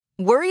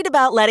Worried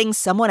about letting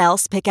someone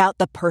else pick out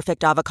the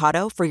perfect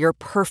avocado for your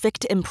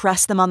perfect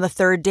impress them on the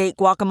third date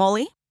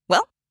guacamole?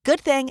 Well, good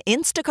thing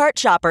Instacart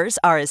shoppers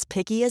are as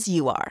picky as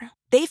you are.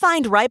 They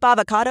find ripe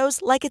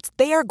avocados like it's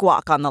their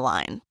guac on the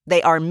line.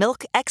 They are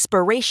milk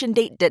expiration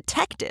date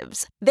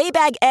detectives. They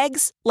bag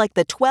eggs like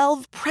the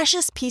 12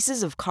 precious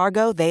pieces of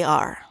cargo they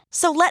are.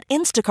 So let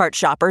Instacart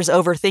shoppers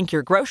overthink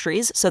your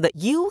groceries so that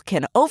you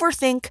can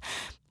overthink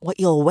what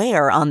you'll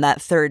wear on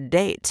that third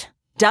date.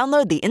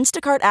 Download the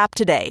Instacart app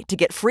today to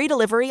get free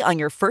delivery on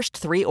your first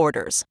 3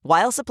 orders,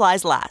 while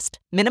supplies last.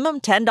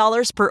 Minimum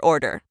 $10 per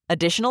order.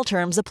 Additional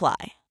terms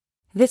apply.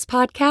 This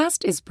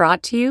podcast is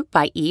brought to you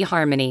by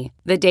eHarmony,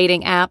 the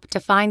dating app to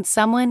find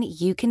someone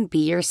you can be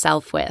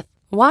yourself with.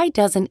 Why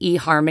doesn't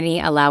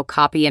eHarmony allow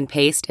copy and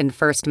paste in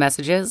first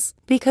messages?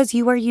 Because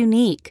you are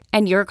unique,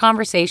 and your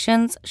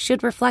conversations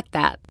should reflect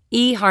that.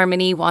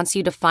 eHarmony wants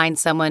you to find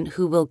someone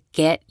who will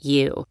get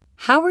you.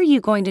 How are you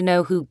going to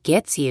know who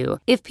gets you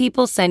if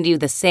people send you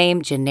the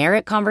same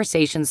generic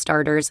conversation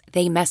starters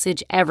they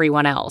message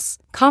everyone else?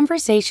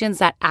 Conversations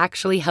that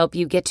actually help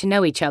you get to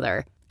know each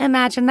other.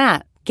 Imagine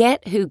that.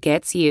 Get who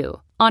gets you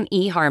on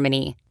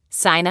eHarmony.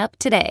 Sign up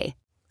today.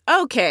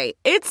 Okay,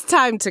 it's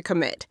time to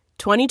commit.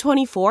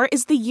 2024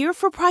 is the year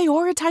for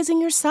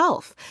prioritizing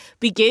yourself.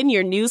 Begin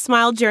your new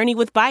smile journey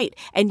with Byte,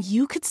 and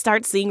you could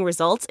start seeing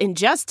results in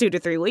just 2 to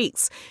 3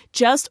 weeks.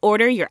 Just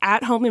order your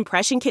at-home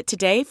impression kit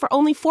today for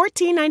only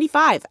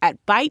 $14.95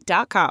 at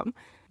Byte.com.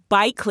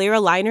 Byte Clear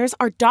aligners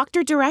are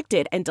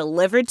doctor-directed and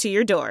delivered to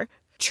your door.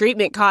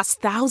 Treatment costs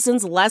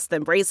thousands less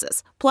than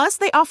braces. Plus,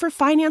 they offer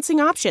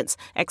financing options,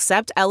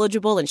 accept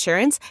eligible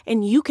insurance,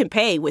 and you can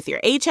pay with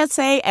your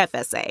HSA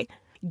FSA.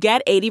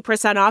 Get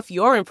 80% off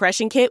your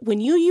impression kit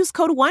when you use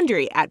code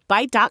WONDERY at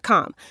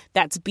Byte.com.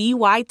 That's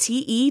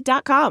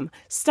BYTE.com.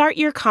 Start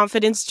your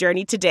confidence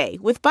journey today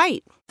with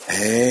Byte.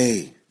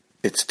 Hey,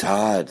 it's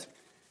Todd.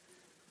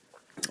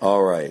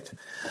 All right.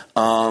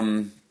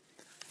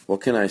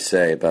 What can I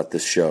say about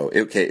this show?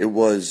 Okay, it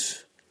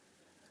was,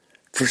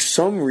 for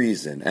some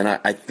reason, and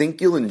I think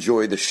you'll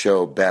enjoy the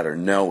show better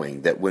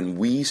knowing that when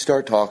we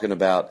start talking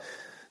about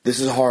this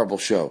is a horrible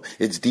show,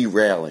 it's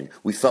derailing,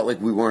 we felt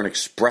like we weren't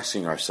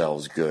expressing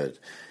ourselves good.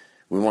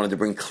 We wanted to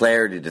bring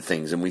clarity to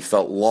things, and we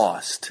felt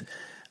lost.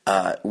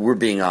 We're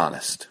being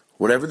honest.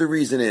 Whatever the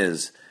reason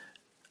is,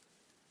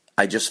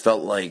 I just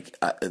felt like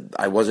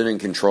I wasn't in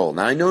control.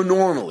 Now, I know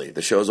normally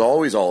the show's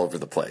always all over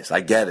the place. I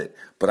get it,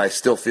 but I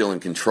still feel in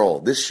control.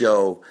 This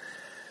show,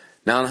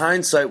 now in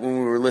hindsight, when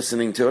we were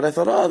listening to it, I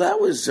thought, oh, that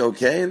was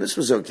okay, and this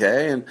was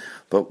okay.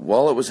 But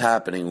while it was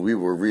happening, we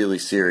were really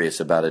serious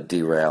about it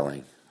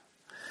derailing.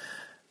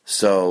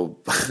 So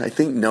I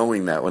think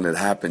knowing that when it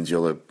happens,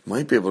 you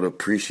might be able to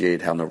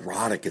appreciate how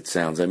neurotic it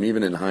sounds. I mean,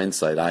 even in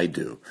hindsight, I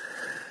do.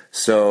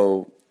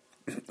 So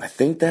I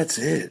think that's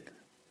it.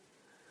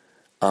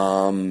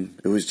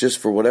 It was just,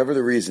 for whatever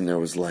the reason, there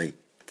was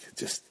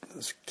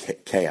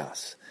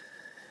chaos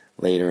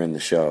later in the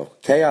show.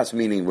 Chaos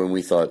meaning when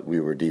we thought we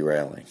were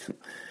derailing.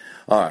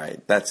 All right,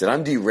 that's it.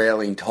 I'm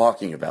derailing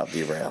talking about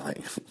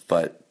derailing.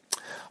 But,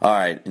 all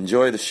right,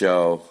 enjoy the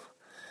show.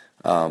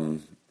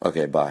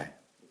 Okay, bye.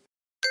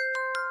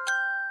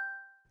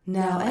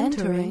 Now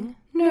entering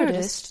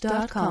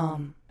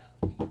Nerdist.com.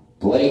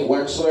 Blake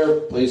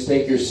Wexler, please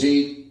take your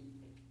seat.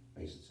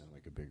 Makes it sound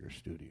like a bigger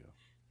studio.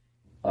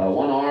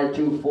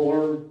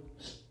 1R24,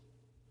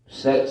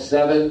 set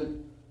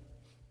 7,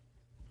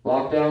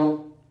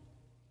 lockdown,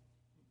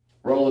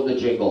 rolling the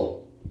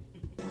jingle.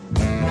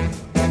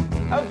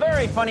 A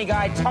very funny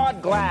guy,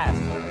 Todd Glass.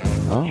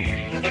 Oh.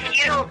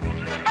 If you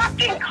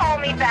fucking call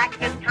me back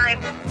this time,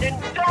 then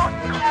don't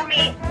call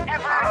me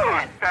ever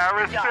again.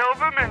 Sarah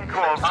Silverman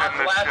calls in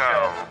the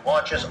show.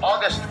 Launches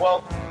August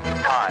 12th.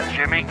 Todd.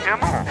 Jimmy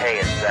Kimmel. Hey,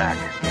 it's Zach.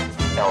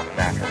 Elton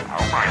Macker.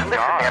 Oh my Listen,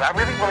 God. man, I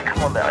really want to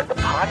come on the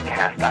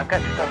podcast. I've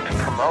got stuff to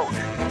promote.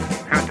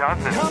 Who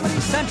doesn't? Comedy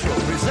Central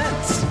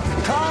presents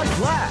Todd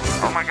Glass.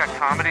 Oh my God,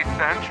 Comedy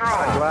Central.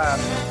 Todd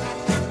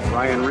Glass.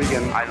 Ryan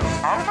Regan.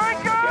 Oh my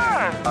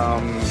God.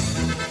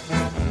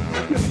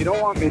 If you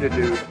don't want me to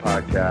do the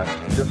podcast,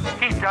 just...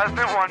 He doesn't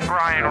want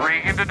Brian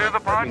Regan to do the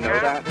podcast? You know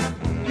that?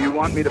 Do you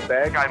want me to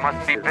beg? Guy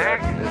must be big.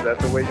 Is that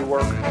the way you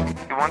work?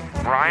 He wants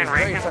Brian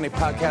Regan? Very funny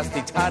podcast,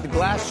 The Todd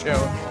Glass Show,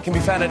 can be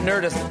found at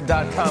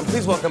Nerdist.com.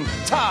 Please welcome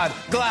Todd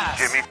Glass.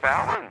 Jimmy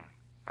Fallon.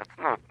 That's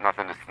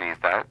nothing to sneeze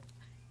at.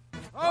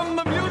 From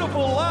the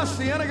beautiful La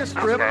Cienega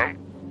Strip. Okay.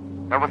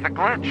 That was a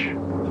glitch.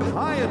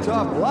 High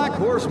atop Black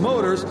Horse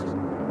Motors.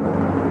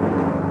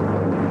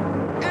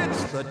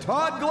 It's the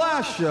Todd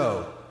Glass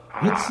Show.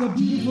 It's a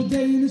beautiful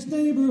day in this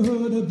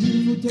neighborhood, a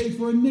beautiful day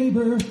for a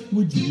neighbor.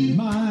 Would you be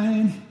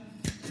mine?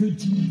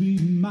 Could you be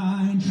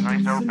mine?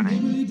 Nice opening. It's a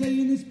neighborly day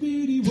in this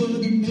beauty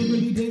wood, a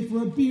neighborly day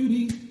for a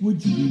beauty.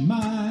 Would you be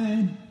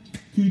mine?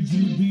 Could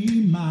you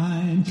be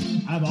mine?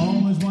 I've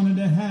always wanted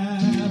to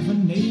have a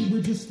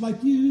neighbor just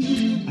like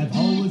you. I've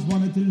always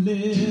wanted to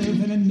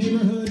live in a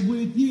neighborhood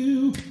with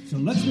you. So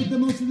let's make the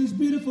most of this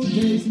beautiful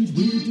day. Since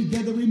we're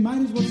together, we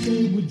might as well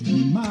say, would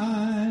you be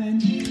mine?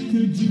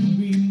 Could you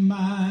be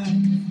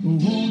mine?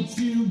 Won't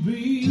you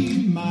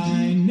be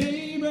my neighbor?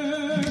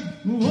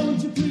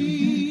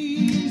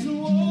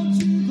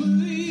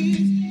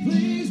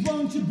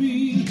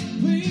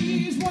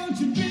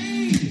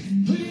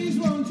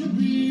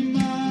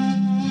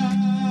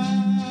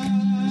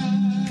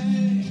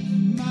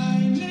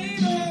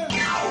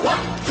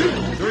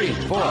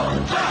 4,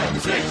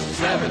 5, 6,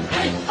 7, 8.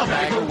 A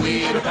bag of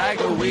weed, a bag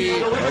of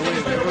weed.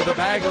 Always better with a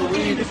bag of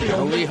weed. It's the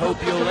only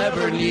hope you'll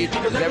ever need.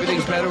 Because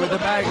everything's better with a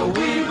bag of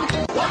weed. 1,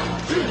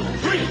 2,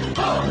 3,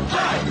 4,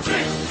 5,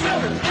 6,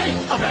 7, 8.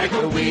 A bag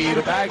of weed,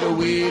 a bag of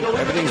weed.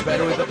 Everything's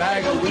better with a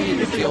bag of weed.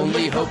 It's the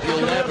only hope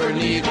you'll ever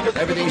need.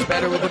 Everything's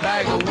better with a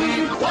bag of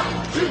weed. 1,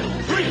 2,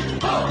 3,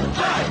 4,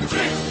 5,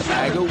 6,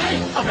 7, 8.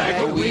 A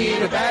bag of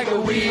weed, a bag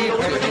of weed.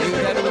 Everything's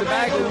better with a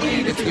bag of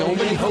weed. It's the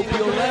only hope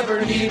you'll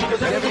ever need.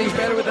 Everything's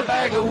better with a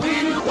bag of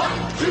weed.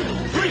 1, 2,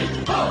 3,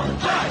 4,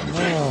 5, 6,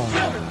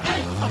 7,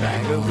 8. A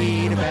bag of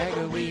weed, a bag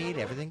of weed.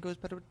 Everything goes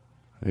better with...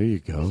 There you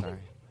go. Sorry.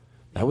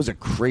 That was a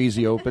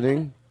crazy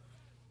opening.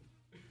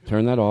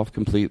 Turn that off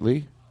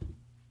completely.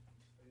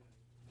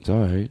 It's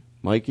all right.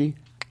 Mikey?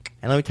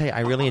 And let me tell you,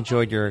 I really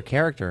enjoyed your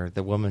character,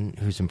 the woman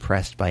who's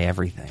impressed by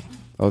everything.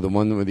 Oh, the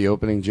one with the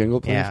opening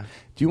jingle, please? Yeah.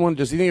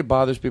 Does you think it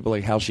bothers people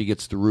like how she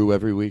gets through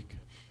every week?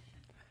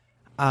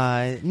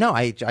 No,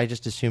 I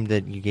just assumed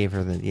that you gave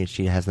her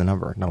she has the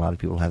number. Not a lot of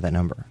people have that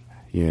number.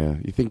 Yeah.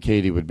 You think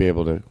Katie would be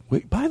able to...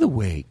 Wait, by the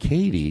way,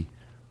 Katie,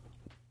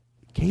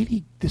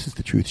 this is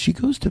the truth. She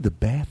goes to the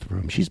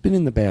bathroom. She's been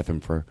in the bathroom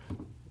for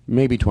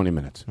maybe 20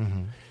 minutes.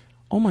 Mm-hmm.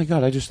 Oh, my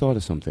God, I just thought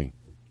of something.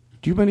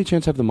 Do you by any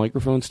chance have the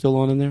microphone still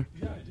on in there?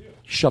 Yeah, I do.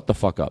 Shut the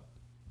fuck up.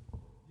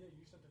 Yeah,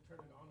 you said to turn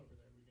it on over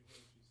there.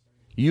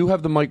 You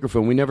have the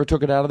microphone. We never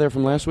took it out of there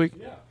from last week?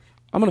 Yeah.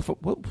 I'm going to...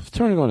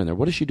 turn it on in there.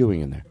 What is she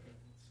doing in there?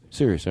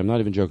 Seriously, I'm not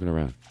even joking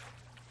around.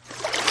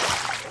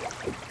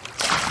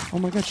 Oh,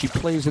 my God, she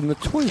plays in the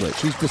toilet.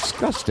 She's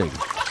disgusting.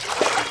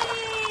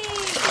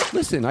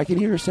 Listen, I can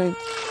hear her saying...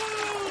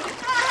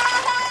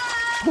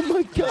 Oh,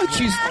 my God,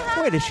 she's...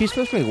 Wait, is she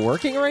supposed to be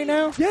working right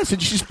now? Yes,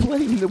 and she's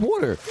playing in the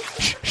water.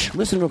 Shh, shh,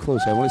 listen real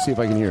close. I want to see if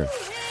I can hear her.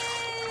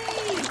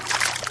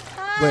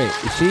 Wait,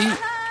 is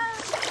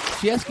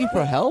she asking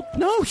for help?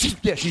 No,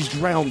 she's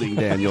drowning,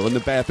 Daniel, in the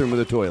bathroom of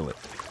the toilet.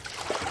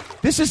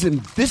 This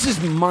is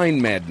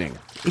mind-maddening.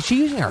 Is she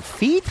using her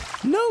feet?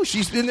 No,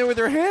 she's in there with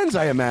her hands,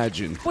 I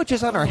imagine. What,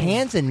 just on her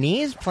hands and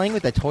knees playing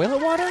with the toilet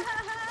water?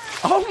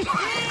 Oh,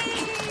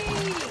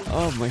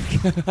 my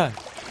God.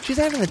 She's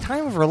having the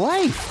time of her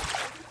life.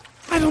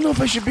 I don't know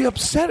if I should be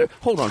upset.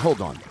 Hold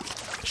on.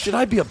 Should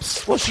I be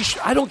upset? Well,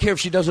 I don't care if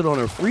she does it on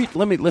her feet.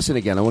 Let me listen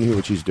again. I want to hear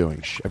what she's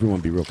doing. Shh,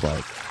 everyone be real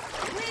quiet.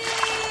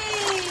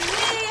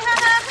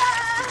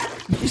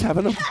 She's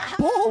having a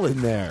ball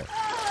in there.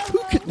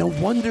 No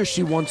wonder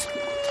she wants...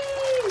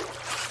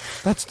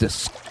 That's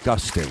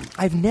disgusting.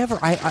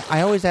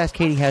 I always ask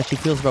Katie how she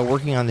feels about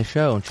working on the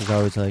show, and she's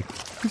always like,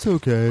 it's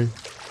okay.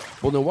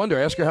 Well, no wonder.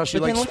 Ask her how she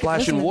likes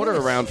splashing water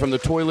around from the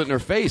toilet in her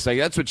face. Like,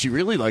 that's what she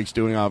really likes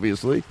doing,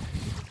 obviously.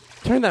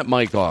 Turn that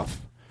mic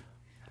off.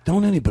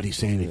 Don't anybody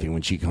say anything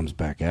when she comes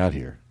back out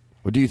here.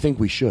 Or do you think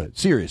we should?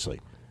 Seriously.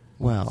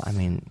 Well, I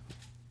mean,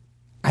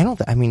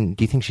 do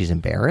you think she's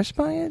embarrassed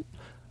by it?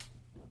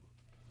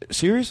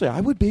 Seriously,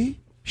 I would be.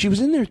 She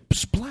was in there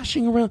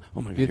splashing around.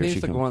 Oh, my God. Do you think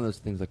it's like one of those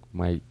things like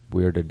my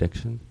weird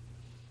addiction?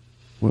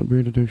 What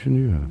weird addiction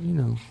do you have?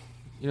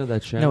 You know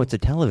that show? No, it's a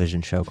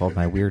television show called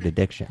My Weird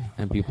Addiction.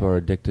 And people are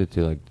addicted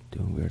to, like,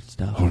 doing weird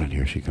stuff. Hold on,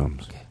 here she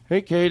comes. Okay.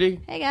 Hey,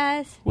 Katie. Hey,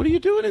 guys. What are you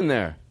doing in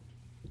there?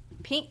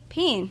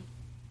 Peeing.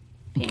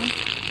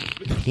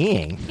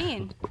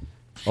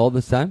 All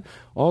this time?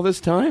 All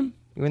this time?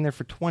 You were in there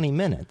for 20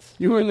 minutes.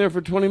 You were in there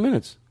for 20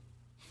 minutes.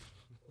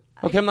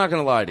 Okay, I'm not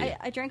going to lie to you.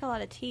 I drank a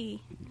lot of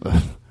tea.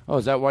 Oh,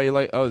 is that why you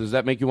like... Oh, does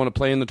that make you want to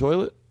play in the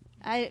toilet?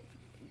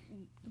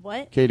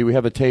 What? Katie, we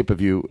have a tape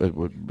of you,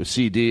 a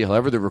CD,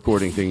 however they're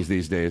recording things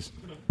these days.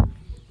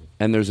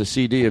 And there's a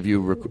CD of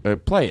you...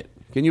 play it.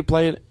 Can you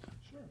play it?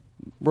 Sure.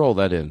 Roll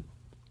that in.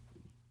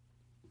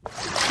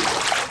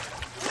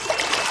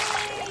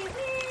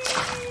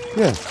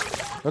 Yeah.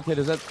 Okay,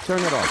 does that... Turn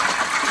it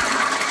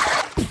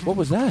off. What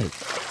was that?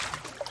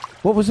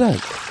 What was that?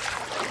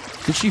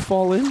 Did she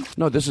fall in?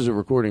 No, this is a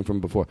recording from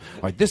before.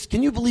 All right, this...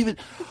 Can you believe it?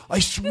 I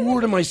swore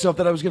to myself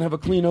that I was going to have a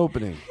clean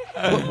opening.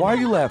 Why are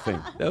you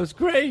laughing? That was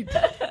great.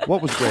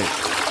 What was great?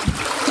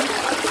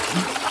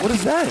 What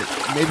is that?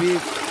 Maybe...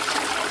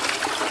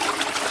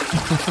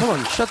 Hold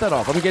on, shut that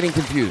off. I'm getting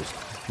confused.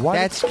 Why?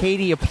 That's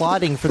Katie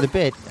applauding for the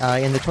bit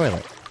in the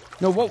toilet.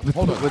 No, hold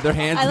on. With their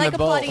hands I in like the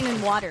bowl. applauding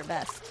in water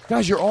best.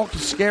 Guys, you're all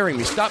scaring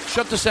me. Stop.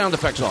 Shut the sound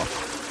effects off.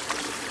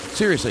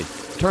 Seriously,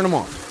 turn them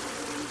off.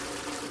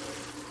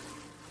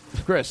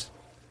 Chris,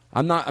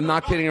 I'm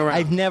not kidding around.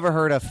 I've never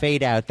heard a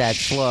fade out that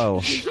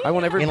slow. I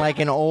want every in like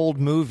an old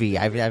movie.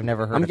 I've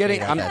never heard.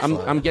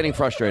 I'm getting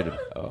frustrated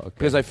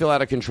because I feel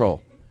out of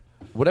control.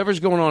 Whatever's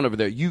going on over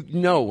there,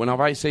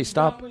 whenever I say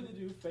stop. You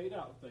do fade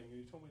out thing.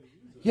 You told me to use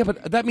it. Yeah,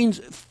 but that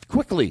means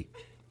quickly.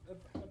 I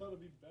thought it'd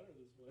be better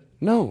this way.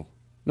 No.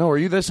 Are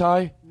you this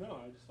high? No,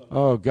 I just thought.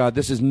 Oh God,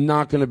 this is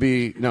not going to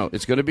be. No,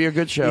 it's going to be a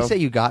good show. You say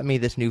you got me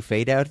this new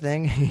fade out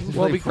thing. He's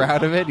really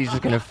proud of it. He's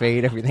just going to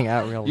fade everything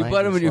out real nice. You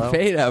bought him a new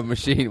fade out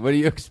machine. What do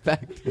you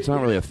expect? It's not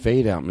really a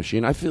fade out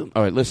machine. I feel.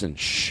 All right, listen.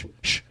 Shh.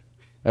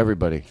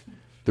 Everybody.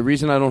 The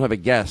reason I don't have a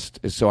guest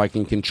is so I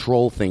can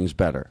control things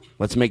better.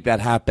 Let's make that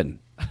happen.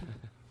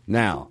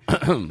 Now,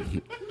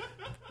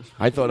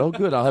 I thought, oh,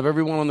 good, I'll have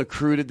everyone on the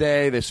crew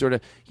today. They sort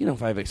of,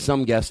 if I have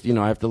some guests,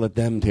 I have to let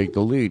them take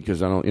the lead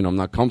because I don't, I'm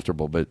not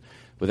comfortable. But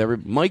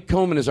with Mike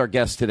Coleman is our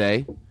guest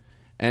today.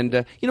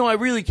 And, I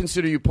really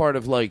consider you part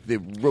of, like, the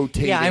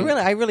rotating. Yeah,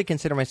 I really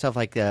consider myself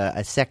like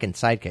a second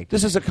sidekick.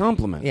 This is a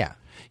compliment. Yeah.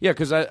 Yeah,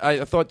 because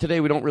I thought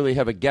today we don't really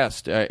have a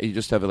guest. You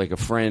just have, like, a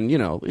friend, you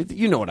know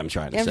what I'm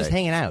trying to say. I'm just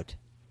hanging out.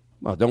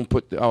 Well, don't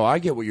put... I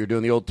get what you're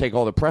doing. The old take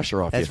all the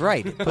pressure off That's you.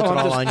 right. It puts it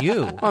all on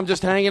you. I'm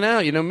just hanging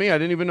out. You know me. I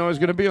didn't even know I was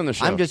going to be on the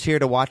show. I'm just here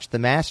to watch the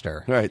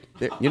master. Right.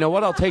 You know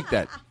what? I'll take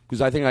that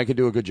because I think I could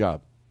do a good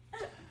job.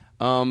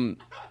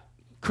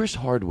 Chris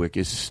Hardwick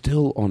is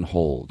still on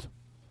hold.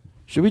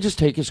 Should we just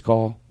take his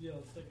call? Yeah,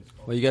 let's take his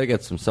call. Well, you got to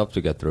get some stuff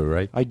to get through,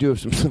 right? I do have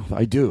some stuff.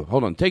 I do.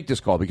 Hold on. Take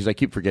this call because I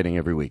keep forgetting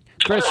every week.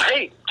 Chris. Oh,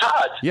 hey,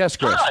 Todd. Yes,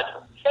 Chris. Todd.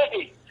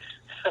 Hey.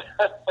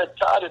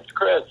 Todd, it's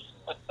Chris.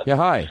 Yeah,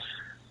 hi.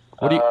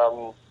 What do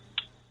you...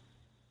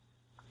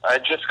 I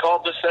just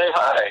called to say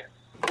hi.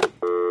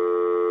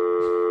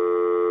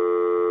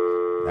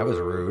 That was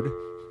rude.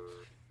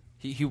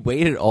 He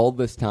waited all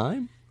this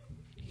time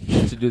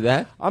to do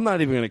that? I'm not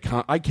even going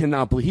to... I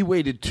cannot believe... He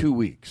waited 2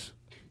 weeks.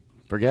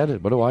 Forget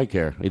it. What do I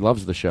care? He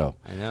loves the show.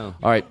 I know.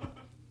 All right.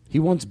 He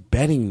wants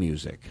betting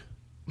music.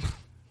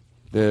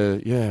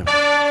 Yeah.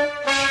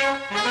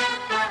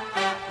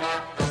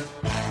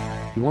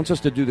 He wants us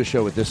to do the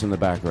show with this in the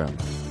background.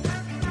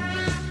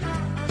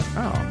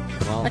 Oh.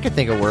 Well, I could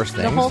think of worse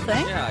things. The whole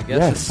thing? Yeah, I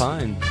guess it's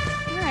fine.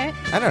 All right.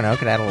 I don't know.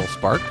 Could add a little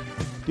spark.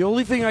 The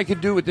only thing I could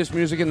do with this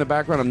music in the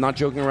background, I'm not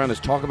joking around, is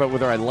talk about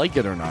whether I like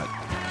it or not.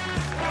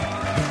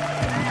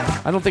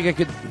 I don't think I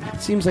could...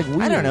 It seems like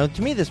weird. I don't know.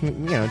 To me, this,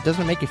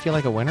 doesn't it make you feel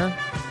like a winner?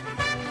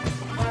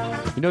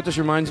 You know what this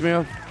reminds me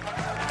of?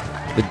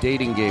 The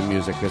dating game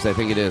music, because I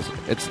think it is.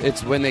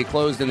 It's when they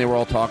closed and they were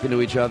all talking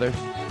to each other.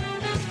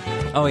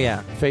 Oh,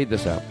 yeah. Fade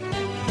this out.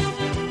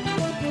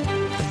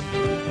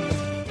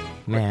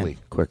 Man,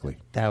 Quickly.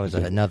 That was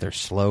another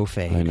slow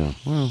fade. I know.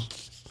 Well,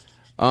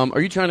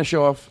 are you trying to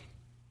show off?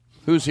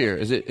 Who's here?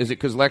 Is it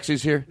because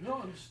Lexi's here?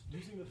 No, I'm just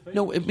using the fade.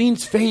 No, it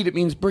means fade. It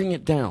means bring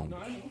it down. No,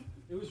 I know.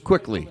 It was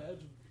Quickly. right on the edge of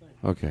the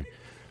thing. Okay.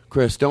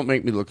 Chris, don't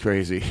make me look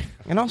crazy.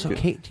 And also,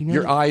 Kate, do you know...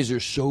 Your eyes are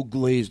so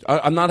glazed.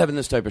 I'm not having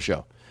this type of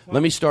show.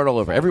 Let me start all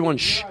over. Everyone,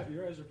 shh.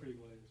 Your eyes are pretty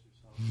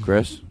glazed.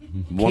 Chris?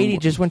 Katie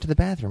just went to the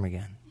bathroom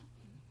again.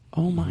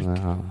 Oh, my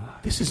God.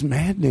 This is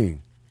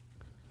maddening.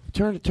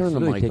 Turn the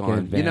really mic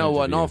on. You know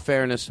what? In all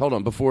fairness, hold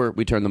on. Before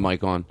we turn the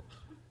mic on,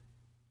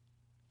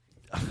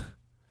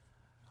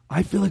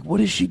 I feel like,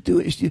 what is she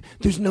doing?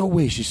 There's no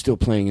way she's still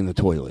playing in the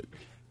toilet.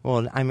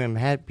 Well, I'm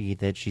happy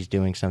that she's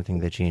doing something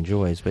that she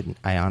enjoys, but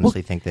I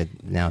honestly think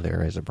that now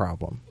there is a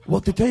problem.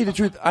 Well, to tell you the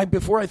truth,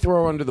 before I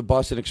throw her under the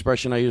bus, an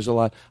expression I use a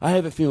lot, I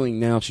have a feeling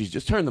now she's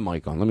just... Turn the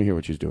mic on. Let me hear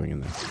what she's doing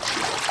in there.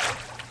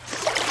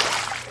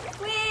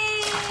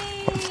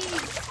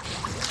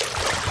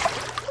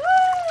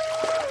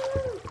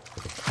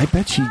 I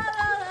bet she...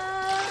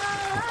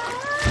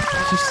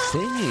 She's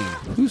singing.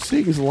 Who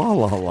sings La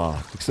La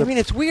La? I mean,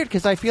 it's weird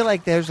because I feel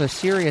like there's a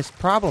serious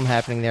problem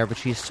happening there, but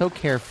she's so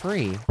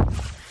carefree.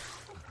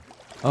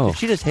 Oh. Did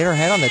she just hit her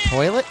head on the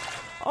toilet?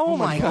 Oh,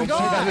 my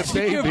God. She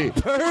had a baby. You're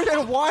bird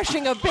and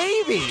washing a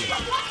baby.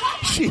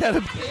 She had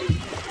a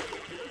baby.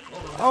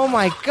 Oh,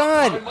 my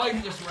God. My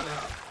mic just went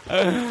out.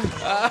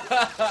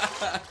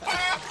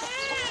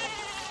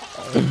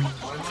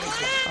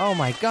 Oh,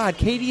 my God.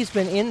 Katie's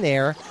been in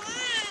there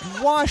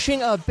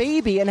washing a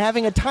baby and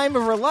having a time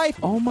of her life.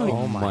 Oh,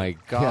 my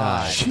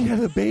God. She had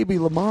a baby,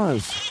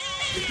 Lamaze.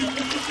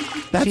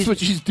 That's what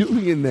she's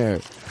doing in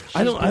there.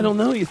 I don't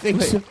know. You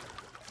think so?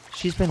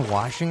 She's been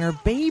washing her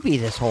baby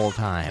this whole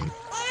time.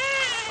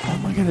 Oh,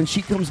 my God. And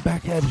she comes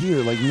back out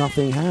here like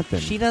nothing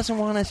happened. She doesn't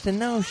want us to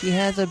know she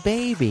has a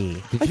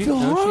baby. I feel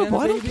horrible.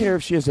 I don't care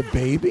if she has a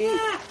baby.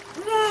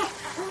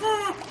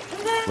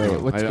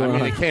 Wait, what's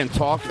going on? It can't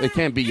talk. It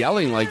can't be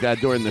yelling like that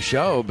during the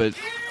show, but...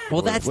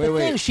 Well, that's the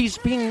thing. She's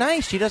being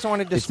nice. She doesn't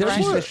want to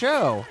distract the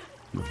show.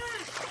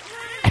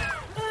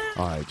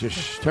 All right,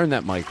 just turn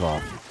that mic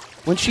off.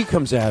 When she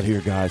comes out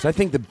here, guys, I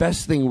think the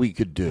best thing we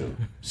could do,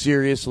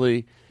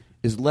 seriously,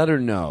 is let her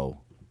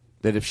know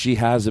that if she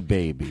has a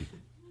baby,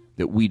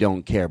 that we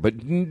don't care.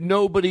 But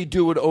nobody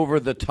do it over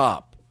the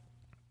top.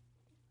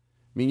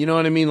 I mean, you know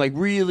what I mean? Like,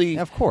 really,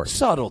 of course,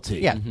 subtlety.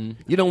 Yeah,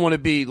 you don't want to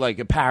be like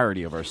a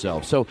parody of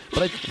ourselves. So,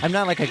 but I'm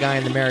not like a guy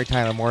in the Mary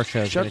Tyler Moore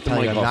show who's going to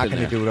tell you I'm not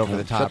going to do it over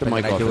the top. Shut the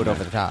mic off. I do it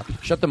over the top.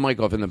 Shut the mic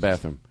off in the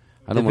bathroom.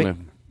 I don't want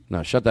to.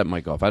 No, shut that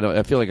mic off.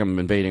 I feel like I'm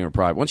invading her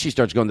private. Once she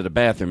starts going to the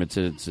bathroom,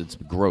 it's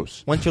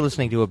gross. Once you're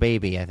listening to a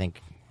baby, I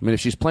think. I mean, if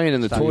she's playing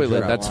in the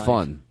toilet, that's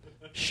fun.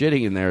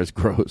 Shitting in there is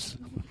gross.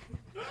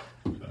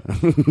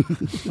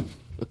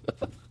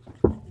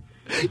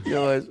 You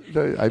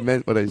know, I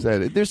meant what I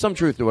said. There's some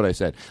truth to what I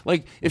said.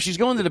 Like, if she's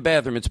going to the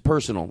bathroom, it's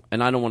personal,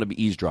 and I don't want to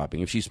be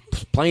eavesdropping. If she's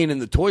playing in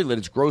the toilet,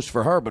 it's gross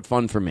for her, but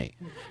fun for me.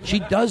 She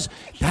does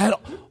that.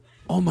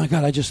 Oh, my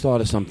God, I just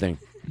thought of something.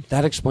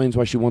 That explains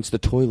why she wants the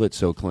toilet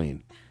so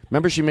clean.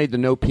 Remember she made the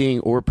no peeing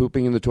or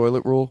pooping in the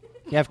toilet rule?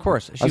 Yeah, of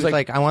course. She was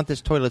like, I want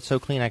this toilet so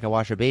clean I can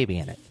wash a baby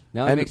in it.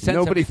 Now it And makes sense.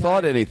 nobody every time-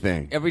 thought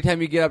anything. Every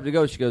time you get up to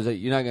go, she goes,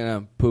 "You're not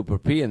going to poop or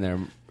pee in there."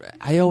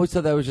 I always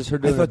thought that was just her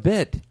doing a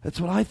bit.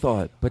 That's what I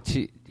thought. But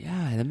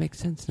yeah, that makes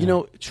sense now. You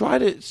know, try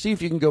to see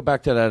if you can go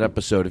back to that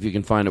episode, if you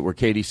can find it, where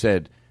Katie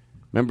said,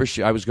 remember,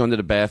 I was going to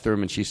the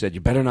bathroom, and she said,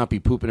 "You better not be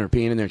pooping or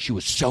peeing in there." She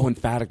was so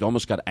emphatic,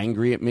 almost got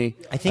angry at me.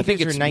 I think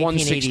it's it's her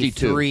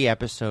 1983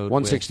 episode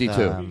 162.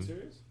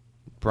 with,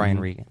 Brian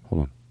Regan.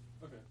 Hold on.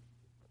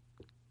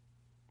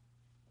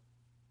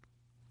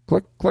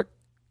 Click, click.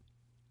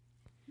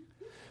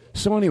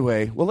 So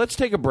anyway, well, let's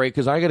take a break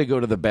because I got to go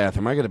to the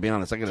bathroom. I got to be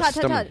honest. I got a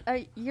stomach.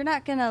 Todd, you're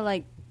not going to,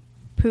 like,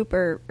 poop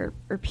or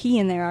pee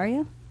in there, are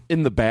you?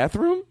 In the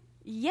bathroom?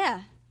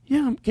 Yeah.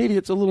 Yeah, Katie,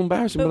 it's a little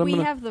embarrassing. But But we I'm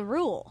gonna... have the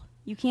rule.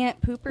 You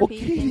can't poop or pee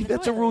Katie, in the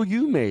that's toilet. a rule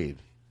you made.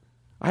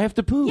 I have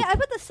to poop. Yeah, I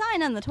put the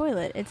sign on the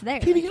toilet. It's there.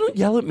 Katie, you don't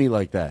yell at me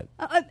like that.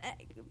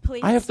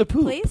 Please. I have to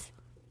poop. Please?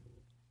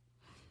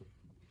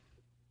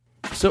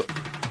 So...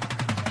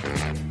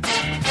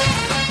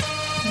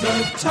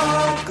 The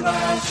Todd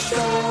Glass Show.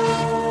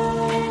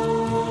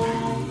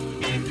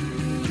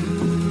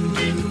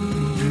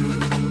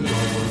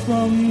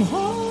 From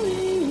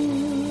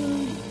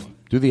Hollywood.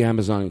 Do the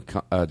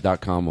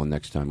Amazon.com one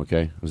next time,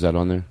 okay? Was that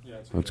on there? Yeah,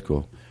 that's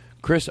cool.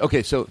 Chris,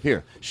 okay, so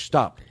here,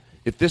 stop.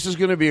 If this is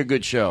going to be a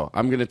good show,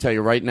 I'm going to tell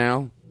you right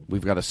now,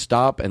 we've got to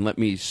stop and let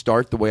me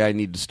start the way I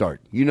need to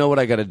start. You know what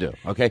I got to do,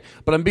 okay?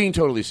 But I'm being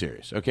totally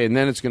serious, okay? And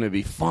then it's going to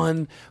be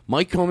fun.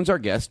 Mike Cohen's our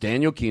guest.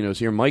 Daniel Kino's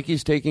here.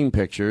 Mikey's taking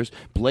pictures.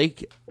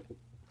 Blake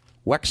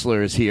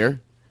Wexler is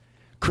here.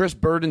 Chris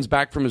Burden's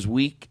back from his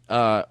week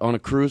on a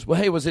cruise. Well,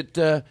 hey, was it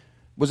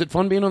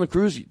fun being on the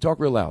cruise? You talk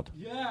real loud.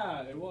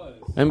 Yeah, it was.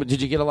 And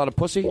did you get a lot of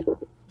pussy?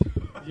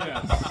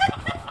 Yes.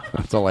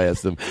 That's all I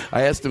asked him.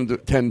 I asked him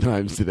 10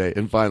 times today,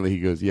 and finally he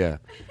goes, "Yeah."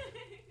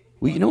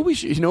 Well, you know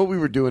what we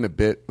were doing a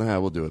bit.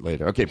 We'll do it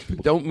later. Okay,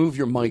 don't move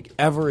your mic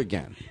ever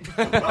again.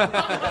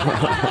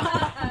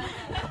 I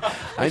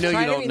know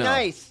you don't know.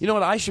 Nice. You know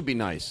what? I should be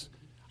nice.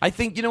 I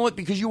think you know what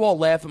because you all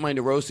laugh at my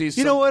neuroses.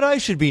 You know what? I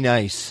should be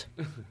nice.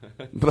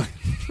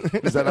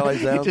 Is that how I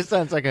sound? It just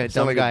sounds like a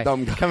dumb guy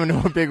coming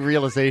to a big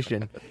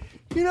realization.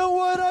 You know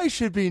what? I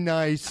should be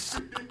nice.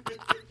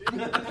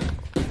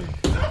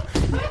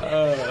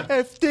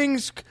 If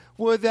things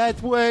were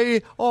that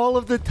way all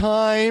of the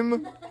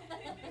time,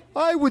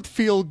 I would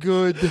feel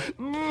good.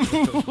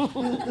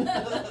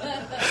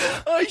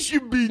 I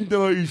should be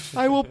nice.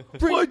 I will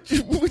bring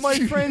my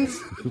friends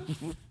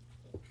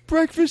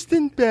breakfast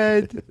in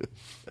bed.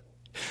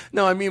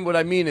 No, I mean, what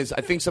I mean is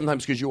I think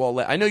sometimes because you all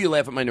I know you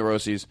laugh at my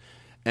neuroses,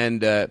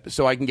 and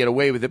so I can get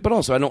away with it. But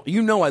also, I don't.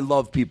 You know I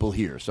love people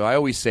here, so I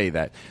always say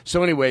that.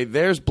 So anyway,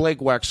 there's Blake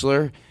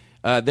Wexler.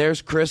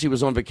 There's Chris. He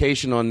was on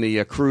vacation on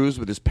the cruise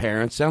with his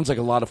parents. Sounds like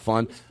a lot of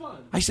fun. It was fun.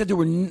 I said there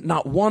were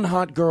not one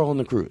hot girl on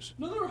the cruise.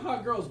 No, there were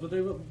hot girls, but they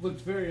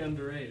looked very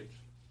underage.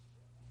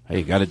 Hey,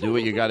 you got to do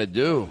what you got to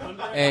do.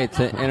 Hey, it's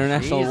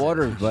international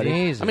waters, buddy.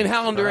 Jesus I mean,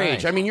 how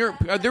underage? Christ. I mean,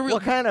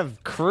 what kind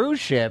of cruise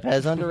ship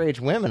has underage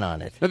women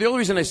on it? No, the only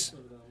reason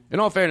in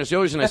all fairness, the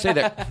only reason I say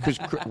that because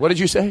what did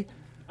you say?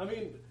 I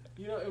mean,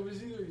 it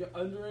was either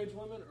underage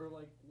women or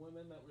like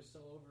women that were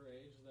still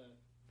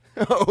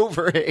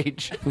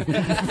overage.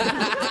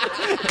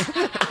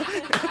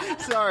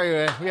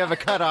 Sorry, we have a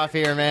cutoff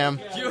here, ma'am.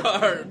 You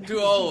are too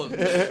old.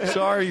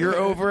 Sorry, you're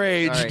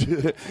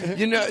overaged.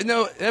 Sorry.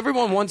 No,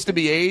 everyone wants to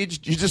be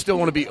aged. You just don't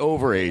want to be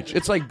overaged.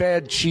 It's like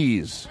bad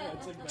cheese.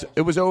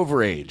 It was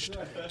overaged.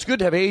 It's good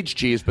to have aged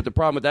cheese, but the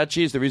problem with that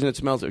cheese, the reason it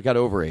smells, it got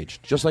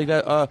overaged. Just like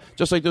that.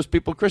 Just like those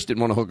people Chris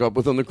didn't want to hook up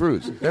with on the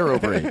cruise. They're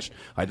overaged. All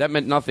right, that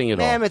meant nothing at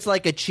all. Ma'am, it's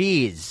like a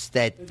cheese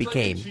that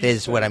became. Like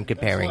This is what I'm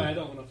comparing. That's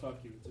why I don't want to fuck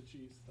you. It's a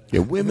cheese thing. Yeah,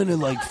 women are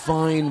like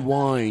fine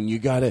wine. You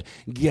got to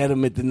get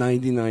them at the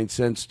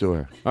 99-cent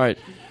store. All right.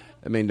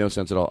 That made no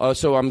sense at all.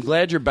 So I'm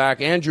glad you're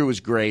back. Andrew was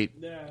great.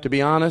 Yeah. To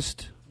be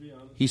honest,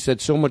 he said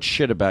so much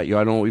shit about you,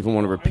 I don't even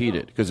want to repeat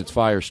it because it's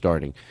fire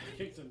starting.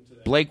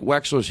 Blake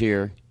Wexler's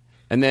here.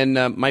 And then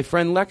my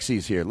friend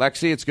Lexi's here.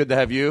 Lexi, it's good to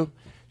have you.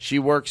 She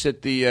works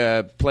at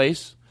the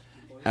place.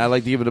 I'd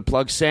like to give it a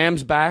plug.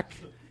 Sam's back.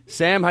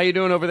 Sam, how you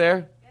doing over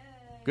there?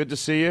 Good to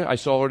see you. I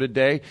saw her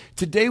today.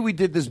 Today we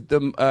did this...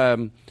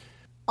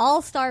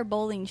 All-Star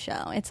Bowling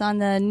Show. It's on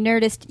the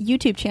Nerdist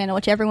YouTube channel,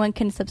 which everyone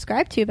can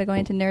subscribe to by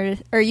going to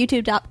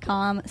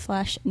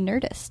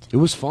youtube.com/Nerdist. It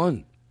was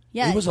fun.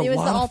 Yeah, it was a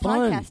lot the all of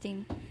fun.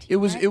 podcasting. It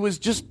was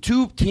just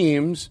two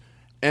teams,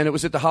 and it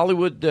was at the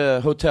Hollywood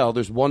Hotel.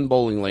 There's one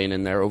bowling lane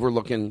in there,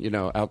 overlooking,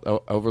 out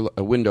over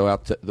a window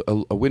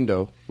a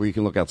window where you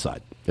can look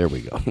outside. There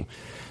we go.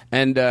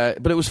 And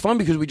but it was fun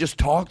because we just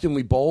talked and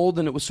we bowled,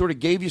 and it was sort of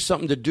gave you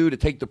something to do to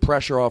take the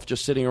pressure off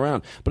just sitting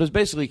around. But it was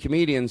basically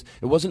comedians.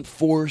 It wasn't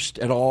forced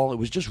at all. It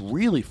was just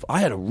really I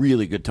had a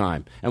really good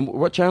time. And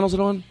what channel is it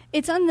on?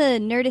 It's on the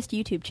Nerdist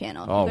YouTube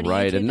channel. All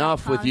right,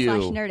 enough with you.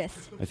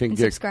 /Nerdist. I think and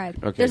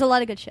subscribe. Okay. There's a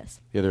lot of good shows.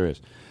 Yeah, there is.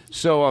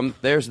 So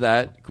there's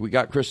that. We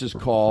got Chris's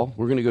call.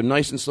 We're going to go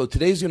nice and slow.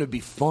 Today's going to be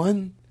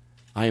fun.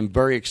 I am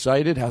very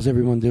excited. How's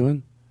everyone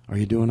doing? Are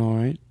you doing all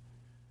right?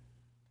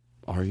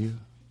 Are you?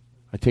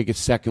 I take it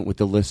second with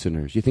the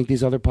listeners. You think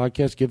these other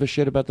podcasts give a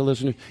shit about the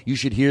listeners? You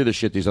should hear the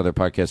shit these other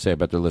podcasts say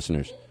about their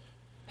listeners.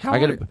 How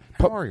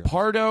are you?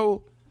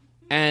 Pardo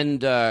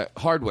and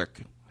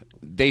Hardwick,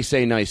 they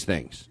say nice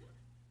things.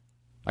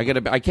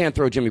 I can't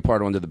throw Jimmy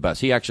Pardo under the bus.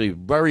 He actually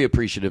very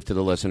appreciative to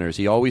the listeners.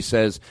 He always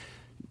says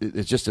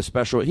it's just a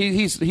special.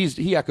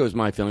 He echoes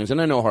my feelings,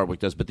 and I know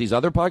Hardwick does. But these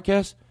other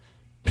podcasts,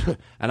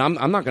 and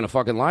I'm not going to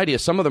fucking lie to you.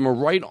 Some of them are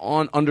right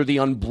on under the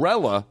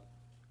umbrella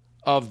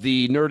of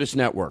the Nerdist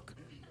Network.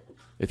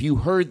 If you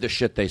heard the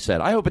shit they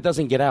said, I hope it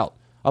doesn't get out.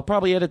 I'll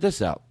probably edit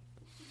this out.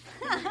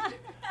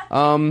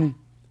 Can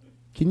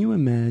you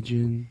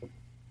imagine?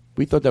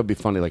 We thought that would be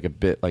funny, like a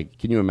bit. Like,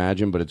 can you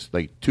imagine? But it's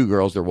like two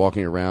girls, they're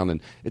walking around,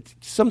 and it's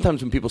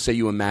sometimes when people say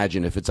you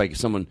imagine, if it's like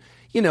someone,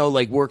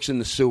 like works in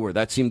the sewer,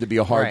 that seemed to be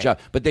a hard job.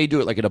 But they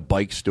do it like at a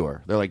bike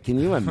store. They're like, can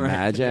you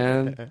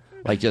imagine?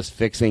 Like just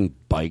fixing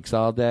bikes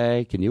all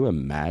day? Can you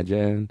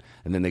imagine?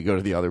 And then they go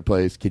to the other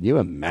place. Can you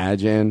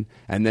imagine?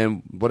 And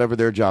then whatever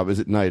their job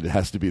is at night, it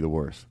has to be the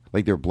worst.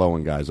 Like they're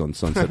blowing guys on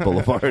Sunset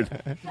Boulevard.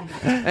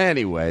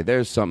 Anyway,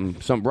 there's some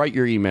write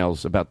your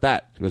emails about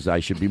that, because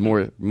I should be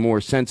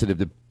more sensitive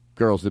to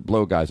girls that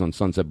blow guys on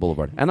Sunset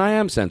Boulevard. And I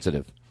am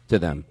sensitive to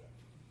them.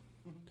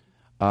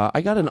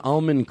 I got an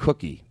almond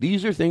cookie.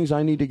 These are things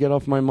I need to get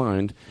off my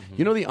mind. Mm-hmm.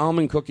 You know the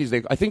almond cookies?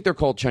 I think they're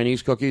called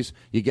Chinese cookies.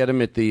 You get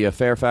them at the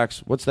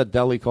Fairfax. What's that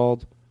deli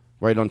called?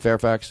 Right on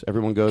Fairfax?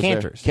 Everyone goes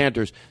Cantor's. there?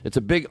 Cantor's. It's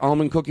a big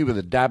almond cookie with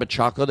a dab of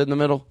chocolate in the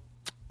middle.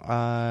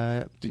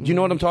 Do you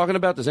know what I'm talking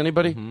about? Does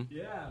anybody? Mm-hmm.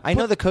 Yeah. I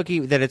know the cookie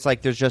that it's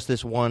like there's just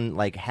this one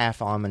like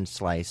half almond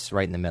slice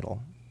right in the middle.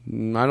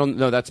 I don't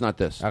know. That's not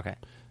this. Okay.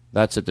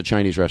 That's at the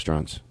Chinese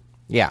restaurants.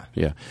 Yeah.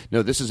 Yeah.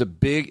 No, this is a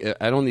big,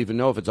 I don't even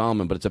know if it's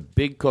almond, but it's a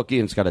big cookie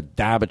and it's got a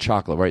dab of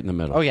chocolate right in the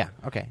middle. Oh, yeah.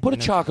 Okay. Put a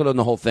chocolate on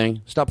the whole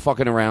thing. Stop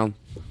fucking around.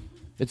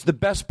 It's the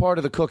best part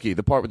of the cookie,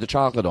 the part with the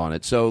chocolate on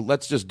it. So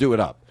let's just do it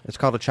up. It's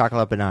called a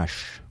chocolate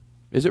ganache.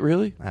 Is it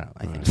really?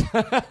 I think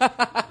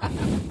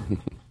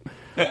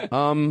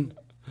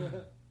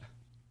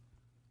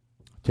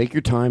Take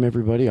your time,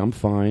 everybody. I'm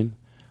fine.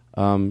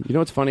 You know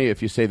what's funny?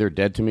 If you say they're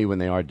dead to me when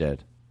they are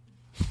dead.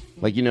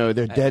 Like,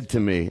 they're dead to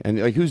me.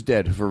 And, like, who's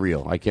dead for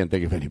real? I can't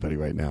think of anybody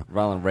right now.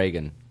 Ronald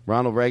Reagan.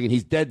 Ronald Reagan,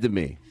 he's dead to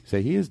me.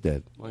 Say he is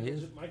dead. Well, he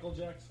is. Michael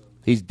Jackson.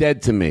 He's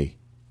dead to me.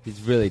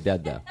 He's really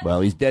dead, though.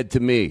 Well, he's dead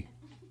to me.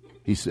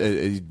 He's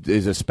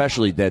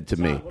especially dead to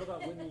me. What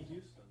about Whitney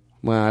Houston?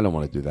 Well, I don't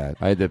want to do that.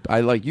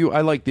 I like you.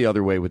 I like the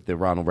other way with the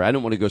Ronald Reagan. I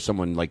don't want to go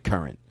someone, like,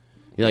 current.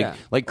 Like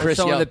Chris.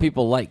 Or someone that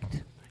people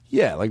liked.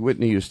 Yeah, like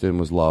Whitney Houston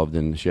was loved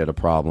and she had a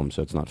problem,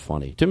 so it's not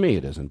funny. To me,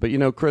 it isn't. But,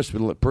 Chris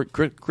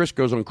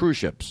goes on cruise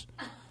ships.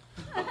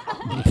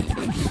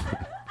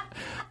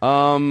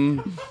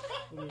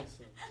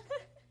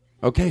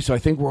 Okay, so I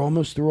think we're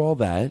almost through all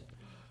that.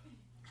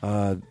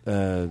 By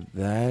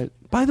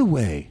the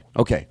way,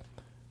 okay,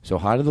 so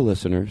hi to the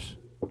listeners.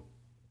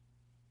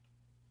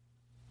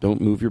 Don't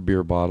move your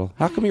beer bottle.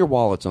 How come your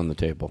wallet's on the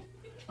table?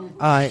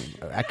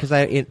 Because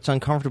it's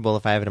uncomfortable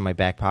if I have it in my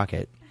back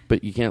pocket.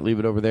 But you can't leave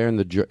it over there in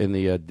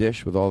the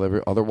dish with all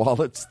the other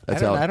wallets.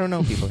 I don't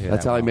know people here.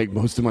 That's how I make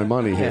most of my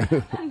money here.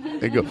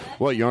 They go,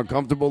 "Well, you're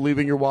uncomfortable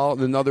leaving your wallet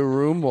in another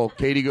room while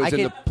Katie goes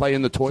in to play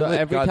in the toilet." So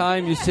every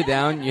time you sit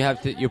down,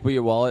 you put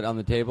your wallet on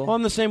the table. Well,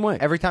 I'm the same way.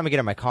 Every time I get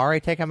in my car, I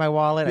take out my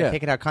wallet. Yeah. I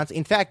take it out constantly.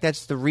 In fact,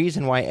 that's the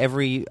reason why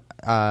every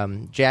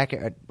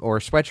jacket or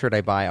sweatshirt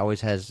I buy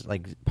always has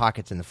like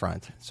pockets in the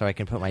front, so I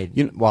can put my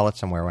wallet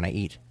somewhere when I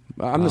eat.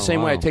 I'm the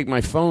same way. I take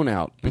my phone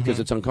out because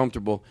it's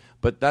uncomfortable.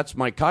 But that's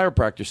my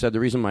chiropractor said the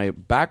reason my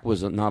back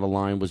was not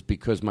aligned was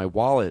because my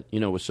wallet,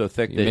 was so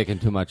thick. You're making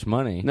too much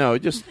money. No,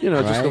 just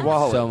just the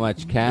wallet. So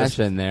much cash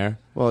in there.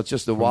 Well, it's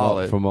just the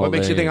wallet. What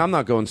makes you think I'm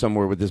not going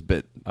somewhere with this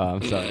bit? Oh,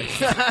 I'm sorry.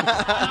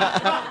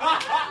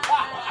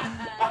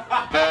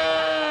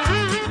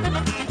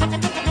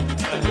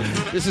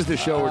 This is the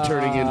show we're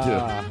turning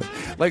into.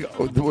 Like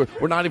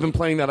we're not even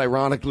playing that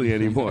ironically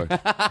anymore.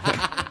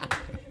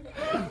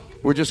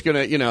 We're just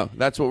going to,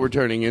 that's what we're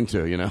turning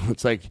into,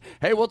 It's like,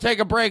 hey, we'll take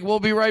a break. We'll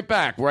be right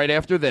back right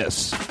after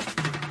this. The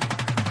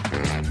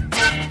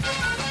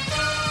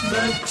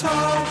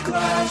Todd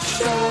Glass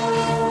Show.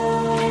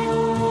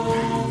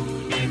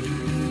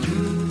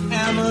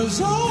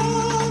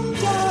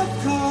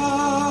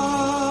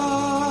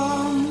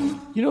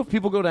 Amazon.com. If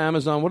people go to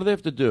Amazon, what do they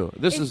have to do?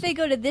 If they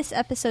go to this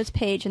episode's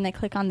page and they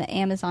click on the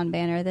Amazon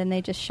banner, then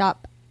they just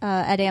shop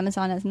at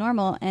Amazon as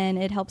normal, and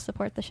it helps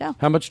support the show.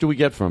 How much do we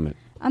get from it?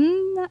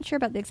 I'm not sure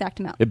about the exact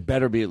amount. It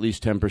better be at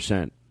least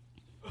 10%.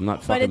 I'm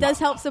not fucking... But it does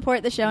help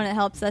support the show, and it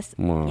helps us,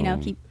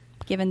 keep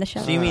giving the show.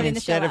 So you mean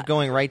instead of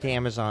going right to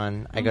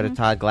Amazon, I go to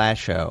Todd Glass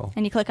Show,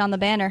 and you click on the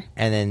banner,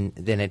 and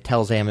then it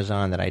tells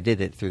Amazon that I did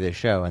it through this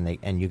show,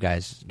 and you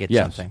guys get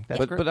something.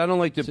 That's but I don't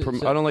like to.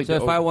 I don't like. So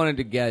if I wanted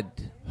to get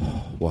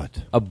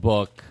what a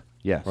book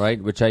Yes.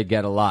 Right, which I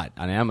get a lot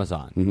on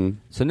Amazon. Mm-hmm.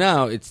 So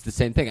now it's the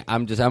same thing.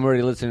 I'm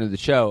already listening to the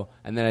show,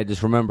 and then I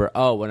just remember,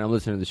 when I'm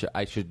listening to the show,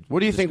 I should. What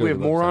do you just think go we to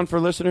have the more website. on for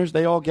listeners?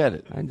 They all get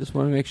it. I just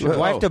want to make sure.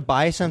 Do I have to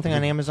buy something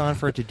on Amazon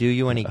for it to do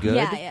you any good?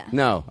 Yeah.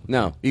 No.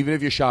 Even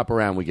if you shop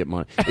around, we get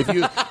money.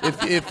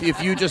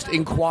 If you just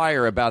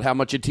inquire about how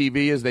much a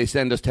TV is, they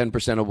send us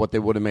 10% of what they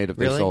would have made if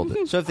they Really? sold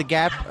it. So if the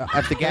Gap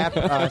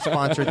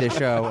sponsored this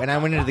show, and I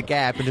went into the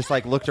Gap and just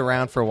looked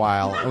around for a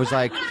while, it was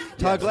like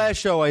Todd Glass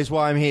show is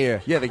why I'm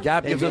here. Yeah, the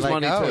Gap gives us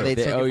money too. They'd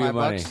send you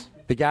 $5.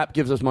 The Gap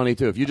gives us money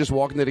too. If you just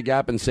walk into the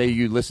Gap and say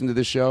you listen to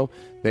this show,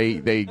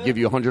 they give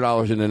you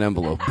 $100 in an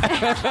envelope.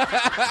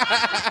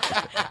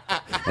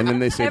 And then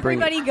they say,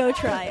 Everybody go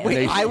try it.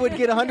 Wait, I would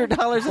get $100 in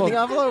the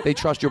envelope? They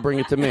trust you'll bring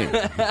it to me.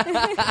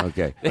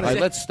 Okay. All right,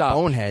 let's stop.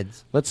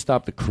 Boneheads. Let's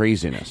stop the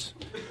craziness.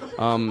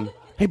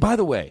 Hey, by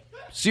the way,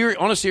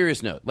 on a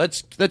serious note,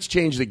 let's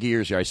change the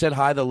gears here. I said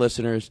hi to the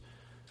listeners.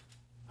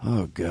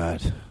 Oh,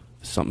 God.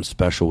 Something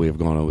special we have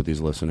going on with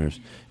these listeners.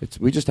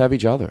 We just have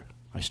each other.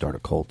 I start a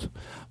cult.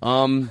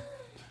 Todd,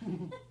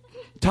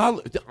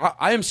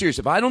 I am serious.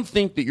 If I don't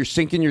think that you're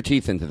sinking your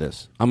teeth into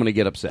this, I'm going to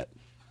get upset.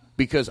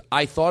 Because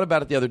I thought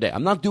about it the other day.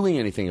 I'm not doing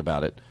anything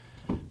about it.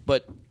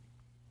 But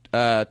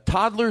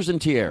toddlers and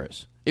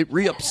tiaras, it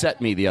re-upset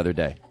me the other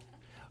day.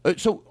 If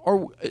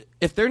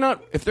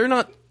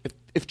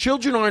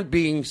children aren't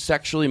being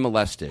sexually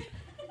molested.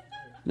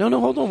 No,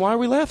 hold on. Why are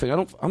we laughing?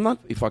 I'm not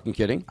fucking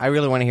kidding. I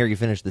really want to hear you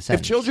finish the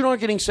sentence. If children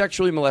aren't getting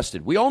sexually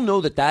molested, we all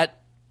know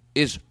that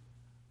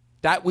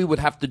we would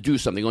have to do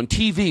something. On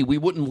TV, we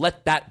wouldn't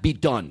let that be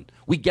done.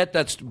 We get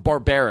that's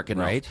barbaric and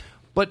right.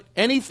 But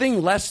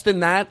anything less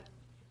than that,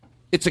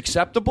 it's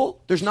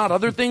acceptable. There's not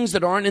other things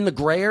that aren't in the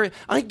gray area.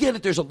 I get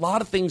it. There's a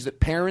lot of things that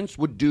parents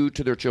would do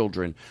to their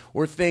children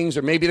or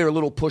maybe they're a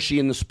little pushy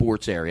in the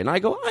sports area. And I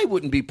go, I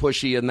wouldn't be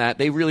pushy in that.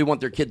 They really want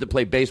their kid to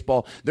play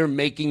baseball. They're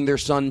making their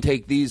son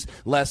take these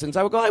lessons.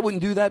 I would go, I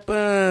wouldn't do that,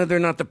 but they're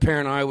not the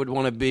parent I would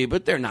want to be,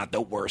 but they're not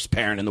the worst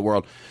parent in the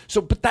world.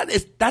 But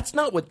that's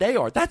not what they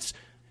are. That's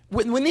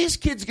when these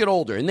kids get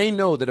older and they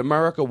know that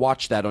America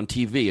watched that on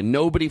TV and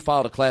nobody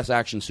filed a class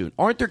action suit,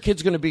 aren't their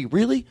kids going to be,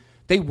 really?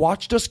 They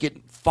watched us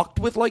get fucked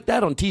with like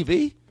that on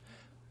TV?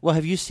 Well,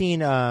 have you seen?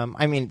 This I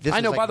know. is,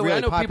 like, by the way, really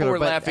I know popular, people were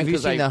but laughing. Have you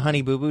seen the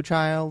Honey Boo Boo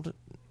Child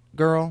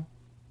girl?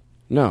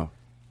 No.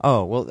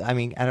 Oh well, I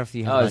don't know if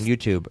you have it on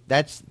YouTube.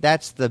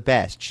 That's the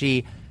best.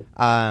 She,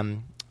 I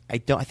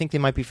think they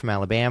might be from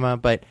Alabama,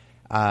 but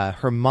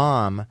her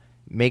mom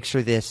makes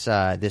her this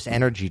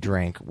energy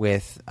drink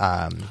with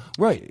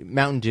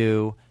Mountain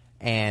Dew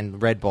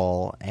and Red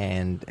Bull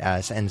and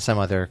some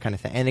other kind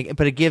of thing.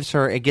 But it gets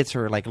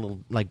her like a little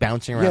like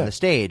bouncing around the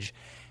stage,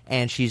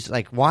 and she's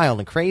like wild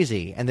and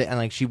crazy, and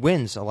like she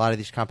wins a lot of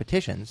these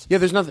competitions. Yeah,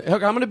 there's nothing. I'm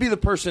going to be the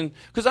person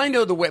because I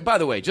know the way. By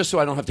the way, just so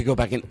I don't have to go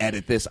back and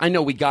edit this, I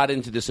know we got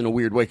into this in a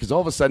weird way because all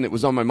of a sudden it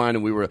was on my mind,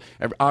 and we were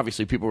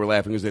obviously people were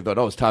laughing because they thought,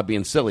 oh, it's Todd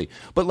being silly,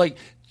 but like.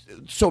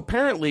 So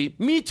apparently,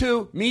 me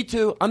too.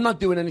 I'm not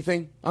doing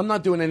anything. I'm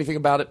not doing anything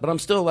about it, but I'm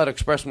still allowed to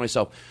express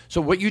myself. So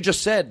what you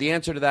just said, the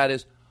answer to that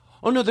is,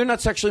 oh, no, they're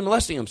not sexually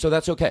molesting them, so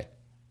that's okay.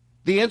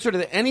 The answer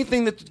to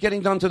anything that's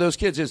getting done to those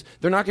kids is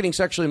they're not getting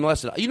sexually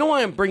molested. You know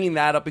why I'm bringing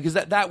that up? Because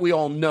that we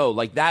all know,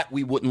 like that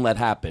we wouldn't let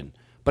happen.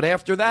 But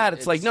after that,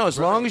 it's like, no, as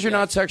long as you're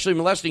not sexually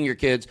molesting your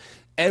kids,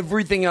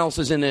 everything else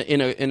is in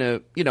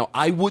a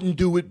I wouldn't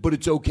do it, but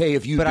it's okay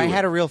if you do it. But I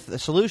had a real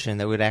solution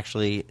that would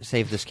actually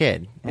save this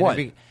kid. And what?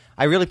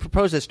 I really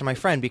proposed this to my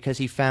friend because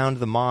he found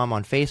the mom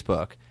on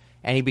Facebook,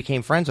 and he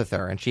became friends with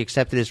her, and she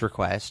accepted his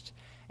request.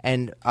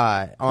 And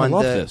on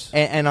this.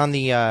 And on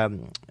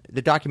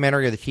the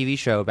documentary or the TV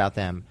show about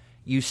them,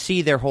 you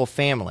see their whole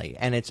family,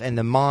 and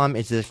the mom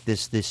is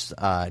this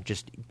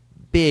just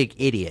big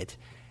idiot.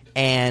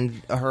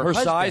 And her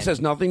husband, size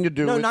has nothing to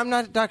do with... No, I'm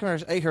not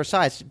documenting her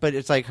size, but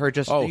it's like her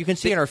just... you can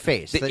see in her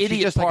face. The that she's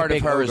idiot just like part a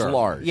of big her is ogre.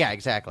 large. Yeah,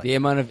 exactly. The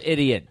amount of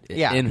idiot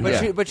in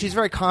her. But she's a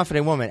very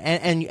confident woman.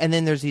 And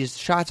then there's these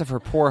shots of her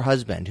poor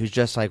husband who's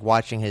just like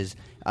watching his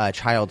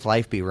child's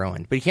life be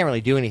ruined. But he can't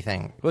really do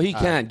anything. Well, he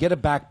can. Get a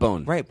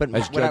backbone. Right, but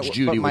as Judge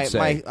Judy would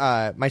say.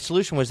 My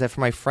solution was that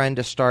for my friend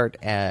to start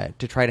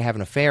to try to have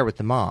an affair with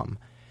the mom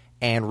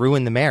and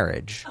ruin the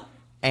marriage,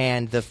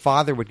 and the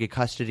father would get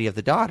custody of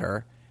the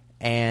daughter,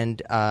 and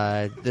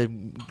the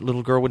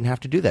little girl wouldn't have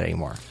to do that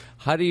anymore.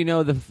 How do you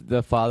know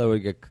the father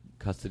would get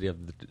custody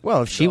of the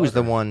Well, if she was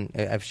the one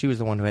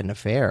who had an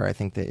affair, I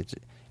think that it's...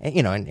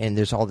 And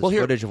there's all this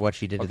footage of what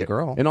she did to the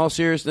girl. In all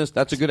seriousness,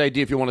 that's a good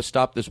idea if you want to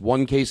stop this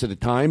one case at a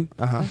time.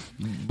 Uh-huh.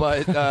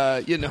 But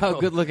how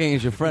good looking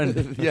is your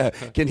friend? Yeah,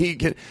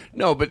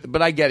 no,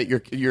 but I get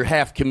it. You're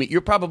half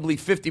you're probably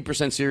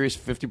 50% serious,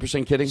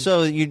 50% kidding.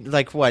 So you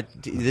like what?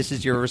 This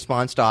is your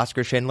response to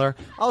Oscar Schindler?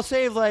 I'll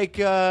save like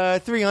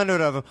 300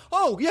 of them.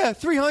 Oh yeah,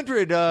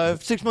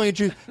 300. 6 million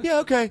Jews. Yeah,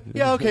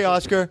 okay,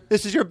 Oscar.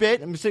 This is your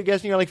bit. I'm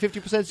guessing you're like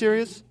 50%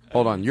 serious.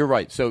 Hold on, you're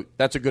right. So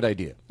that's a good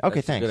idea. Okay,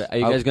 thanks. Are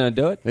you guys going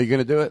to do it? Are you going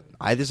to do it?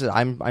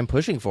 I'm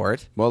pushing for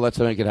it. Well, let's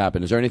make it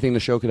happen. Is there anything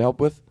the show could help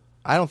with?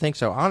 I don't think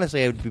so.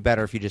 Honestly, it would be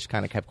better if you just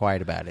kind of kept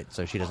quiet about it,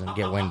 so she doesn't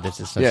get wind this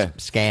is such a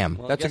scam.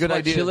 Well, That's a guess good what?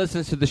 idea. She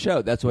listens to the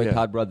show. That's why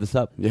Todd brought this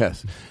up.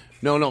 Yes.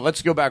 No.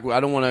 Let's go back.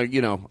 I don't want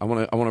to. I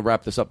want to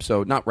wrap this up.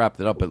 So not wrap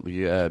it up,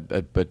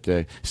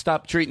 but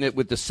stop treating it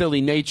with the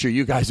silly nature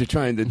you guys are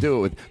trying to do it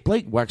with.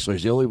 Blake Wexler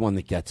is the only one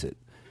that gets it,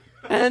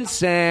 and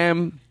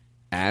Sam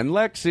and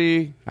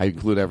Lexi. I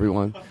include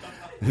everyone.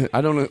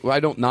 I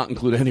don't not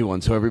include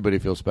anyone, so everybody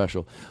feels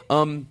special.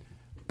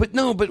 But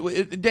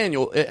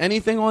Daniel,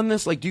 anything on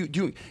this? Like, do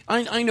you?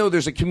 I know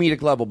there's a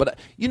comedic level, but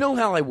you know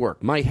how I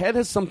work. My head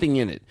has something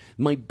in it.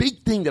 My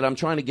big thing that I'm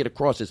trying to get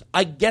across is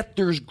I get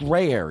there's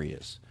gray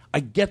areas.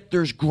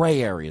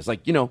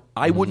 Like,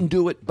 I wouldn't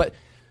do it, but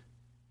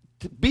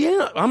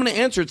I'm going to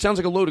answer. It sounds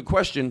like a loaded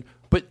question,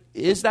 but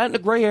is that in a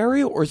gray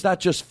area, or is that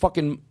just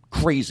fucking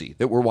crazy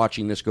that we're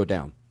watching this go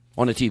down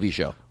on a TV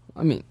show?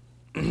 I mean,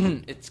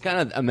 it's kind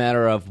of a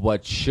matter of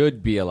what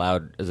should be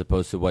allowed as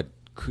opposed to what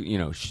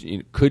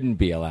couldn't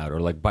be allowed, or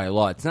like by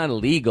law. It's not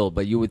illegal,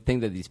 but you would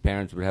think that these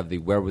parents would have the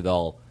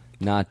wherewithal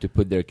not to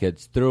put their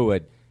kids through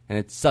it, and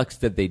it sucks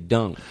that they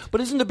don't. But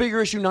isn't the bigger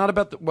issue not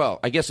about well,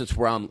 I guess it's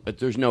where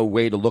there's no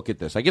way to look at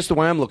this. I guess the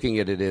way I'm looking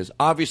at it is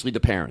obviously the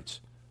parents.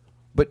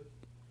 But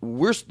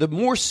the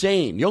more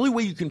sane, the only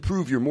way you can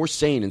prove you're more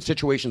sane in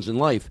situations in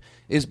life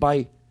is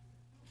by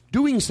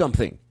doing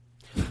something.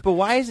 But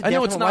why is it? I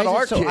know it's not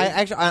our kid.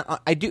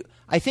 I do.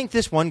 I think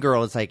this one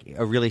girl is like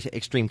a really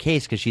extreme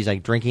case because she's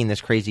like drinking this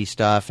crazy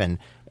stuff, and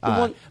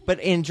but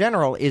in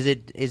general, is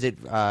it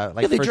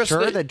like for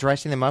sure that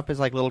dressing them up as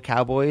like little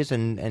cowboys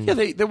and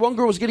the one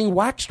girl was getting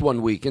waxed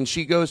one week, and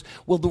she goes,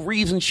 well, the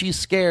reason she's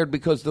scared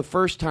because the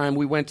first time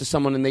we went to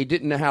someone and they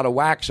didn't know how to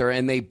wax her,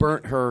 and they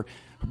burnt her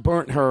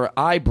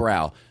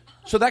eyebrow.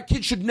 So that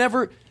kid should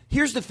never.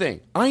 Here's the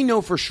thing. I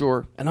know for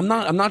sure, and I'm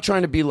not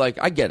trying to be like,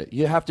 I get it.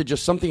 You have to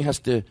just, something has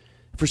to.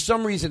 For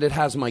some reason, it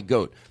has my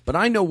goat. But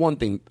I know one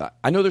thing.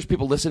 I know there's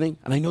people listening,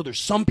 and I know there's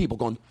some people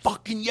going,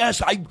 fucking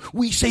yes,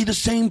 we say the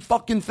same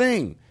fucking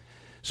thing.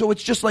 So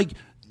it's just like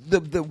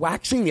the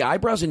waxing the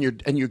eyebrows, and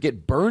you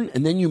get burned,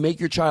 and then you make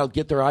your child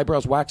get their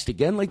eyebrows waxed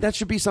again. Like, that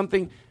should be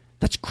something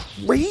that's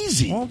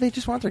crazy. Well, they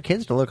just want their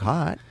kids to look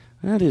hot.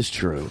 That is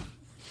true.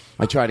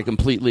 I try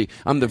to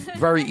I'm the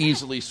very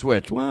easily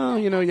switch. Well,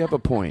 you have a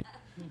point.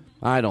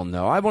 I don't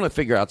know. I want to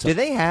figure out something.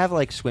 Do they have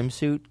like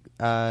swimsuit?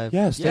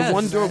 Yes.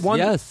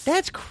 Yes.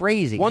 That's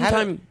crazy. One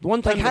time.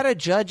 Like, how do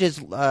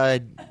judges? How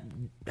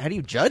do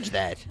you judge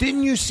that?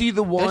 Didn't you see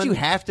the one? Don't you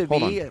have to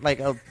be like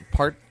a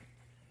part?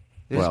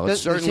 Well, it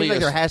seems like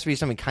there has to be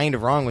something kind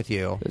of wrong with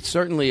you. It's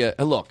certainly a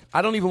look.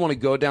 I don't even want to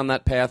go down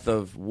that path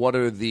of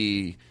what's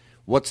the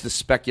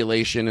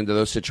speculation into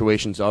those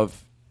situations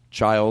of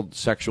child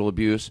sexual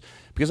abuse,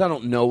 because I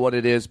don't know what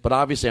it is. But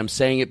obviously, I'm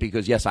saying it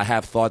because yes, I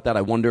have thought that.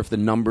 I wonder if the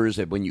numbers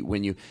when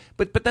you.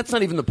 But that's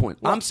not even the point.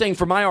 Well, I'm saying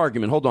for my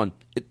argument. Hold on,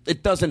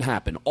 it doesn't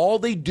happen. All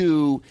they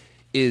do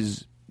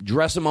is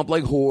dress them up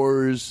like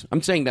whores.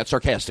 I'm saying that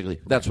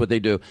sarcastically. That's what they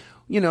do.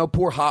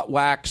 Pour hot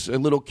wax, a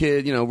little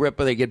kid,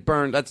 they get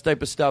burned, that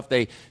type of stuff.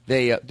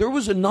 There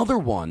was another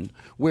one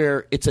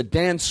where it's a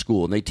dance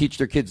school and they teach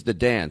their kids to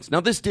dance. Now,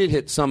 this did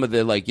hit some of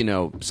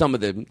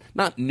the,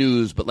 not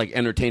news, but like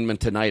Entertainment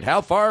Tonight.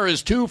 How far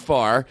is too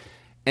far?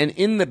 And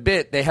in the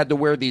bit, they had to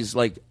wear these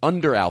like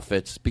under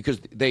outfits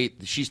because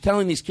she's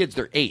telling these kids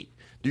they're 8.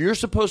 You're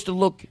supposed to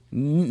look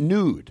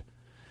nude.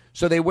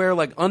 So they wear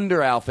like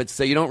under outfits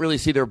so you don't really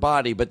see their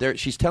body, but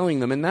she's telling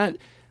them, and that.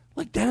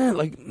 Like that,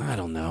 I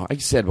don't know. I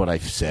said what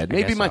I've said.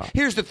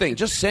 Here's the thing.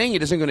 Just saying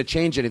it isn't going to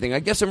change anything.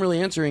 I guess I'm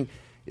really answering,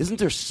 isn't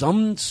there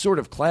some sort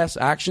of class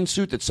action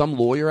suit that some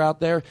lawyer out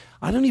there,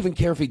 I don't even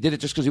care if he did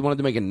it just because he wanted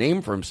to make a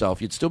name for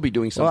himself. You'd still be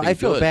doing something good. Well, I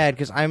feel bad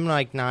because I'm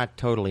like not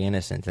totally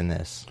innocent in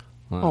this.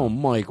 Oh,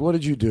 Mike, what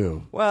did you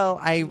do? Well,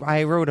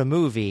 I wrote a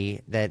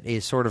movie that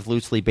is sort of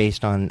loosely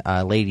based on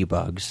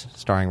Ladybugs,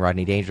 starring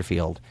Rodney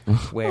Dangerfield.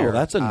 Where,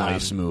 that's a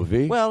nice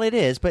movie. Well, it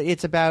is, but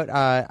it's about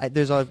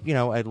there's a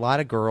lot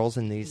of girls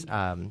in these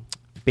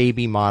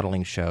baby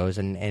modeling shows,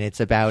 and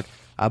it's about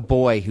a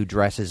boy who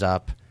dresses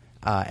up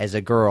as a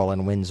girl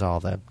and wins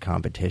all the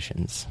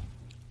competitions.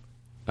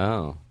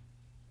 Oh,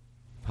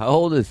 how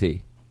old is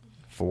he?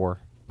 4.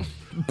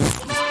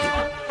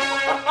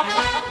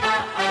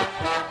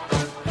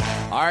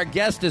 Our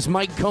guest is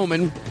Mike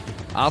Coman.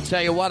 I'll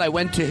tell you what, I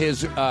went to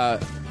his...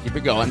 keep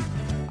it going.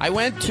 I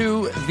went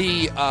to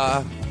the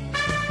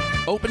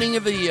opening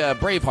of the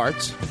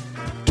Bravehearts.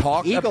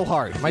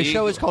 Eagleheart. My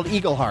show is called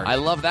Eagleheart. I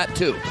love that,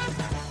 too.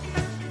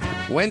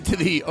 Went to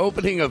the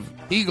opening of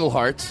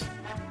Eaglehearts.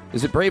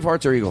 Is it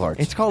Bravehearts or Eaglehearts?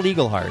 It's called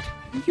Eagleheart.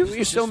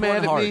 You're so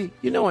mad at me.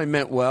 You know I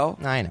meant well.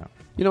 I know.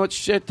 You know what?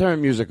 Shit, turn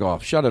music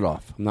off. Shut it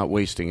off. I'm not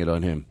wasting it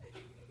on him.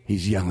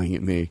 He's yelling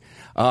at me.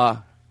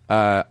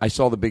 I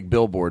saw the big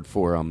billboard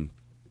for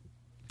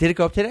Did it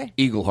go up today?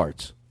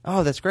 Eaglehearts.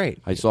 Oh, that's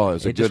great. I saw it. It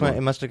was a good one.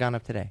 It must have gone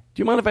up today.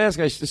 Do you mind if I ask?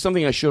 It's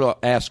something I should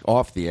ask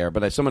off the air,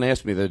 but someone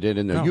asked me that I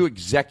didn't know. No. You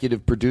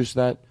executive produce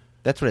that?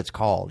 That's what it's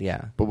called,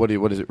 yeah. But what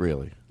is it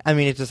really? I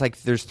mean, it's just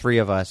like there's 3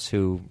 of us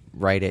who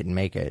write it and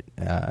make it.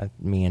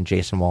 Me and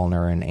Jason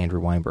Wallner and Andrew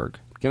Weinberg.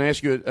 Can I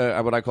ask you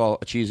what I call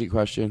a cheesy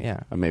question?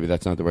 Yeah. Or maybe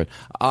that's not the word.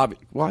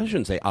 Well, I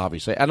shouldn't say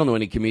obviously. I don't know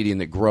any comedian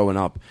that growing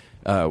up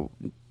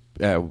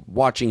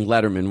watching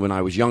Letterman when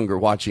I was younger,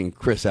 watching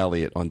Chris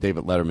Elliott on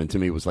David Letterman, to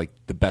me was like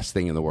the best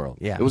thing in the world.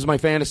 Yeah. It was my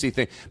fantasy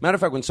thing. Matter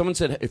of fact, when someone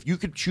said, if you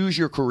could choose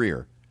your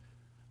career,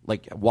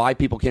 like why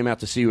people came out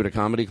to see you at a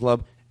comedy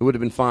club, it would have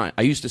been fine.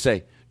 I used to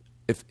say,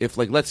 if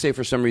like, let's say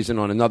for some reason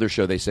on another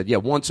show they said, yeah,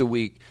 once a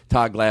week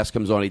Todd Glass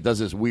comes on, he does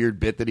this weird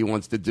bit that he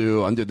wants to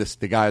do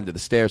the guy under the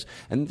stairs,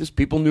 and just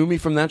people knew me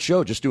from that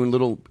show, just doing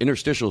little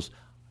interstitials.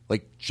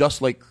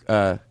 Just like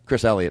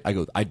Chris Elliott, I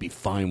go, I'd be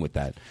fine with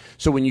that.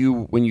 So when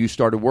you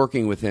started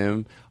working with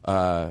him,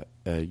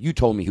 you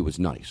told me he was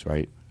nice,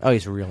 right? Oh,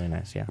 he's really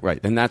nice, yeah. Right,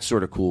 and that's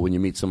sort of cool when you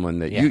meet someone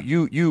that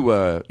you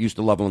used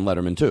to love on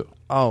Letterman too.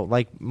 Oh,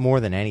 like more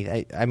than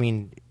anything. I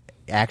mean,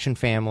 Action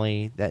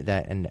Family,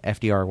 that and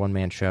FDR One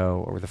Man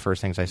Show were the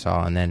first things I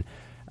saw, and then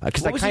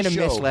because I kind of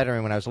missed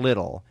Letterman when I was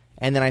little,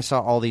 and then I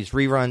saw all these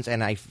reruns,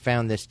 and I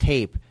found this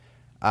tape.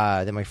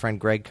 That my friend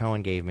Greg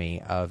Cohen gave me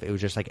of, it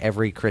was just like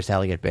every Chris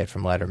Elliott bit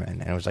from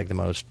Letterman, and it was like the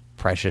most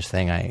precious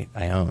thing I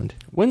owned.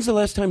 When's the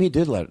last time he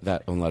did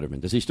that on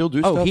Letterman? Does he still do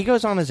stuff? Oh, he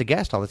goes on as a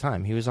guest all the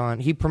time.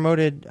 He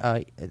promoted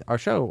our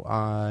show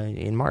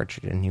in March,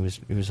 and he was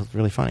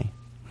really funny.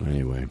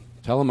 Anyway,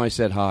 tell him I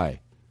said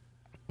hi.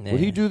 Yeah.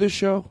 Would he do this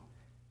show?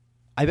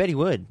 I bet he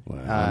would.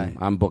 Well,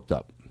 I'm booked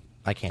up.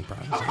 I can't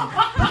promise.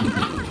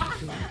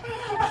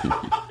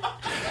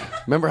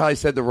 Remember how I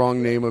said the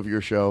wrong name of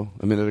your show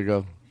a minute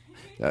ago?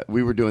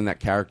 We were doing that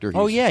character.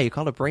 Oh yeah, you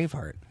called it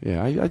Braveheart.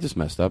 Yeah, I just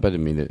messed up. I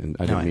didn't mean it.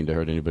 I didn't mean to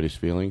hurt anybody's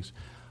feelings.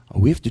 Oh,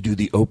 we have to do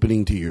the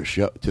opening to your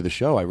show. To the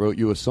show, I wrote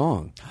you a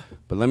song.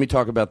 But let me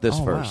talk about this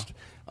first.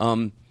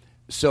 Wow.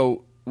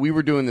 So we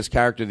were doing this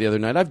character the other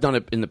night. I've done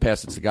it in the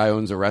past. It's the guy who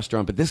owns a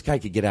restaurant, but this guy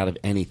could get out of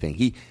anything.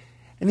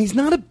 He's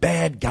not a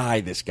bad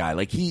guy. This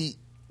guy,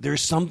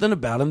 there's something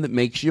about him that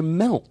makes you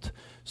melt.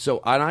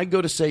 So, and I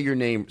go to say your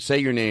name.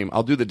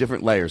 I'll do the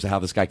different layers of how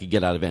this guy could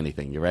get out of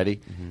anything. You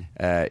ready?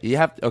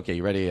 Mm-hmm. Okay,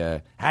 you ready?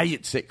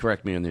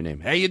 Correct me on their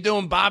name. How you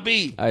doing,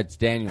 Bobby? It's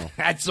Daniel.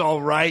 That's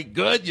all right.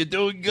 Good. You're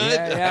doing good?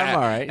 Yeah, I'm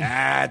all right.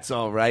 That's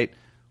all right.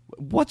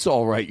 What's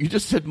all right? You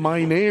just said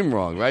my name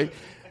wrong, right?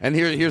 And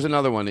here's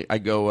another one. I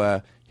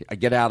go, I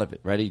get out of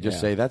it. Ready?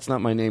 Just say, that's not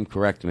my name.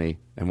 Correct me.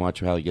 And watch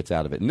how he gets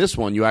out of it. And this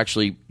one,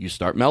 you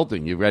start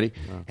melting. You ready?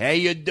 Hey,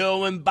 you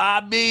doing,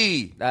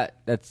 Bobby?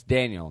 That's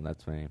Daniel.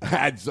 That's my name.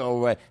 That's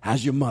all right.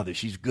 How's your mother?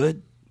 She's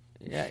good?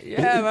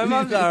 Yeah, my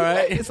mom's all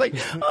right. It's like,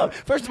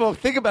 first of all,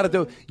 think about it,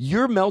 though.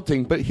 You're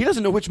melting, but he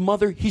doesn't know which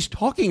mother he's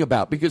talking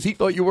about because he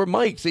thought you were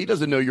Mike, so he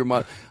doesn't know your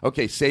mother.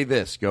 Okay, say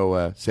this.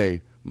 Go,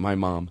 say, my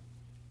mom.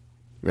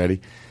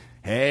 Ready?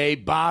 Hey,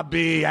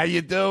 Bobby, how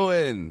you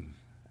doing?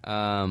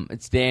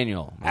 It's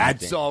Daniel.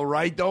 That's all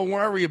right. Don't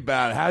worry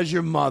about it. How's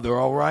your mother,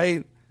 all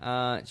right?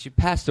 She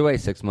passed away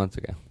 6 months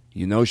ago.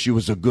 You know she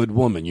was a good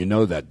woman. You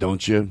know that,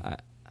 don't you?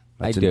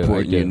 That's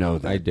important. You know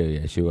that. I do,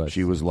 yeah, she was.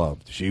 She was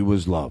loved. She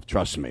was loved.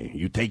 Trust me.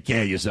 You take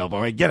care of yourself,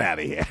 all right? Get out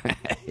of here.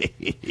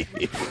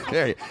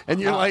 There. And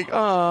you're like,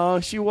 oh,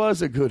 she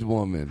was a good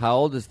woman. How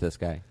old is this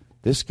guy?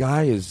 This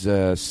guy is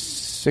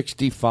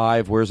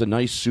 65, wears a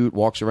nice suit,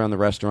 walks around the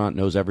restaurant,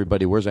 knows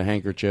everybody, wears a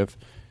handkerchief.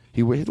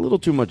 He had a little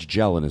too much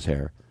gel in his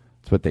hair.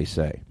 That's what they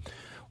say.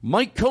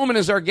 Mike Coleman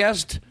is our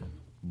guest.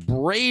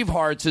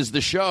 Bravehearts is the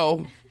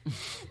show.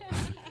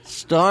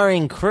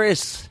 Starring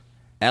Chris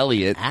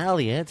Elliott. How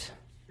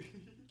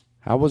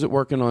was it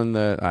working on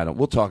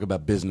we'll talk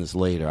about business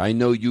later. I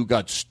know you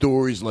got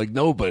stories like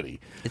nobody.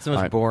 It's the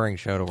most boring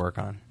show to work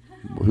on.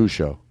 Whose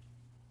show?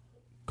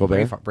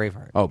 Colbert?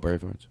 Braveheart. Oh,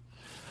 Bravehearts.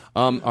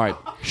 All right.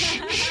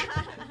 Shh.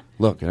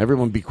 Look, and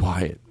everyone be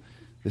quiet.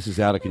 This is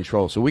out of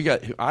control. So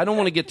I don't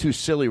want to get too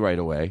silly right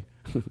away.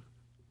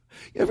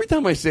 Every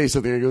time I say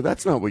something, I go,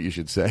 that's not what you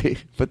should say.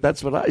 But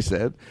that's what I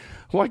said.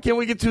 Why can't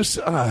we get too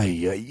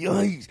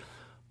silly?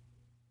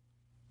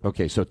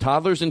 Okay, so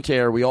toddlers and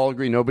tear, we all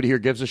agree nobody here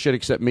gives a shit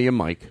except me and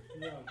Mike.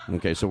 No.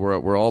 Okay, so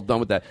we're all done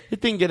with that.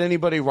 It didn't get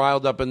anybody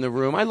riled up in the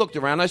room. I looked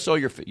around. I saw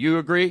your face. You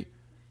agree?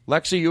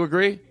 Lexi, you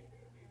agree?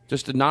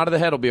 Just a nod of the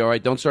head will be all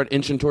right. Don't start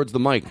inching towards the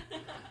mic.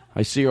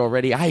 I see her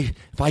already.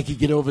 If I could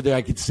get over there,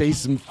 I could say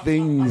some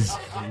things.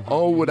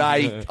 Oh, would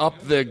I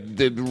up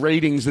the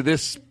ratings of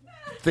this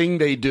thing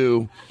they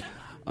do?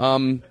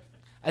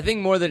 I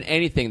think more than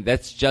anything,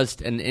 that's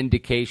just an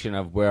indication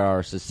of where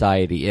our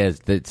society is.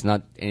 That's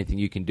not anything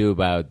you can do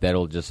about it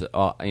that'll just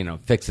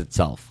fix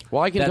itself.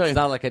 Well, I can tell you, that's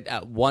not like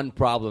a one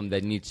problem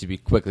that needs to be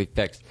quickly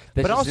fixed.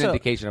 That's just an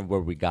indication of where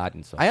we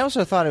gotten. So I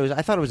also thought it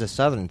was a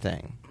Southern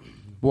thing.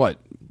 What?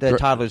 The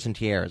toddlers and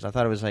tiaras. I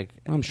thought it was like...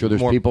 I'm sure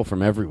there's people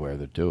from everywhere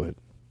that do it.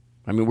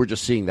 I mean, we're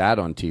just seeing that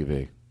on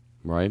TV,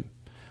 right?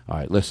 All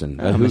right, listen.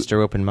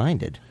 Mr.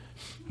 Open-Minded.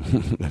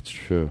 That's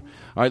true.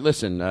 All right,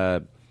 listen.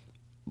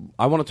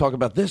 I want to talk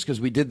about this because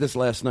we did this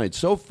last night.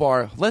 So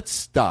far, let's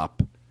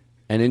stop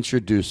and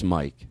introduce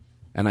Mike.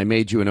 And I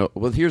made you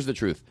well, here's the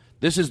truth.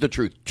 This is the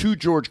truth. To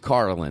George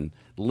Carlin,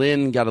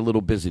 Lynn got a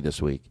little busy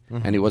this week,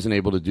 and he wasn't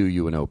able to do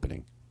you an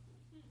opening.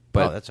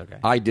 But that's okay.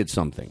 I did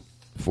something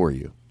for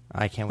you.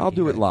 I can't wait. I'll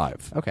do it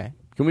live. Okay.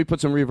 Can we put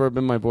some reverb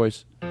in my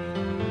voice?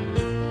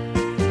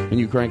 Can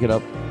you crank it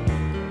up?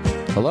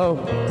 Hello?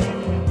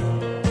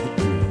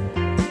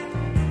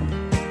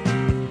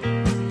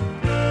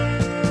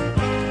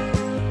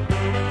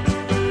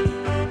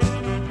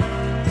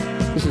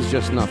 This is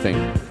just nothing.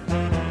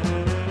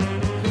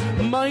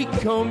 Mike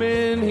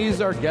Coman,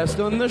 he's our guest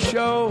on the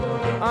show.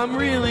 I'm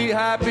really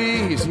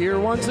happy he's here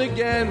once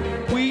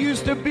again. We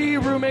used to be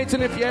roommates,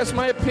 and if you ask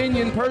my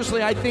opinion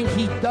personally, I think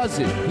he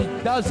doesn't. He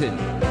doesn't.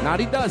 Not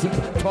he does. He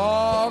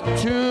talk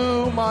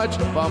too much.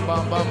 Bum,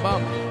 bum, bum,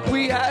 bum.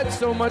 We had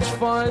so much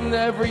fun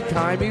every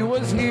time he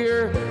was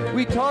here.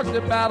 We talked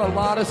about a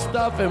lot of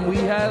stuff, and we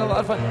had a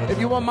lot of fun. If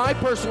you want my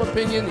personal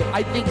opinion,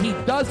 I think he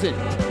doesn't.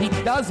 He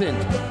doesn't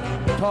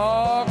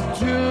talk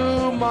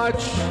too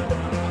much.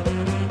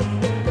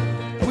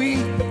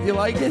 You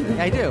like it?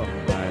 I do. All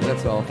right,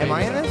 that's all. Am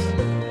I in this?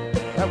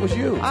 That was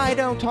you. I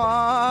don't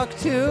talk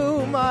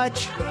too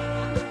much.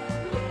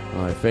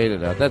 Oh, I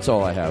faded out. That's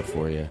all I have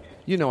for you.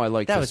 You know I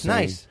like that to was sing.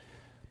 Nice.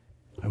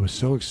 I was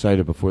so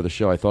excited before the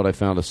show. I thought I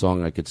found a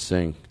song I could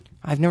sing.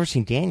 I've never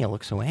seen Daniel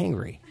look so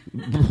angry.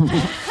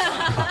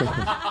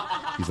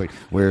 He's like,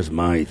 where's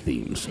my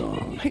theme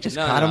song? I just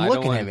caught him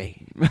looking at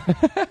me.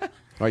 All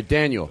right,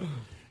 Daniel.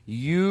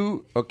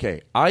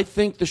 I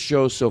think the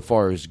show so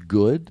far is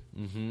good.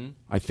 Mm-hmm.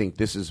 I think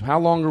this is, how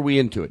long are we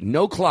into it?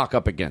 No clock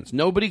up against.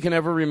 Nobody can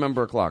ever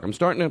remember a clock. I'm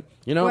starting to,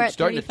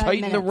 tighten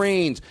minutes. the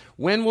reins.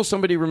 When will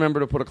somebody remember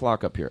to put a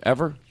clock up here?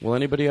 Ever? Will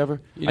anybody ever?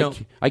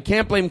 I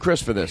can't blame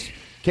Chris for this.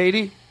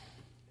 Katie?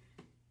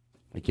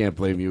 I can't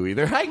blame you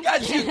either. I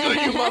got you good,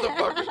 you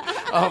motherfucker.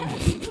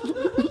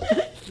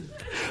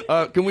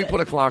 Can we put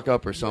a clock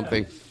up or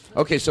something?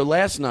 Okay, so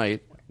last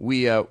night,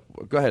 we, go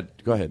ahead.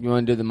 You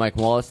want to do the Mike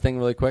Wallace thing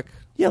really quick?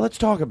 Yeah, let's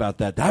talk about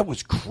that. That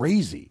was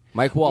crazy.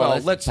 Mike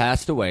Wallace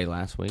passed away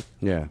last week.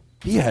 Yeah.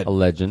 He had a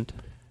legend.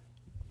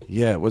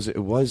 Yeah, it was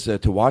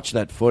to watch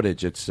that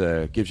footage. It's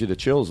gives you the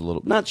chills a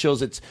little. Not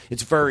chills. It's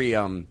very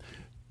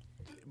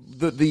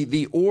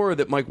the aura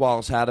that Mike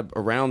Wallace had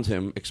around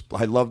him.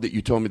 I love that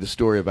you told me the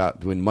story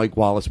about when Mike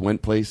Wallace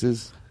went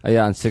places. Oh,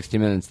 yeah, on 60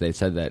 Minutes they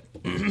said that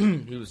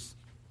he was.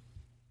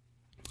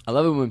 I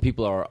love it when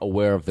people are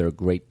aware of their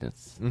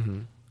greatness. Mm-hmm.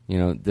 You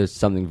know, there's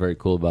something very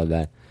cool about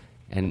that.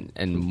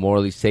 And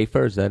Morley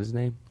Safer, is that his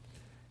name?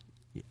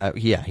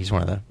 Yeah, he's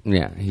one of them.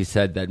 Yeah, he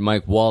said that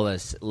Mike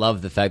Wallace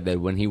loved the fact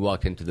that when he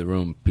walked into the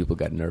room, people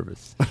got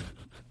nervous.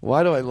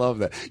 Why do I love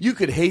that? You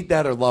could hate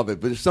that or love it,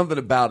 but there's something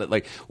about it.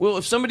 Like, well,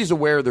 if somebody's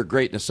aware of their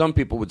greatness, some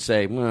people would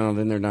say, well,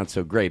 then they're not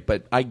so great.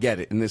 But I get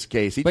it in this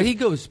case. He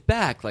goes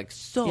back like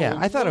so Yeah,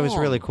 I thought it was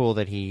really cool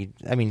that he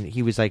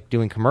was like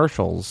doing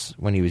commercials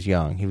when he was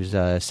young. He was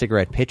a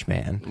cigarette pitch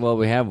man. Well,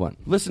 we have one.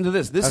 Listen to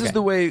this. This is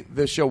the way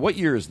the show, what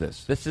year is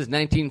this? This is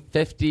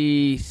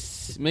 1950,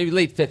 maybe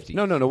late 50s.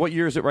 No. What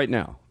year is it right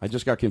now? I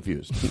just got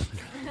confused.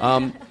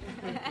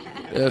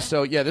 This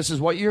is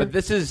what year? But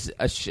this is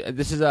a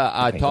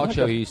talk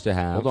show he used to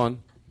have. Hold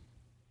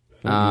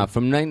on.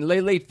 From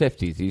late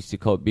 50s. He used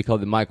to be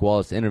called the Mike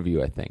Wallace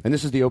Interview, I think. And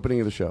this is the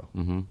opening of the show.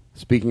 Mm-hmm.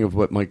 Speaking of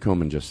what Mike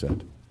Coman just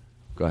said.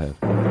 Go ahead.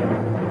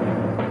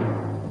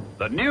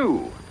 The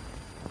new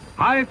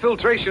high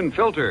filtration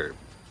filter,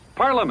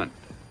 Parliament,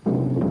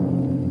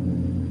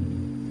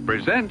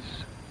 presents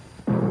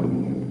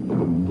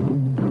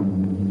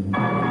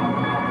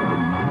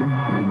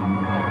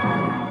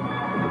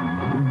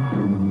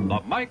the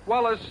Mike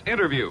Wallace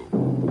Interview.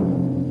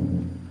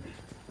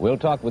 We'll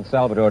talk with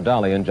Salvador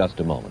Dali in just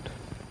a moment.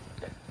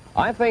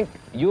 I think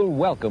you'll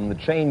welcome the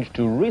change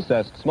to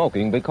recessed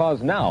smoking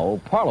because now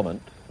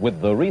Parliament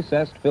with the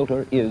recessed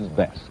filter is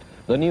best.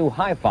 The new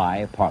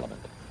Hi-Fi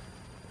Parliament.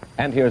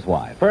 And here's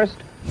why. First,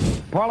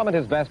 Parliament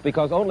is best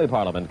because only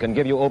Parliament can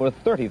give you over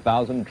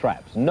 30,000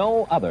 traps.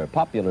 No other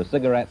popular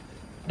cigarette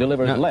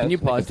delivers less can you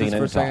pause nicotine this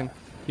for a second?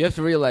 You have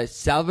to realize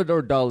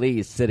Salvador Dali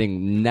is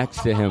sitting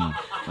next to him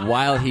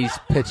while he's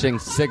pitching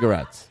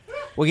cigarettes.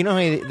 Well, you know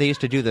how they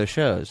used to do those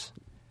shows?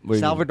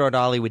 Salvador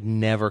Dali would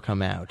never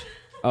come out.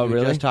 Oh, He would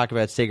really? just talk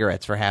about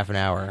cigarettes for half an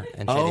hour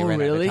and say they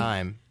ran out of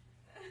time.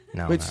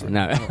 No.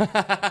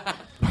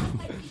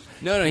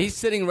 No, he's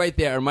sitting right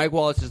there. Mike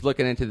Wallace is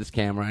looking into this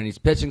camera, and he's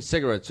pitching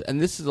cigarettes.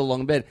 And this is a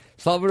long bit.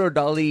 Salvador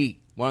Dali,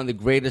 one of the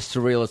greatest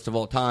surrealists of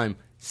all time,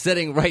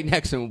 sitting right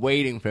next to him,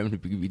 waiting for him to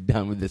be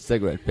done with the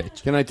cigarette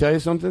pitch. Can I tell you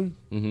something?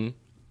 Mm-hmm.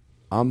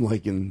 I'm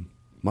liking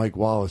Mike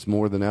Wallace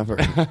more than ever.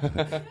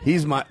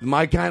 He's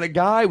my kind of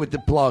guy with the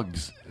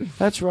plugs.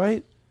 That's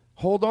right.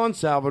 Hold on,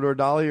 Salvador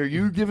Dali. Are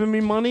you giving me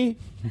money?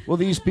 Well,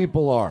 these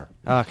people are.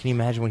 Can you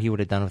imagine what he would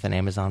have done with an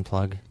Amazon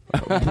plug?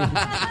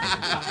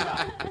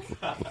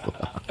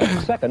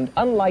 Second,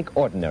 unlike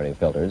ordinary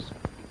filters,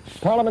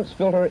 Parliament's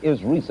filter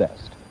is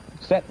recessed,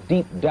 set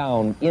deep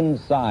down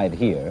inside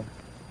here,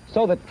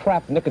 so that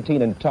trapped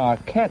nicotine and tar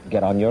can't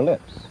get on your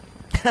lips.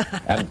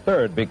 And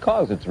third,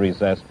 because it's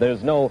recessed,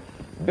 there's no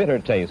bitter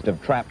taste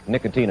of trapped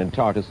nicotine and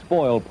tar to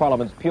spoil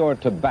Parliament's pure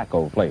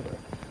tobacco flavor.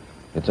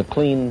 It's a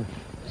clean,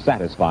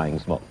 satisfying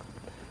smoke.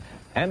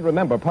 And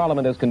remember,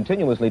 Parliament is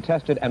continuously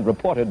tested and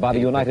reported by the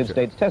United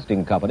States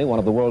Testing Company, one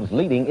of the world's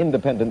leading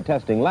independent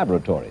testing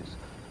laboratories.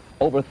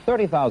 over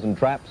 30,000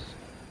 traps,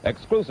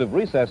 exclusive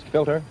recessed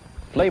filter,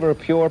 flavor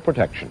pure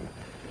protection.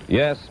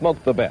 Yes,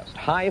 smoke the best.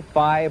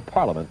 Hi-Fi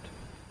Parliament,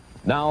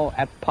 now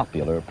at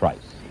popular price.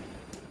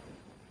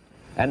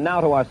 And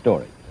now to our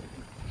story.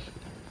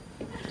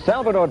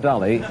 Salvador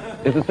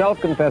Dali is a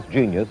self-confessed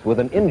genius with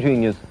an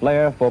ingenious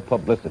flair for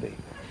publicity.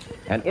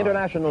 An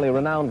internationally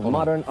renowned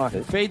modern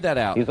artist. Fade that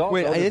out.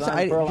 Wait,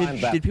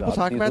 did people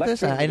talk about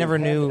this? I never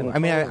knew. I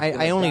mean,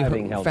 I only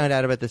found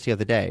out about this the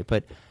other day,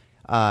 but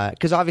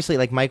because obviously,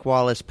 like Mike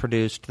Wallace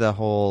produced the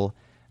whole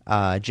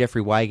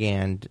Jeffrey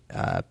Wigand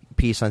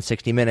piece on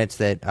 60 Minutes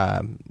that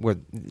where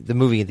the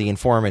movie The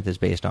Informant is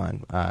based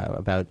on,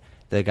 about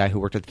the guy who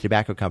worked at the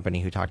tobacco company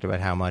who talked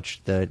about how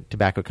much the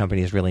tobacco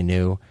companies really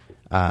knew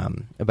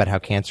about how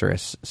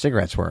cancerous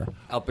cigarettes were.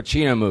 Al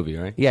Pacino movie,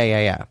 right?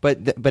 Yeah.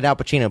 But Al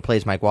Pacino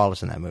plays Mike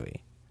Wallace in that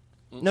movie.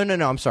 No,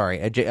 I'm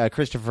sorry.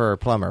 Christopher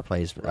Plummer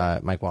plays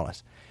Mike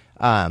Wallace.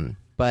 But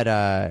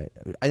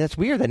that's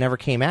weird. That never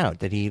came out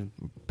that he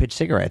pitched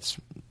cigarettes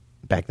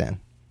back then.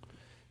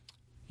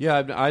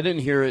 Yeah, I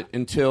didn't hear it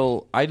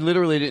until I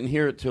literally didn't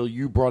hear it till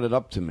you brought it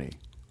up to me,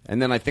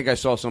 and then I think I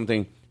saw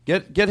something.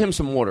 Get him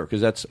some water because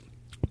that's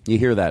you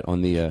hear that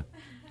on the.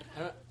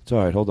 It's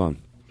all right. Hold on.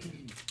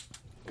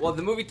 Well,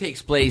 the movie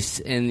takes place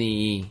in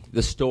the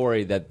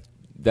story that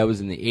was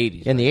in the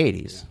 80s. In the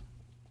 80s.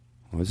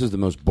 Well, this is the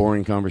most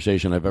boring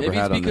conversation I've ever had on the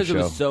show. Maybe it's because it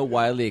was so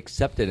widely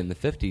accepted in the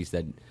 50s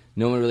that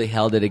no one really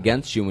held it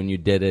against you when you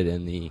did it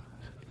in the,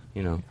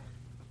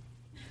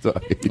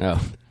 Sorry. No,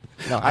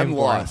 I'm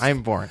lost.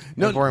 I'm boring.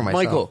 No, I'm boring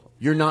myself. Michael,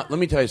 you're not. Let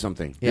me tell you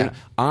something. Yeah.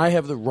 I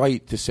have the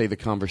right to say the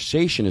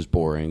conversation is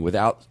boring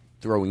without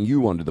throwing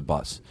you under the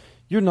bus.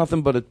 You're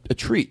nothing but a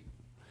treat.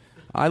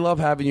 I love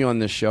having you on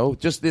this show.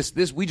 Just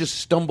this we just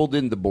stumbled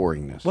into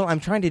boringness. Well,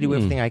 I'm trying to do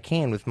everything I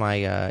can with my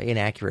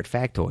inaccurate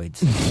factoids.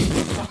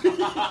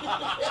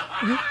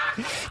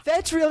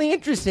 That's really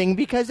interesting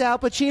because Al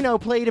Pacino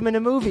played him in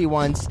a movie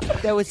once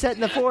that was set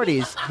in the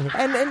 40s,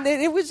 and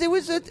it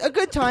was a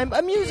good time,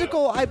 a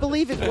musical, I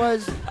believe it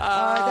was.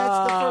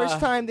 That's the first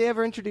time they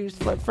ever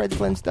introduced Fred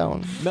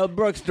Flintstone. Mel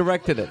Brooks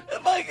directed it.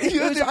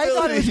 I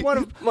thought it was one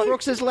of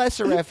Brooks's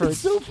lesser efforts.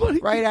 It's so funny.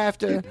 Right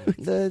after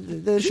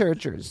the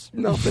Churchers.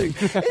 Nothing.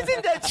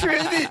 Isn't that true?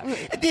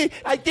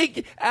 I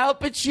think Al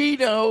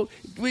Pacino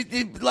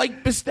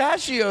liked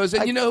pistachios,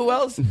 and you know who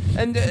else?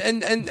 And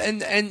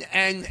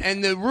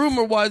the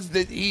rumor was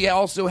that he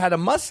also had a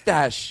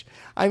mustache.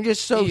 I'm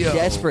just so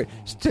desperate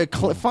to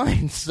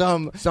find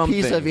some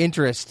piece of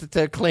interest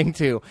to cling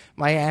to.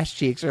 My ass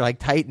cheeks are like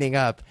tightening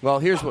up. Well,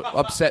 here's what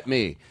upset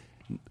me.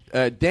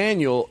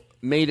 Daniel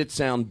made it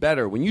sound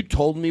better. When you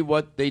told me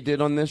what they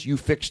did on this, you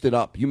fixed it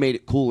up. You made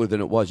it cooler than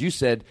it was. You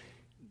said...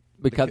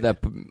 We cut that...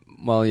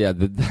 Well, yeah,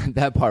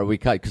 that part we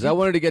cut, because I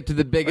wanted to get to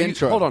the big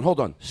intro. Hold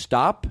on.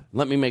 Stop.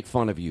 Let me make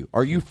fun of you.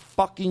 Are you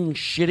fucking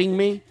shitting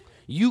me?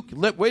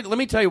 Let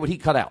me tell you what he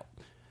cut out.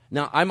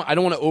 Now, I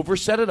don't want to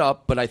overset it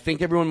up, but I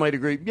think everyone might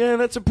agree, yeah,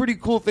 that's a pretty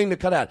cool thing to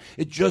cut out.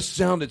 It just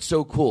sounded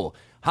so cool.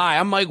 Hi,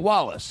 I'm Mike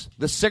Wallace.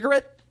 The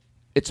cigarette?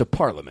 It's a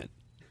parliament.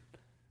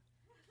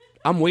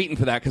 I'm waiting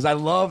for that because I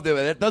love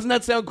that. Doesn't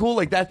that sound cool?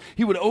 Like that,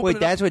 he would open.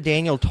 Wait, that's what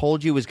Daniel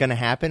told you was going to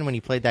happen when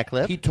he played that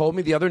clip. He told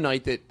me the other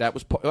night that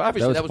was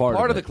obviously that was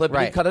part of the clip,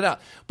 right. And he cut it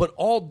out. But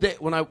all day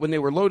when they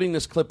were loading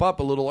this clip up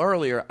a little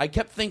earlier, I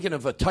kept thinking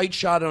of a tight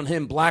shot on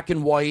him, black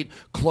and white,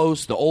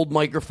 close, the old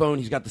microphone.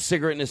 He's got the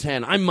cigarette in his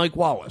hand. I'm Mike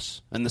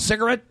Wallace, and the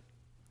cigarette,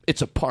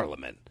 it's a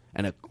parliament,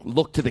 and a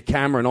look to the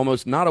camera, and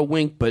almost not a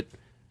wink, but.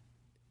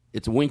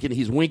 It's winking.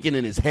 He's winking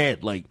in his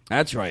head, like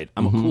that's right.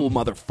 I'm a cool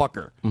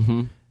motherfucker.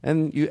 Mm-hmm.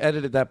 And you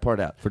edited that part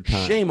out. For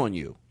time. Shame on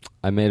you.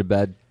 I made a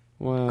bad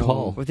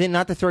call. But then,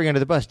 not to throw you under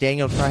the bus,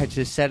 Daniel tried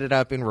to set it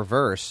up in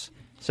reverse.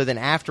 So then,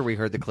 after we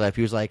heard the clip,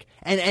 he was like,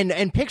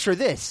 "And picture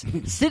this: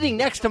 sitting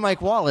next to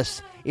Mike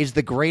Wallace is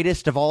the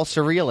greatest of all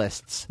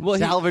surrealists,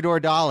 Salvador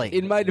Dali."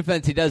 In my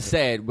defense, he does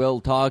say it. We'll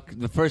talk.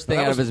 The first thing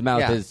out of his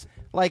mouth is.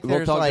 Like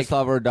we'll talk to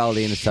Salvador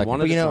Dali in a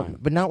second.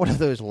 But not one of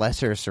those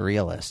lesser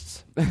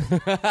surrealists.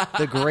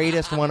 The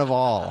greatest one of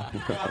all.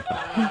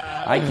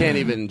 I can't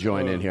even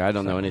join in here. I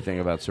don't know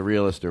anything about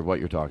surrealist or what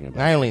you're talking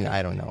about.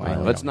 I don't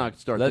know. Let's not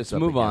start Let's this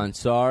up move again. on.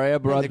 Sorry, I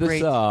brought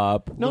this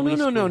up. No,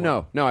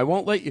 I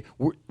won't let you.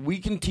 We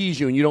can tease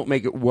you, and you don't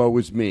make it woe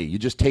is me. You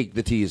just take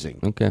the teasing.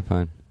 Okay,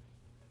 fine.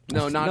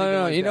 No.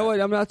 You know what?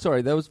 I'm not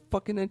sorry. That was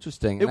fucking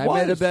interesting. I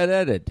made a bad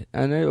edit,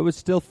 and it was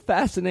still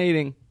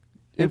fascinating.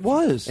 It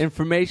was.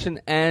 Information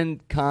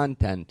and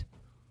content.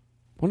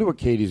 Wonder what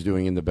Katie's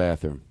doing in the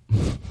bathroom.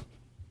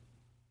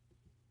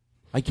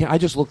 I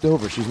just looked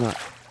over. She's not.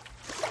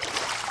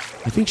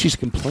 I think she's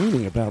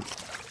complaining about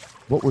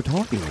what we're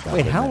talking about.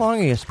 Wait, how long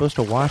are you supposed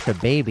to wash a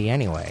baby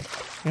anyway?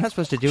 You're not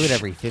supposed to do it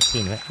every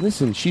 15 minutes.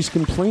 Listen, she's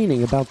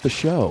complaining about the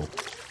show.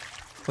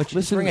 What,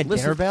 you ring a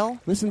dinner bell?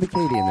 Listen to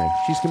Katie in there.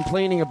 She's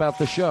complaining about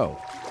the show.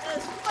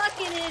 Those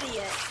fucking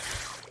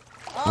idiots.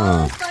 All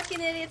those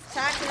fucking idiots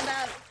talking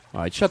about... All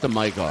right, shut the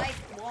mic off.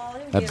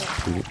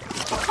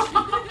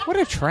 What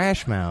a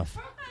trash mouth.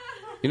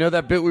 You know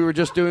that bit we were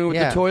just doing with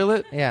the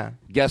toilet? Yeah.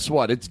 Guess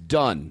what? It's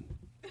done.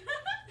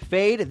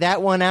 Fade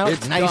that one out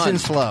It's nice done.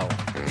 and slow.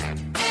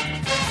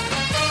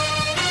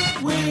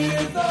 We're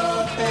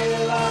the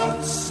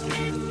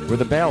bailouts. We're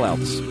the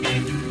bailouts.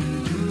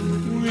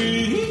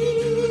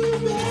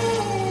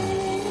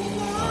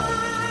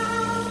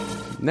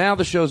 Now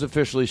the show's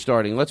officially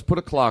starting. Let's put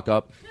a clock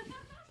up.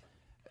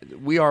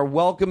 We are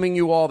welcoming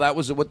you all. That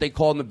was what they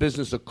call in the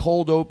business a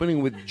cold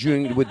opening with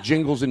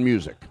jingles and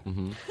music.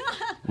 Mm-hmm.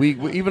 We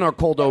even our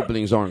cold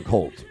openings aren't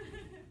cold.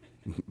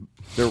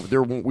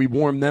 We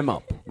warm them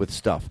up with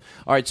stuff.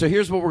 All right, so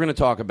here's what we're going to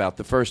talk about,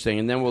 the first thing,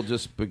 and then we'll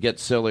just get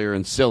sillier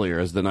and sillier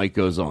as the night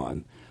goes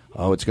on.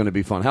 Oh, it's going to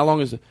be fun. How long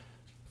is it?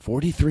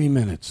 43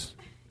 minutes.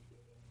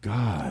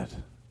 God.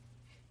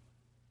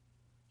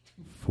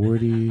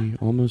 40,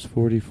 almost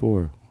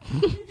 44.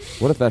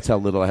 What if that's how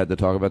little I had to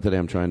talk about today?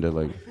 I'm trying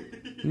to,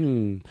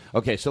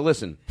 Okay, so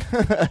listen.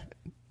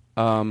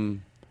 We're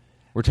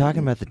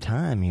talking about the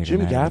time here.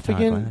 Jim tonight on the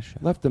Todd Gaffigan Glass Show.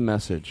 left a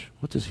message.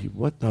 What does he...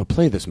 Oh,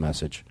 play this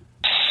message.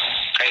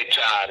 Hey,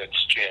 Todd,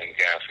 it's Jim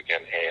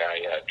Gaffigan. Hey,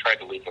 I tried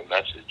to leave a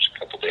message a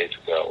couple days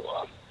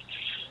ago.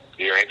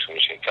 Your answering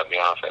machine cut me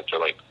off after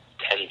 10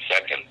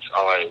 seconds.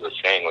 All I was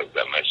saying was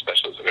that my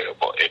special is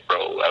available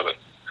April 11th,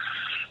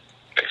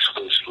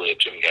 exclusively at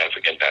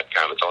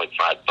JimGaffigan.com. It's only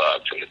 $5,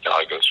 and the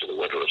dollar goes to the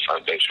Woodward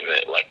Foundation. And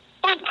it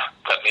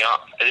cut me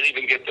off. I didn't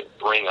even get to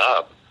bring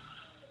up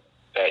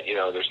that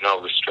there's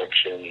no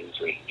restrictions,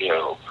 and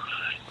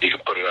you can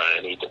put it on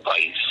any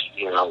device.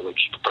 You can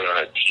put it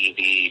on a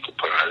TV, you can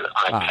put it on an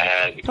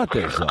iPad. You can Cut put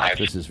it this on an off. iPhone.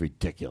 This is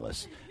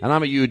ridiculous. And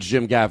I'm a huge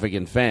Jim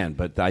Gaffigan fan,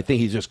 but I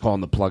think he's just calling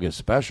the plug his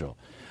special.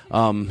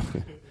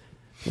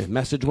 The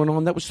message went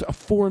on. That was a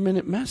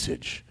 4-minute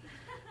message.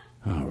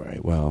 All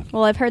right, well.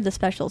 Well, I've heard the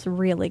special's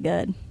really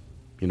good.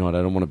 You know what?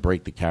 I don't want to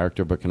break the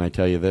character, but can I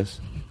tell you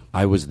this?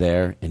 I was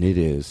there, and it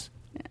is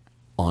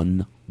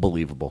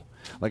unbelievable.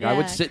 I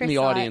would sit in the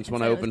audience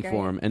when I opened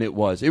for him, and it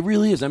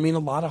really is. I mean, a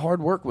lot of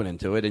hard work went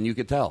into it, and you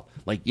could tell.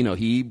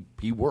 He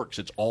works.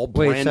 It's all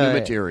brand new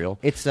material.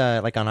 It's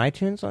on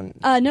iTunes?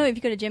 No, if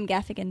you go to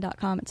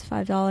JimGaffigan.com, it's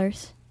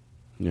 $5.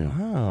 Yeah.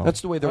 Oh.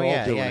 That's the way they're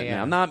all doing it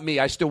now. Not me.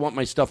 I still want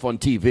my stuff on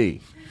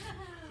TV.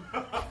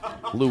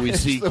 Louis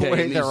That's the C.K.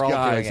 way and they're these all doing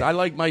guys. it. I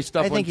like my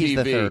stuff I think on TV. he's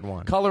the third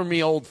one. Color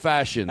me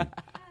old-fashioned.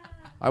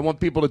 I want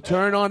people to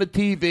turn on the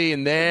TV,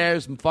 and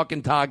there's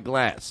fucking Todd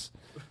Glass.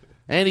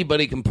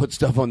 Anybody can put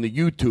stuff on the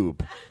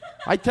YouTube.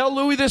 I tell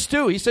Louis this,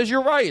 too. He says,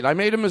 you're right. I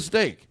made a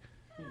mistake.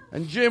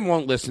 And Jim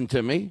won't listen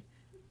to me.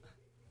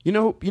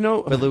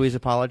 But Louis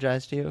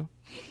apologized to you?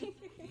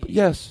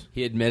 Yes.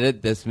 He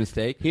admitted this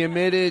mistake? He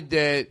admitted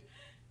that...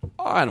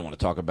 I don't want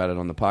to talk about it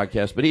on the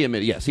podcast, but he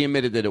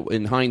admitted that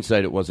in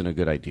hindsight it wasn't a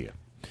good idea.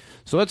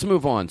 So let's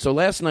move on. So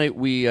last night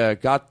we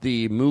got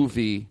the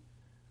movie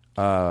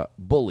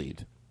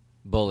Bullied.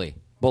 Bully.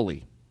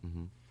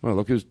 Mm-hmm. Well,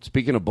 look who's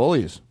speaking of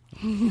bullies.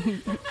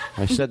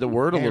 I said the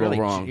word a little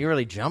wrong. You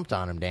really jumped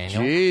on him,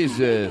 Daniel.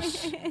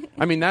 Jesus.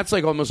 I mean, that's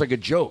almost like a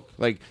joke.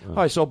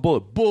 I saw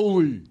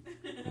bully.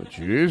 Oh,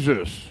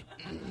 Jesus.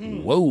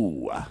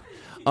 Whoa.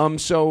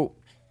 So,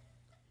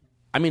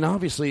 I mean,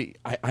 obviously,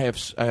 I have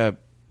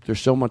there's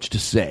so much to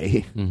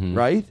say,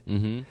 right?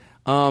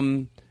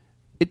 Mm-hmm.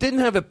 It didn't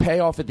have a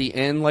payoff at the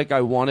end like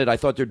I wanted. I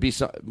thought there'd be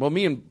some... Well,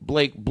 me and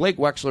Blake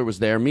Wexler was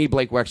there. Me,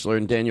 Blake Wexler,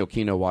 and Daniel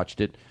Kino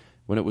watched it.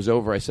 When it was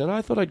over, I said,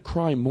 I thought I'd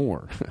cry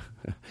more.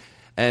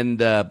 And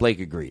Blake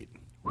agreed.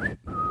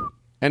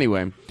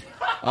 Anyway,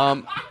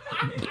 I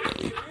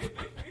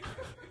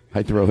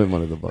throw him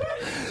under the bus.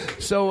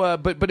 So,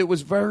 but it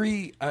was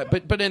very...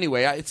 But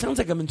anyway, it sounds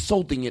like I'm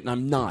insulting it, and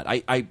I'm not.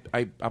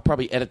 I'll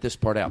probably edit this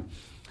part out.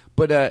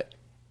 But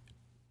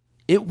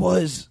it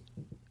was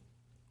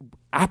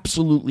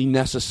absolutely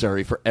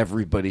necessary for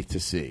everybody to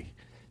see.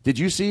 Did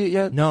you see it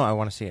yet? No, I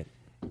want to see it.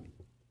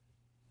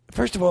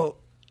 First of all,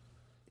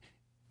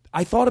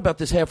 I thought about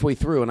this halfway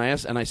through, and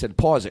I said,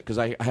 pause it, because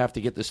I have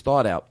to get this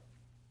thought out.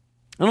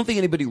 I don't think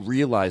anybody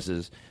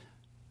realizes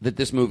that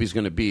this movie's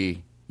going to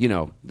be,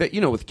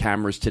 with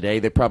cameras today,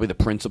 they're probably the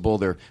principal,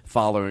 they're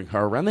following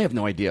her around. They have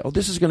no idea. Oh,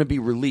 this is going to be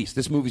released.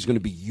 This movie's going to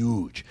be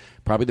huge.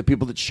 Probably the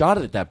people that shot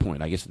it at that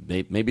point. I guess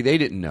maybe they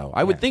didn't know.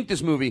 I would think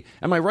this movie,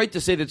 am I right to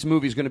say that this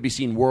movie is going to be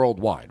seen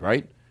worldwide,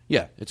 right?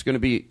 Yeah, it's going to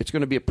be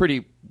a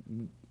pretty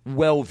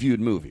well-viewed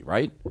movie,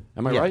 right?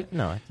 Am I right?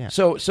 No, yeah.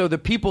 So the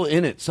people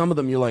in it, some of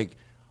them, you're like,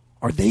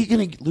 are they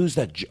going to lose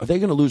that? Are they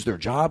going to lose their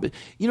job?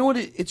 You know what?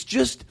 It's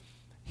just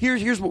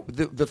here's what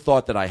the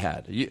thought that I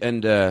had,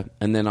 and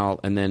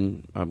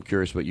then I'm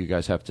curious what you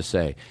guys have to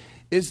say.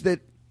 Is that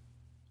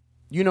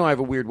I have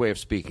a weird way of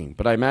speaking,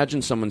 but I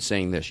imagine someone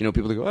saying this.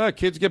 People that go,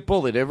 kids get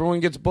bullied. Everyone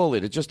gets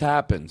bullied. It just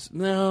happens.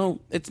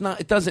 No, it's not.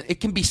 It doesn't.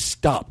 It can be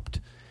stopped.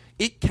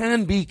 It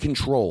can be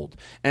controlled.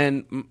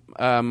 And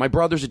my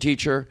brother's a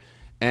teacher.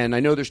 And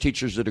I know there's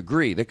teachers that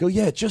agree. They go,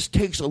 yeah, it just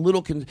takes a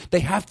little... They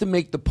have to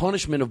make the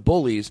punishment of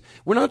bullies.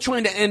 We're not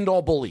trying to end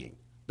all bullying.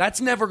 That's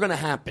never going to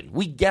happen.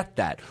 We get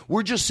that.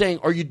 We're just saying,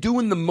 are you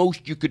doing the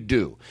most you could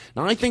do?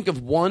 Now, I think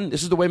of one...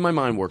 This is the way my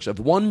mind works. Of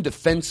one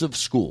defensive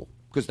school,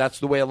 because that's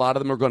the way a lot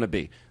of them are going to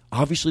be.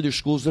 Obviously, there's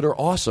schools that are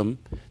awesome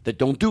that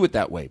don't do it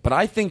that way. But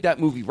I think that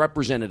movie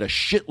represented a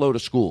shitload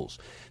of schools.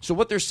 So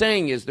what they're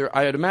saying is,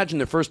 I'd imagine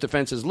their first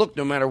defense is, look,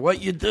 no matter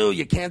what you do,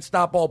 you can't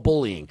stop all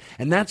bullying.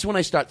 And that's when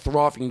I start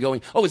frothing and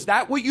going, oh, is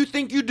that what you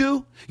think you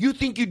do? You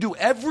think you do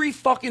every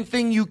fucking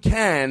thing you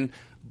can,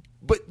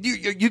 but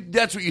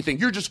that's what you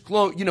think. You're just,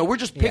 we're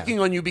just picking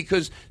on you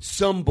because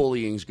some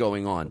bullying's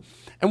going on.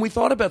 And we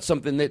thought about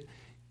something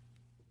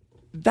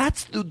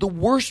that's the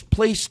worst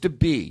place to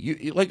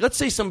be. Like, let's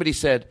say somebody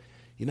said,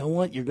 you know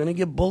what, you're going to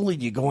get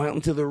bullied. You go out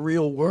into the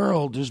real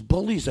world. There's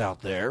bullies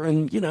out there,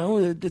 and,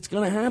 it's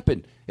going to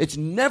happen. It's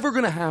never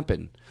going to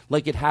happen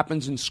like it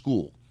happens in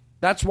school.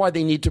 That's why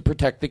they need to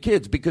protect the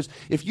kids, because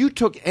if you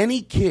took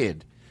any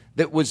kid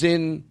that was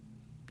in,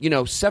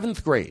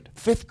 7th grade,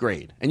 5th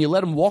grade, and you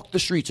let him walk the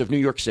streets of New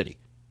York City,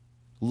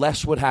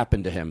 less would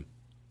happen to him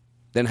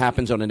than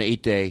happens on an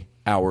 8-day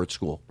hour at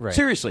school. Right.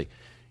 Seriously.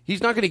 He's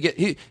not going to get,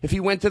 if he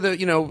went to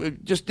the,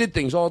 just did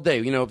things all day,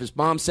 if his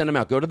mom sent him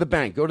out, go to the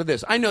bank, go to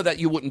this. I know that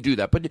you wouldn't do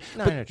that, but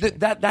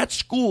that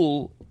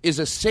school is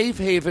a safe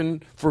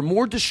haven for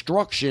more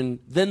destruction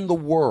than the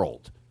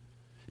world.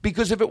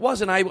 Because if it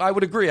wasn't, I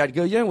would agree. I'd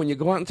go, when you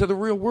go out into the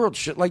real world,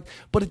 shit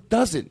but it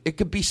doesn't. It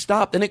could be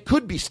stopped, and it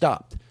could be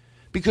stopped.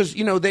 Because,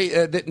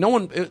 no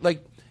one,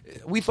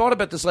 we thought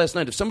about this last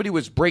night. If somebody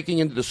was breaking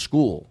into the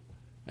school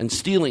and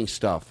stealing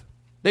stuff,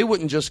 they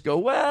wouldn't just go,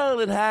 well,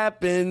 it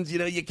happens,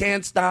 you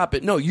can't stop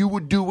it. No, you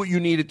would do what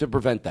you needed to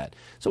prevent that.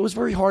 So it was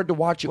very hard to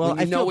watch it when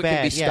you know it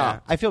can be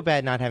stopped. I feel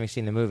bad not having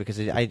seen the movie because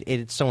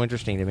it's so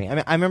interesting to me. I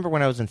mean, I remember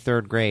when I was in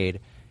 3rd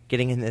grade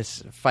getting in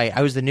this fight.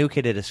 I was the new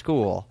kid at a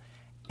school,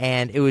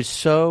 and it was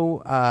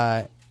so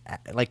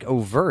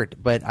overt.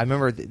 But I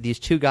remember these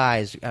two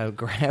guys we're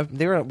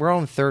all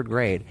in 3rd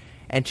grade,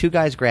 and two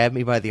guys grabbed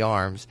me by the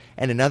arms,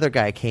 and another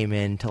guy came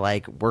in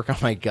to work on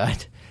my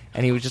gut.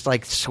 And he was just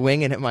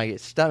swinging at my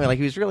stomach,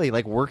 he was really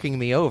working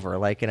me over,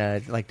 like in a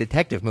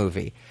detective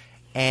movie.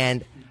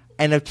 And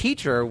the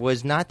teacher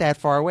was not that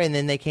far away, and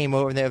then they came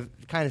over and they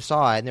kind of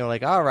saw it, and they were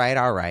like, all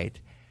right.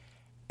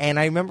 And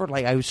I remember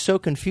I was so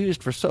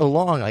confused for so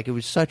long, it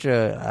was such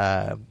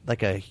a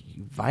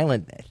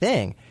violent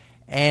thing.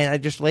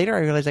 And later I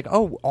realized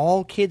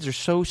all kids are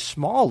so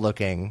small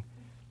looking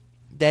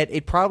that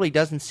it probably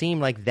doesn't seem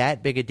like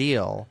that big a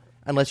deal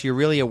unless you're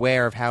really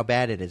aware of how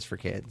bad it is for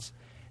kids.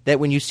 That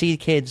when you see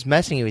kids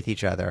messing with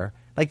each other,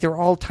 they're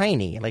all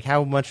tiny.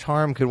 How much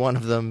harm could one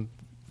of them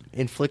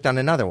inflict on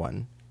another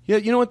one? Yeah,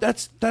 you know what?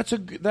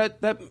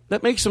 That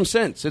makes some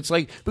sense. It's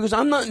because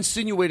I'm not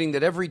insinuating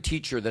that every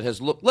teacher that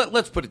has looked.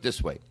 Let's put it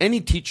this way: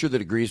 any teacher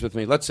that agrees with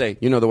me, let's say,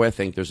 the way I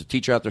think, there's a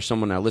teacher out there,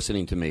 someone now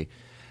listening to me,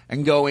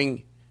 and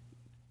going,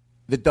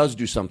 that does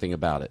do something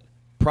about it.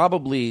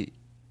 Probably,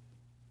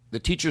 the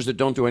teachers that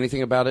don't do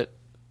anything about it.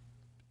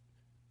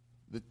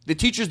 The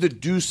teachers that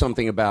do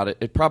something about it,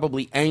 it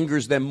probably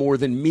angers them more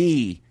than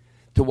me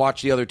to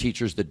watch the other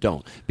teachers that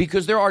don't.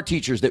 Because there are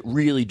teachers that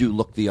really do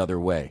look the other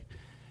way.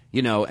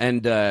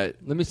 And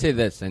let me say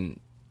this, and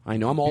I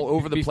know I'm all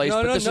over the place,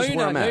 but this is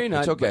where I'm at. No, you're not.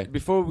 It's okay. But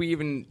before we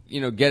even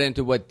get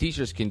into what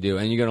teachers can do,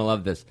 and you're going to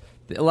love this,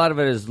 a lot of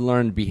it is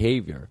learned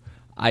behavior.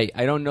 I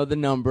don't know the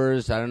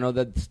numbers. I don't know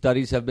that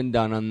studies have been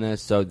done on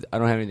this, so I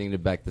don't have anything to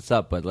back this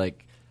up. But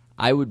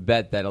I would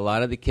bet that a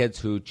lot of the kids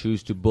who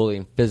choose to bully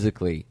and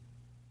physically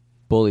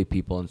bully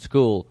people in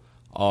school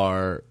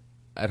are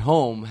at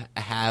home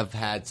have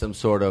had some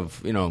sort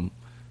of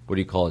what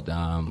do you call it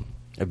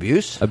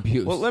abuse.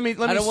 Well, let me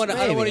I don't want to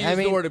use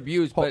the word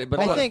abuse, but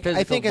I think it's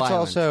violence.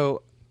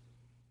 also.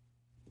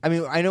 I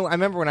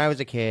remember when I was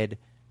a kid,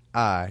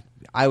 I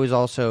was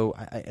also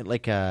at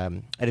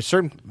a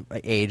certain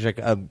age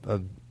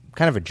a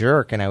kind of a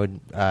jerk, and I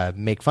would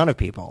make fun of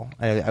people.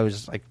 I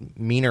was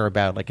meaner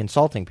about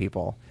insulting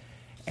people,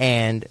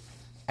 and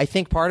I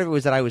think part of it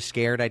was that I was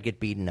scared I'd get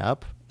beaten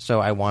up. So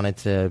I wanted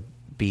to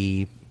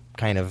be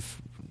kind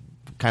of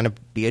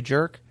be a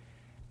jerk,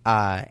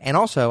 and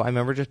also I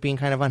remember just being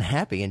kind of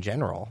unhappy in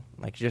general.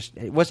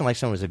 It wasn't like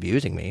someone was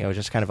abusing me. I was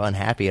just kind of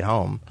unhappy at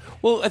home.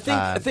 Well, I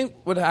think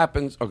what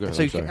happens. Okay,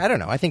 so I don't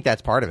know. I think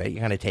that's part of it. You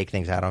kind of take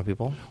things out on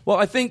people. Well,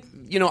 I think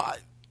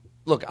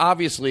look,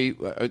 obviously,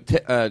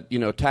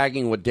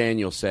 tagging what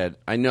Daniel said.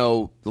 I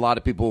know a lot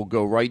of people will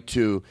go right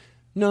to.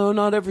 No,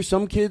 not every.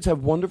 Some kids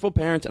have wonderful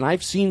parents, and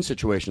I've seen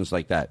situations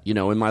like that,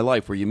 in my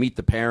life where you meet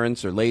the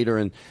parents or later,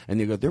 and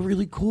you go, they're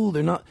really cool.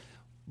 They're not.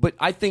 But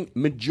I think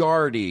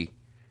majority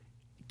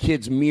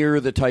kids mirror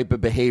the type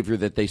of behavior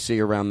that they see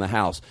around the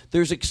house.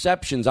 There's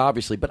exceptions,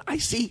 obviously, but I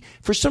see,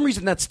 for some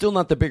reason, that's still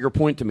not the bigger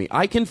point to me.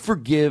 I can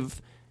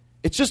forgive.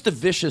 It's just a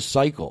vicious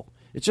cycle.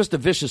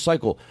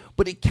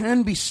 But it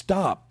can be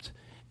stopped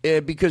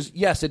because,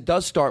 yes, it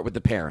does start with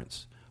the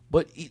parents.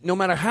 But no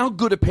matter how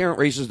good a parent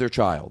raises their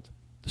child,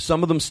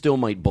 some of them still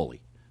might bully,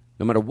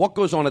 no matter what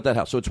goes on at that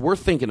house. So it's worth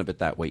thinking of it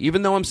that way.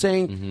 Even though I'm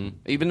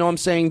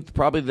saying,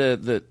 probably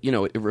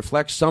it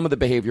reflects some of the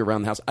behavior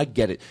around the house. I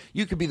get it.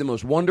 You could be the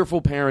most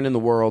wonderful parent in the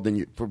world,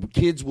 and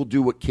kids will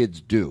do what kids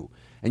do,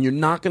 and you're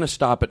not going to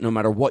stop it no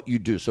matter what you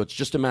do. So it's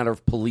just a matter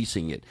of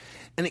policing it,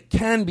 and it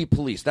can be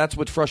policed. That's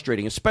what's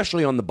frustrating,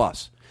 especially on the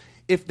bus.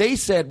 if they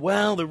said,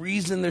 well, the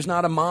reason there's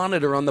not a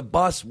monitor on the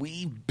bus,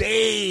 we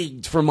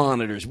begged for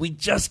monitors. We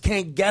just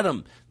can't get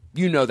them.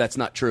 You know that's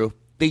not true.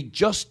 They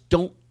just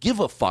don't give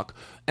a fuck.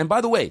 And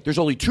by the way, there's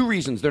only 2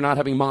 reasons they're not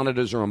having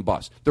monitors or on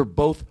bus. They're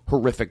both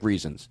horrific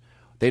reasons.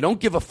 They don't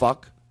give a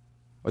fuck,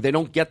 or they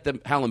don't get them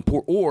how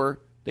important, or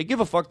they give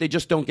a fuck, they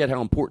just don't get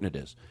how important it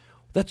is.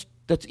 That's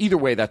either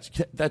way.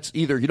 That's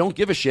either you don't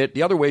give a shit.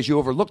 The other way is you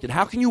overlooked it.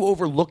 How can you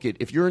overlook it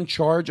if you're in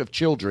charge of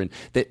children?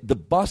 That the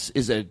bus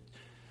is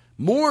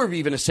more of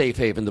even a safe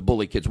haven to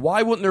bully kids.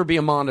 Why wouldn't there be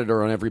a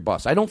monitor on every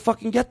bus? I don't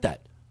fucking get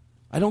that.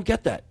 I don't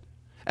get that.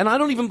 And I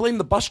don't even blame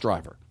the bus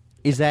driver.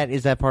 Is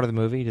that part of the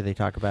movie? Do they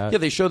talk about? Yeah,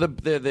 they show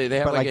they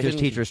have but like there's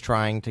teachers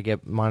trying to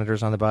get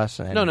monitors on the bus.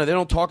 And No, they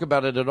don't talk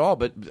about it at all.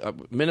 But the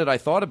minute I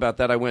thought about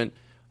that, I went,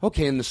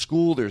 okay, in the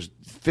school there's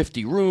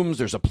 50 rooms,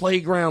 there's a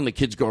playground, the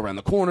kids go around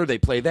the corner, they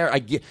play there.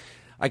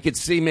 I could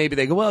see maybe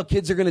they go, well,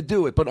 kids are going to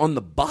do it. But on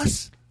the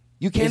bus?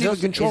 You can't even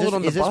control it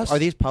on the bus? Are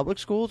these public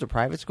schools or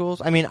private schools?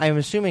 I mean, I'm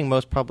assuming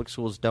most public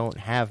schools don't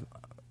have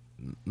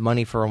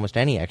money for almost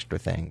any extra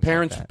thing.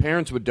 Parents,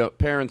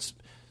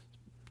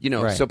 you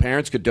know, Right. so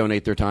parents could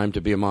donate their time to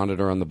be a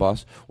monitor on the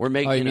bus, or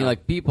make. Oh, you mean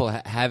like people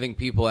having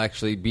people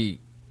actually be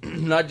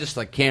not just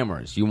like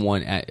cameras? You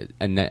want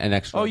an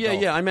extra. Oh yeah,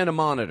 adult. yeah. I meant a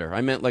monitor.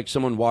 I meant like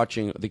someone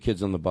watching the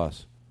kids on the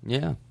bus.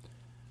 Yeah.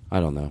 I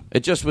don't know.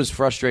 It just was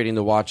frustrating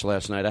to watch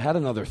last night. I had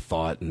another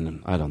thought,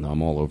 and I don't know.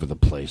 I'm all over the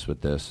place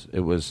with this. It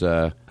was.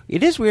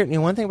 It is weird. You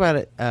know, one thing about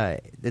it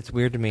that's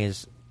weird to me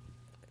is,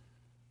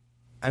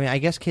 I mean, I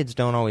guess kids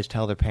don't always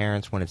tell their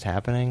parents when it's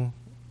happening.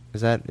 Is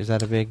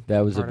that a big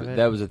that was part of it?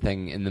 That was a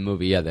thing in the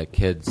movie? Yeah, that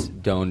kids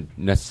don't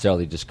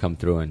necessarily just come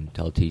through and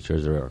tell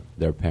teachers or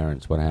their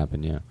parents what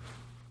happened. Yeah.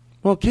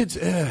 Well, kids.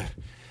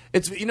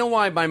 It's you know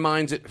why my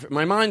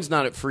mind's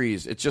not at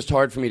freeze. It's just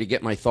hard for me to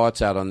get my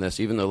thoughts out on this.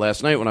 Even though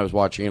last night when I was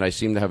watching it, I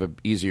seemed to have an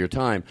easier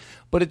time.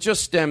 But it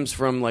just stems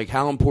from like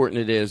how important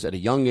it is at a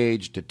young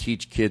age to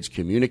teach kids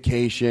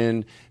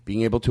communication,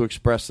 being able to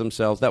express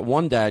themselves. That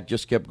one dad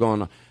just kept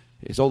going.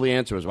 His only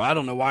answer was, "Well, I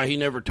don't know why he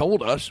never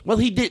told us." Well,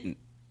 he didn't.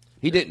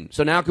 He didn't.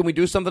 So now can we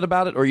do something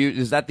about it, or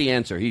is that the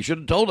answer? He should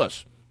have told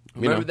us.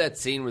 Remember that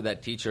scene where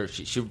that teacher,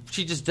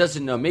 she just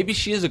doesn't know. Maybe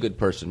she is a good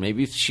person.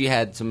 Maybe she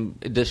had some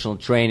additional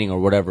training or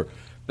whatever.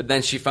 But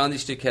then she found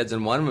these 2 kids,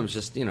 and one of them is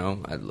just, you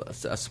know,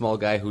 a small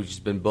guy who's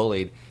just been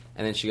bullied.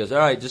 And then she goes, all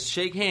right, just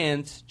shake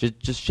hands.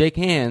 Just shake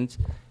hands.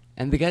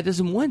 And the guy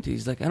doesn't want to.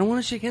 He's like, I don't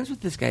want to shake hands with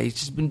this guy. He's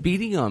just been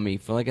beating on me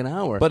for like an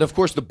hour. But, of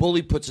course, the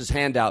bully puts his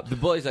hand out. The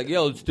bully's like,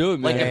 yo, let's do it,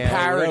 man. Like a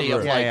parody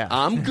of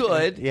I'm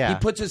good. Yeah. He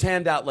puts his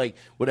hand out like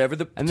whatever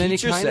the and then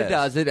teacher he kind of says.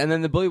 does it, and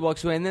then the bully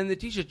walks away, and then the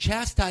teacher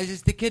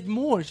chastises the kid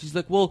more. She's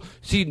like, well,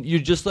 see, you're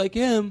just like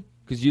him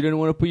because you didn't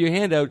want to put your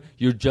hand out.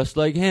 You're just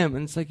like him.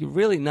 And it's like, you're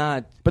really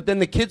not. But then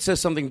the kid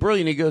says something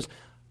brilliant. He goes,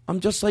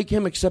 I'm just like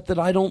him except that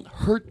I don't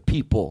hurt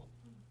people.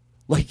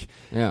 Like,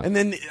 yeah. And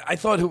then I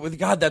thought,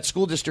 God, that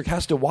school district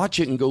has to watch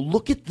it and go,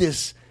 look at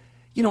this.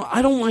 You know,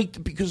 I don't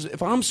like, because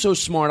if I'm so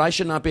smart, I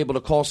should not be able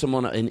to call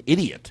someone an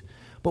idiot.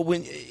 But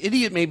when,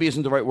 idiot maybe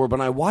isn't the right word, but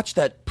when I watch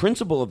that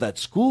principal of that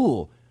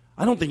school,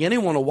 I don't think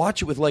anyone will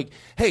watch it with like,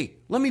 hey,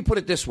 let me put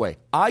it this way.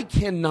 I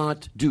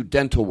cannot do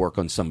dental work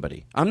on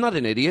somebody. I'm not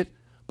an idiot,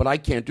 but I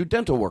can't do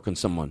dental work on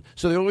someone.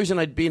 So the only reason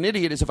I'd be an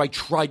idiot is if I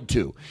tried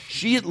to.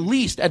 She at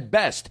least, at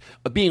best,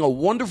 being a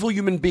wonderful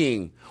human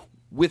being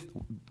with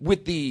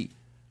the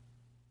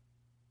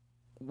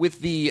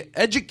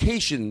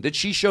education that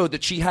she showed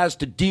that she has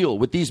to deal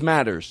with these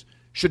matters,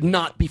 should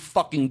not be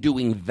fucking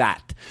doing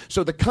that.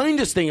 So the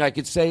kindest thing I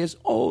could say is,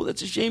 oh,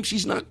 that's a shame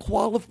she's not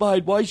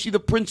qualified. Why is she the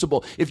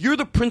principal? If you're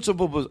the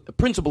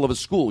principal of a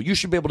school, you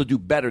should be able to do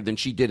better than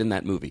she did in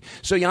that movie.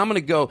 So yeah, I'm going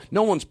to go,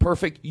 no one's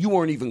perfect. You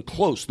weren't even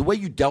close. The way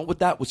you dealt with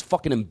that was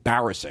fucking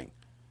embarrassing.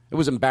 It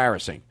was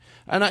embarrassing.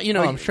 And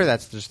I'm sure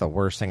that's just the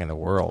worst thing in the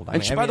world. I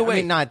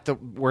mean, not the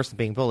worst of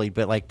being bullied,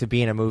 but like to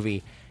be in a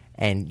movie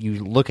and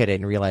you look at it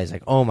and realize,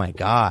 like, oh my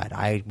God,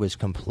 I was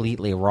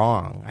completely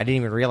wrong. I didn't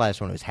even realize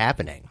when it was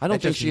happening. I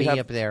don't think she'd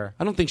have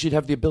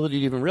the ability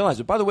to even realize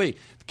it. By the way,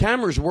 the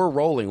cameras were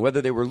rolling,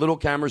 whether they were little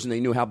cameras and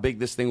they knew how big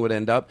this thing would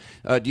end up.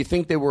 Do you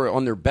think they were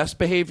on their best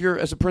behavior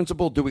as a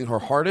principal, doing her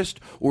hardest,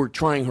 or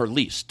trying her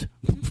least?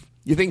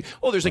 You think,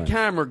 oh, there's a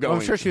camera going.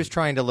 Well, I'm sure she was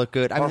trying to look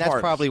good. I mean, that's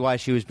probably why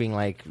she was being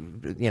like,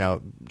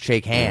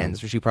 shake hands.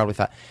 She probably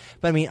thought.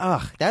 But I mean,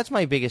 that's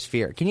my biggest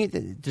fear. Can you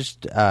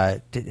just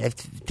to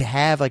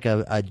have like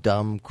a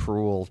dumb,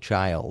 cruel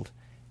child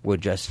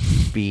would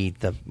just be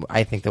the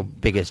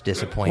biggest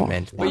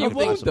disappointment. But you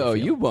won't, though.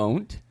 You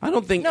won't. I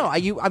don't think. No,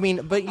 I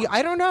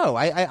don't know.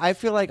 I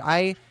feel like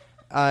I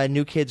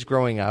knew kids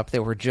growing up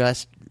that were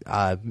just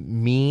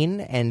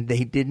mean, and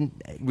they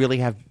didn't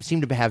really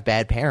seem to have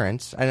bad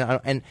parents,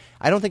 and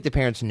I don't think the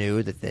parents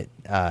knew that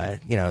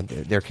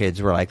their kids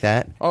were like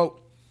that.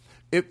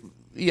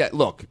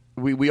 Look,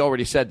 we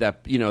already said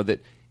that, that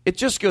it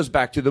just goes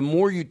back to the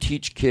more you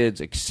teach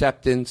kids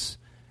acceptance,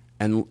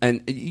 and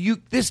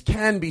this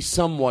can be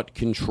somewhat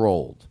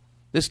controlled.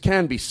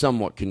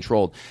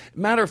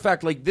 Matter of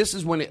fact, like, this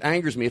is when it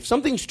angers me. If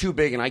something's too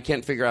big and I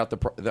can't figure out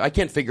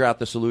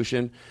the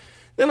solution,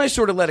 Then I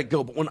sort of let it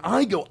go. But when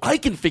I go, I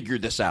can figure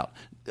this out.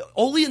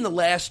 Only in the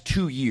last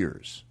 2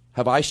 years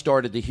have I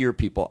started to hear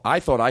people. I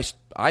thought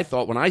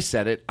when I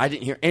said it, I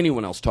didn't hear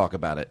anyone else talk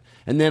about it.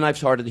 And then I've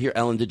started to hear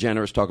Ellen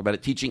DeGeneres talk about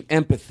it, teaching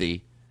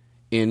empathy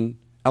in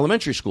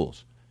elementary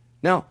schools.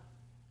 Now,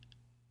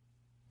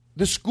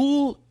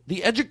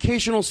 the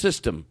educational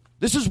system,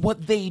 this is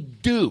what they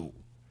do.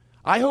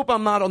 I hope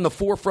I'm not on the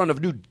forefront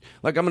of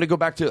like I'm going to go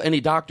back to any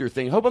doctor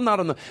thing. I hope I'm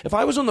not if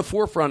I was on the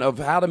forefront of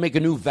how to make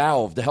a new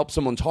valve to help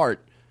someone's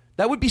heart,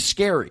 that would be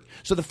scary.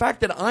 So the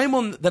fact that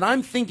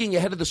I'm thinking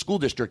ahead of the school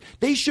district,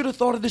 they should have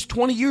thought of this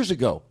 20 years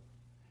ago.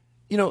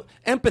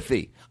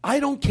 Empathy. I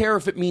don't care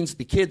if it means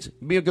the kids,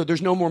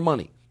 there's no more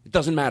money. It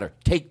doesn't matter.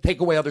 Take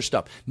away other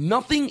stuff.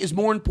 Nothing is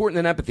more important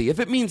than empathy. If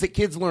it means that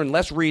kids learn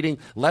less reading,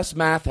 less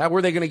math, how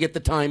are they going to get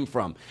the time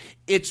from?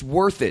 It's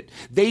worth it.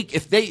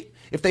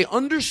 If they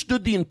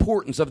understood the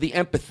importance of the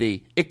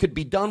empathy, it could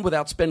be done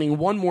without spending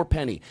one more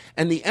penny.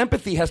 And the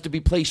empathy has to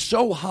be placed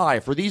so high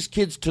for these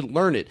kids to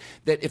learn it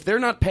that if they're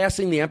not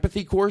passing the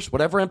empathy course,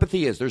 whatever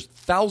empathy is, there's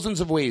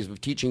thousands of ways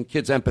of teaching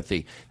kids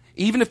empathy.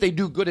 Even if they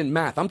do good in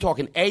math, I'm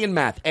talking A in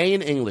math, A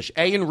in English,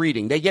 A in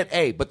reading, they get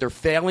A, but they're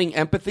failing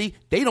empathy,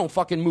 they don't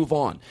fucking move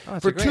on. Oh,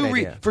 that's a great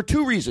idea. For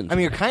two reasons. I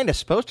mean, you're kind of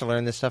supposed to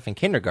learn this stuff in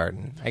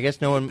kindergarten. I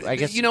guess no one.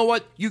 You know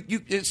what? You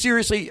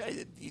seriously,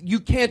 you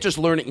can't just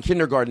learn it in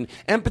kindergarten.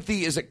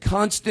 Empathy is a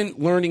constant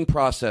learning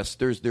process.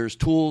 There's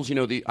tools.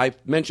 I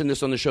mentioned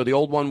this on the show, the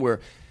old one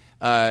where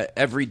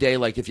every day,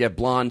 like if you have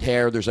blonde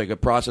hair, there's like a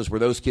process where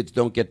those kids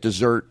don't get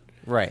dessert.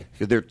 Right.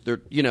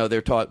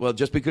 They're taught, well,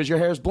 just because your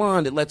hair is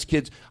blonde, it lets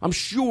kids. I'm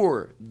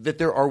sure that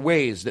there are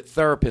ways that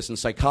therapists and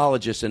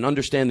psychologists and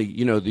understand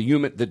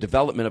the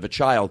development of a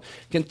child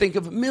can think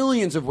of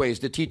millions of ways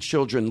to teach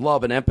children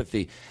love and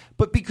empathy.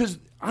 But because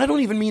I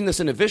don't even mean this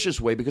in a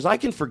vicious way, because I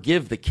can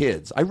forgive the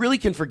kids. I really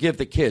can forgive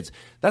the kids.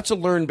 That's a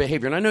learned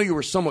behavior. And I know you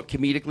were somewhat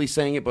comedically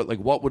saying it, but like,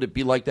 what would it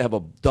be like to have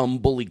a dumb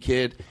bully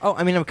kid? Oh,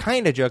 I mean, I'm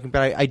kind of joking,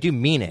 but I do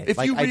mean it. If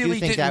you I do really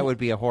think that didn't- would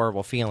be a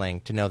horrible feeling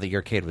to know that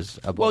your kid was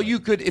a bully. Well, you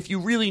could, if you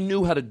really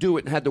knew how to do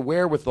it and had the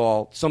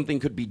wherewithal, something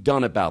could be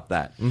done about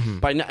that.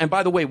 And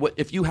by the way,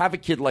 if you have a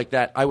kid like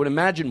that, I would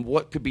imagine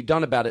what could be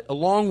done about it,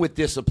 along with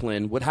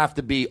discipline, would have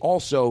to be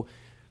also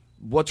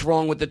what's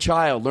wrong with the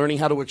child, learning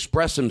how to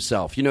express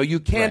himself. You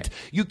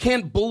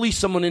can't bully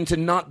someone into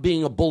not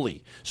being a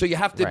bully. So you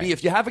have to be,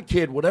 if you have a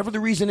kid, whatever the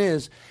reason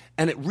is,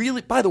 and it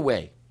really, by the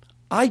way,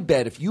 I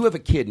bet if you have a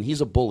kid and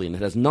he's a bully and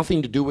it has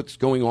nothing to do with what's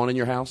going on in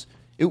your house,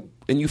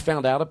 and you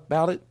found out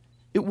about it,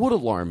 it would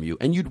alarm you,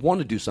 and you'd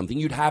want to do something.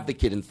 You'd have the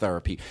kid in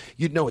therapy.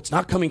 You'd know it's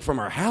not coming from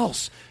our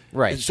house.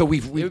 Right. So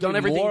we've done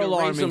everything more to raise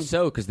alarming. them.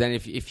 So, because then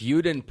if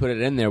you didn't put it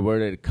in there, where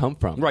did it come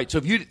from? Right.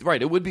 So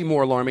it would be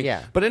more alarming.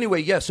 Yeah. But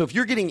anyway, yes. So if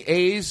you're getting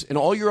A's and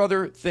all your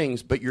other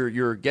things, but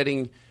you're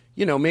getting,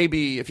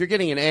 maybe if you're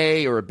getting an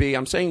A or a B,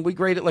 I'm saying we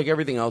grade it like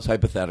everything else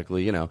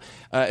hypothetically.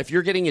 If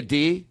you're getting a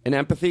D in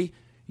empathy,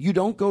 you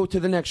don't go to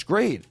the next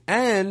grade.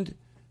 And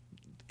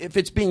if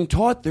it's being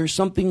taught, there's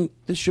something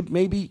that should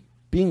maybe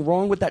being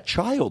wrong with that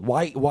child.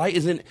 Why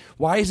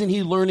isn't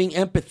he learning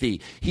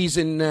empathy? He's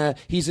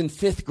in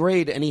fifth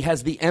grade and he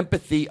has the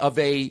empathy of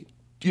a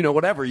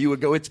whatever. You would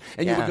go you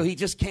would go,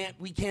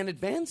 we can't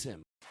advance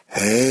him.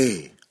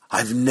 Hey,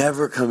 I've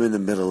never come in the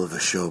middle of a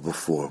show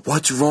before.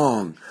 What's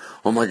wrong?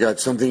 Oh my God,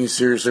 something is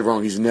seriously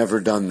wrong. He's never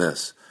done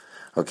this.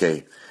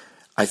 Okay,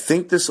 I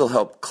think this will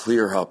help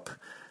clear up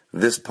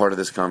this part of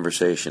this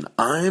conversation.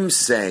 I'm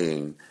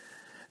saying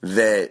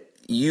that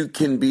you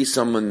can be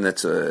someone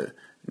that's a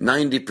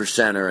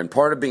 90%er, and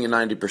part of being a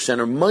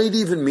 90%er might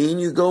even mean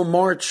you go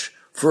march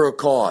for a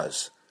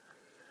cause,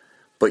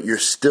 but you're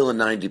still a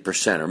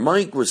 90%er.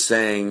 Mike was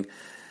saying,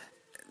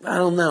 I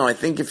don't know, I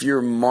think if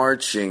you're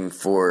marching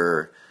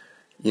for,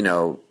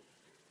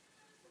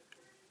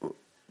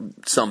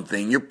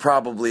 something, you're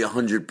probably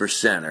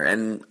 100%er,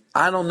 and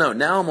I don't know,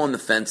 now I'm on the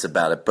fence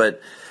about it,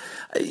 but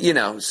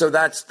so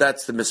that's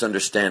the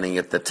misunderstanding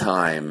at the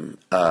time.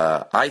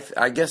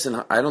 I guess,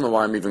 and I don't know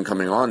why I'm even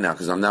coming on now,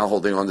 because I'm now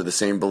holding on to the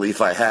same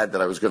belief I had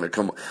that I was going to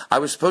come. I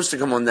was supposed to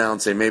come on now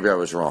and say maybe I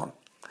was wrong.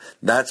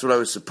 That's what I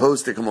was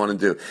supposed to come on and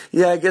do.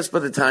 Yeah, I guess by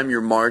the time you're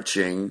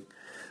marching,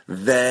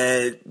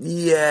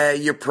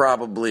 you're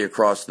probably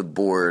across the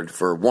board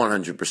for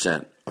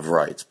 100% of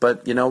rights.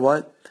 But you know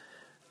what?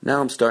 Now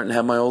I'm starting to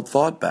have my old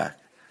thought back.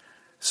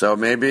 So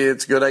maybe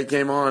it's good I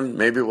came on.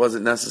 Maybe it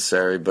wasn't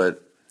necessary,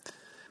 but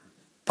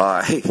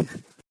bye.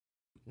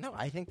 No,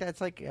 I think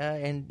that's like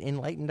an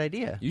enlightened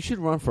idea. You should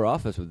run for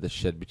office with this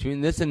shit.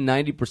 Between this and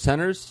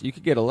 90%ers, you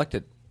could get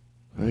elected.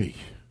 Hey.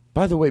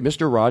 By the way,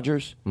 Mr.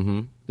 Rogers,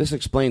 this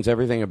explains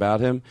everything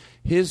about him.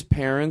 His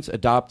parents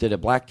adopted a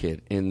black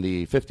kid in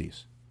the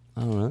 50s.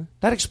 Oh, really?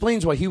 That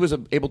explains why he was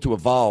able to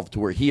evolve to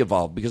where he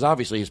evolved, because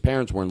obviously his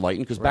parents were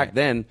enlightened, because back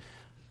then,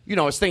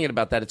 I was thinking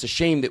about that. It's a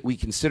shame that we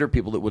consider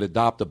people that would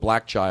adopt a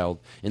black child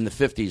in the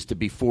 50s to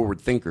be forward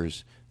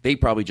thinkers. They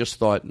probably just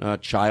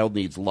thought, child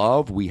needs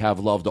love. We have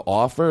love to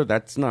offer.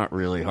 That's not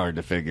really hard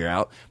to figure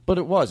out. But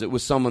it was. It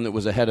was someone that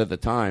was ahead of the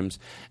times.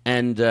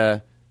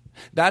 And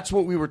That's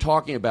what we were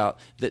talking about.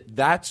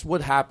 That's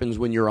what happens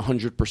when you're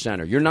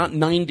 100%er. You're not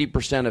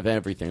 90% of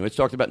everything. Let's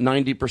talk about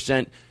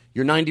 90%.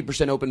 You're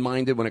 90%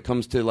 open-minded when it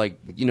comes to, like,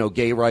 you know,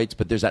 gay rights,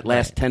 but there's that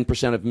last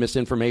 10% of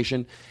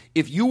misinformation.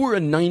 If you were a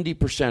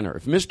 90%er,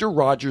 if Mr.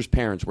 Rogers'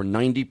 parents were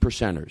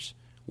 90%ers,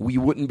 we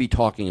wouldn't be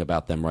talking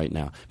about them right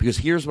now. Because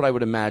here's what I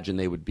would imagine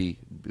they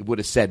would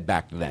have said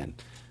back then.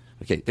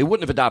 Okay, they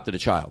wouldn't have adopted a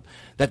child.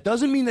 That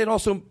doesn't mean they'd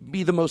also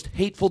be the most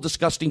hateful,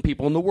 disgusting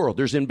people in the world.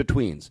 There's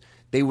in-betweens.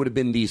 They would have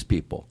been these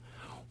people.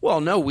 Well,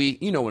 no,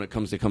 when it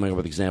comes to coming up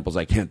with examples,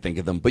 I can't think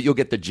of them, but you'll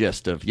get the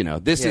gist of, you know,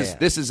 this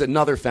is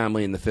another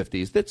family in the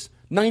 50s that's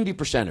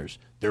 90%ers.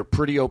 They're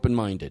pretty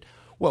open-minded.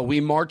 Well, we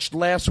marched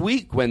last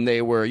week when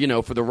they were, you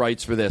know, for the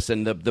rights for this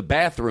and the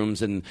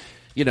bathrooms and,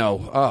 you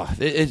know,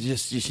 it's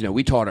just, you know,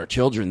 we taught our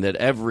children that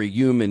every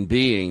human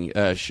being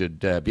should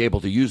be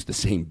able to use the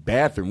same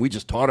bathroom. We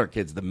just taught our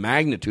kids the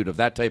magnitude of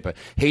that type of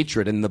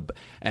hatred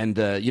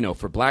and you know,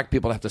 for black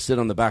people to have to sit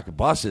on the back of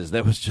buses.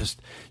 That was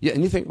just, yeah.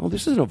 And you think, oh,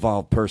 this is an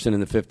evolved person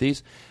in the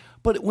 50s.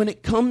 But when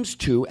it comes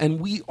to,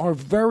 and we are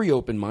very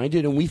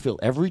open-minded and we feel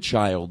every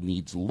child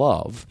needs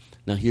love.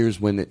 Now, here's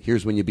when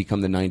you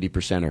become the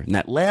 90%er. And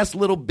that last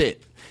little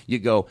bit, you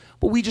go,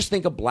 but we just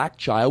think a black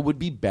child would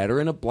be better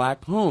in a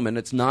black home. And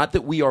it's not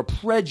that we are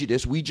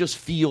prejudiced. We just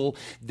feel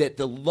that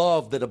the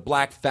love that a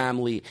black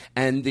family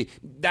and they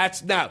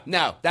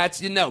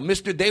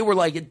were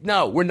like,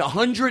 no, we're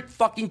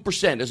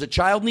 100% Does a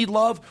child need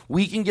love?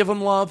 We can give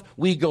him love.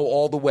 We go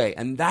all the way.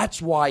 And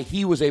that's why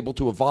he was able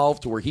to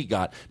evolve to where he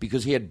got,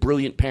 because he had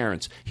brilliant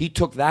parents. He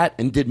took that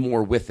and did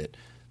more with it,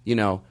 you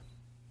know.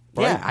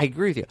 Right? Yeah, I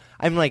agree with you.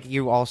 I'm like,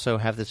 you also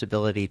have this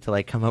ability to,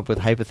 like, come up with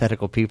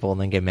hypothetical people and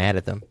then get mad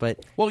at them.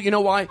 But well, you know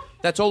why?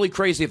 That's only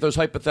crazy if those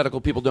hypothetical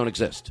people don't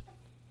exist.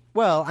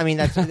 Well, I mean,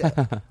 that's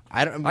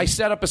I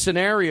set up a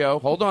scenario.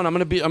 Hold on, I'm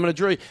going to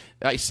drill you.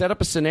 I set up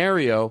a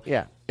scenario.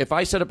 Yeah. If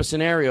I set up a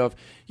scenario of,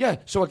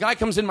 so a guy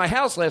comes in my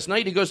house last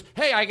night. He goes,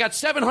 hey, I got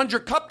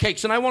 700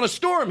 cupcakes and I want to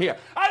store them here.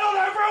 I don't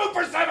have room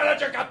for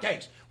 700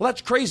 cupcakes. Well,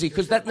 that's crazy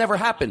because that never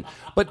happened.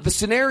 But the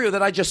scenario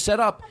that I just set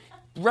up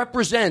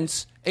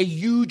represents a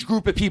huge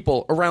group of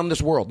people around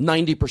this world,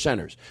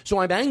 90%ers. So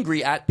I'm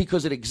angry at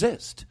because it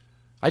exists.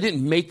 I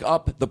didn't make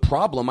up the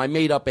problem. I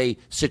made up a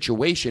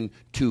situation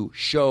to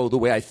show the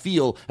way I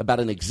feel about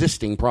an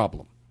existing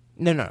problem.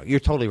 No, you're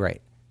totally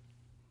right.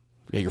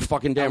 Yeah, you're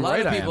fucking damn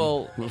right. A lot of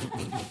people,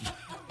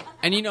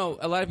 and you know,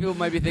 a lot of people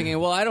might be thinking,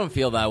 "Well, I don't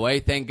feel that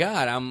way, thank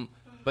God."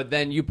 But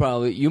then you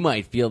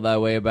might feel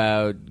that way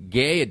about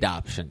gay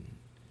adoption.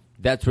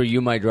 That's where you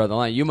might draw the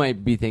line. You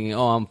might be thinking,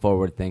 "Oh, I'm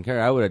forward thinker.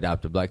 I would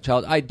adopt a black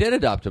child. I did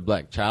adopt a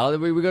black child.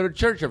 We go to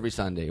church every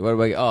Sunday. What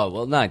do I? Oh,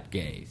 well, not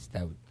gays.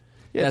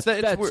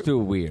 That's too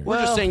weird.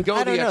 We're just saying,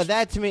 I don't know.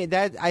 That to me,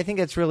 I think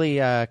that's really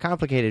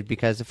complicated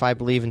because if I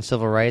believe in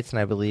civil rights and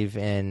I believe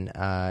in,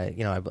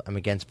 you know, I'm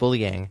against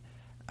bullying.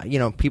 You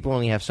know, people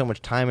only have so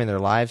much time in their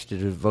lives to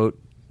devote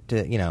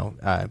to, you know,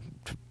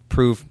 to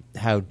prove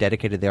how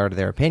dedicated they are to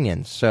their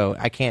opinions. So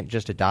I can't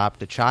just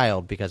adopt a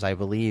child because I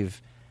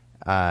believe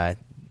that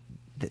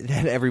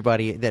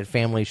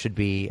family should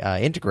be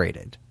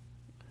integrated.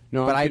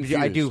 No, but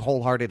I do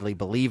wholeheartedly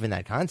believe in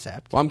that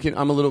concept. Well,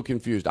 I'm a little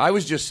confused. I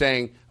was just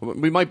saying,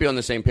 we might be on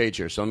the same page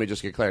here, so let me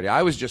just get clarity.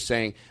 I was just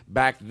saying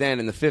back then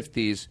in the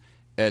 50s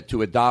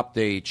to adopt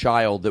a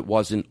child that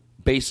wasn't,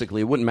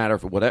 basically, it wouldn't matter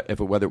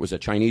whether it was a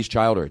Chinese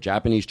child or a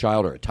Japanese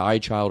child or a Thai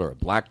child or a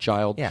black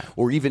child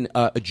or even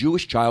a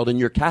Jewish child and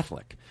you're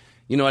Catholic.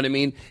 You know what I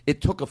mean?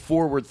 It took a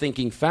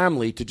forward-thinking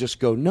family to just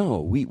go,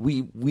 no,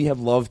 we have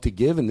love to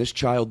give and this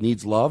child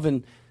needs love.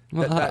 And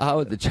how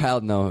would the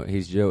child know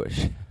he's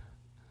Jewish?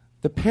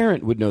 The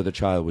parent would know the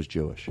child was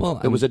Jewish. Well,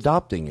 that was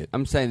adopting it.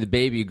 I'm saying the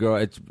baby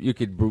girl, you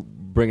could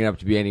bring it up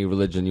to be any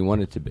religion you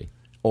want it to be.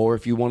 Or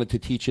if you wanted to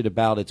teach it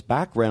about its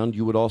background,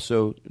 you would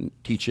also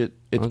teach it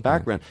its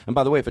background. And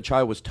by the way, if a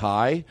child was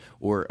Thai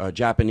or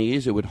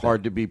Japanese, it would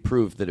hard to be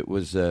proved that it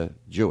was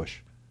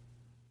Jewish.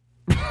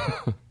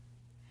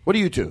 What are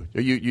you two?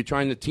 Are you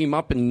trying to team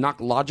up and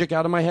knock logic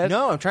out of my head?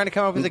 No, I'm trying to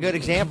come up with a good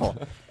example.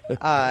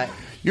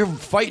 You're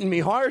fighting me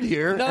hard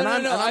here. No.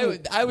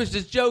 I was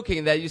just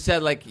joking that you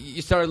said like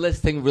you started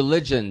listing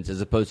religions as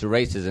opposed to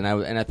races, and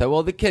I thought,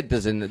 well, the kid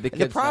doesn't.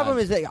 The problem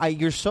is that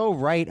you're so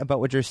right about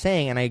what you're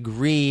saying, and I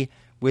agree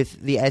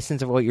with the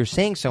essence of what you're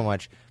saying so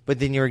much. But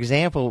then your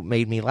example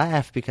made me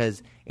laugh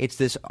because it's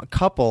this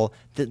couple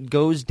that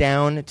goes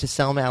down to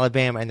Selma,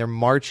 Alabama, and they're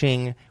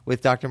marching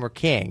with Dr.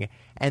 McKing.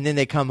 And then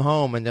they come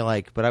home and they're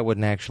like, but I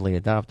wouldn't actually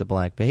adopt a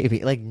black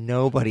baby. Like,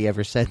 nobody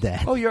ever said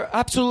that. Oh, you're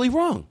absolutely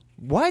wrong.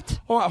 What?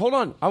 Oh, hold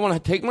on. I want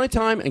to take my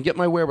time and get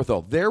my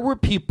wherewithal. There were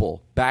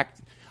people back,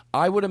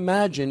 I would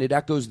imagine it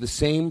echoes the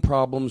same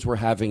problems we're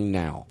having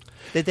now.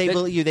 That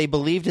they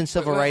believed in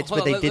civil rights,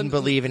 but they didn't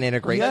believe in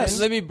integration. Yes.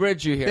 Let me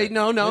bridge you here.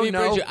 No.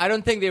 I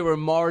don't think they were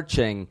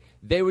marching.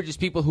 They were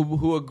just people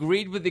who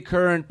agreed with the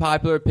current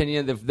popular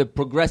opinion, the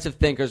progressive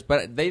thinkers,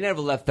 but they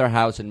never left their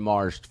house and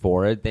marched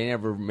for it. They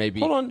never maybe...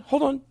 Hold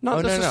on.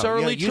 Not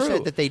necessarily true. You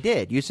said that they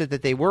did. You said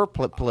that they were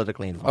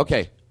politically involved.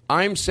 Okay.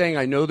 I'm saying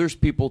I know there's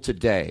people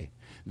today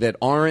that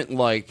aren't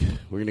like,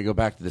 we're going to go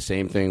back to the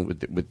same thing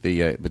with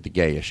the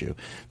gay issue.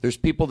 There's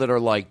people that are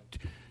like,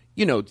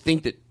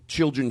 think that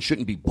children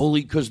shouldn't be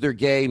bullied because they're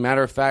gay.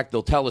 Matter of fact,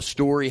 they'll tell a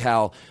story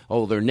how,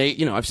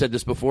 I've said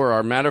this before.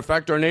 Our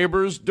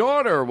neighbor's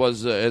daughter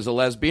was is a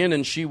lesbian,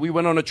 and we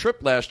went on a trip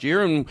last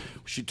year, and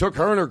she took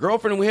her and her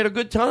girlfriend, and we had a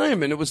good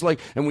time, and it was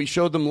like, and we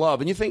showed them love.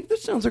 And you think,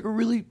 this sounds like a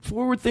really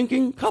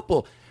forward-thinking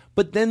couple.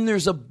 But then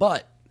there's a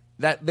but.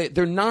 That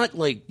they're not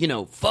like,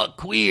 fuck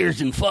queers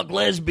and fuck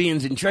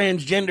lesbians and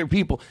transgender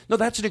people. No,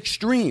 that's an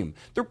extreme.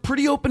 They're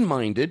pretty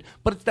open-minded,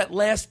 but it's that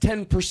last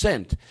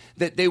 10%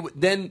 that they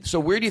then. So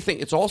where do you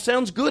think it all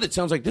sounds good? It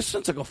sounds like this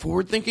sounds like a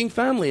forward-thinking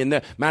family.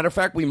 And matter of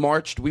fact, we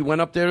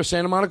went up there to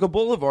Santa Monica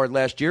Boulevard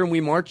last year, and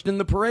we marched in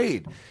the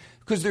parade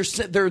because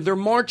they're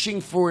marching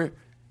for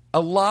a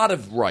lot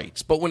of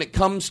rights, but when it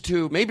comes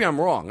to, maybe I'm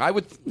wrong. I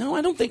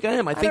don't think I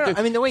am. I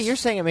think the way you're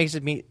saying it makes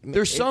it mean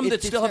there's some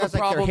that still have a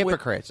problem like they're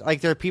hypocrites. Like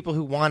there are people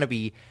who want to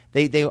be,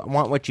 they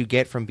want what you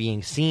get from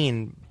being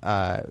seen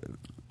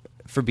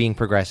for being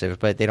progressive,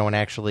 but they don't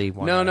actually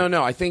want.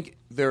 No. I think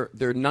they're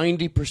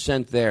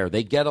 90% there.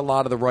 They get a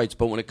lot of the rights,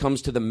 but when it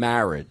comes to the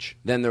marriage,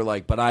 then they're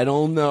like, but I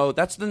don't know.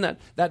 That's then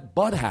that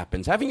but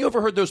happens. Haven't you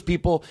ever heard those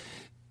people?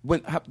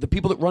 When the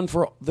people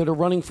that are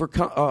running for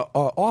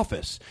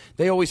office,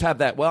 they always have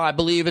that. Well, I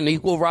believe in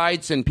equal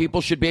rights and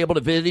people should be able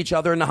to visit each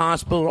other in the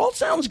hospital. It all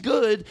sounds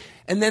good,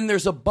 and then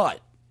there's a but.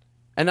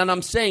 And then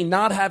I'm saying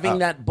not having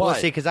that but. Well,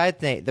 see, because I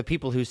think the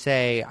people who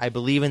say I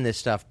believe in this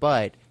stuff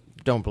but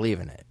don't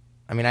believe in it.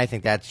 I mean, I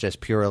think that's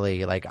just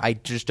purely like I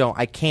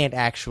can't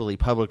actually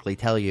publicly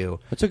tell you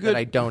that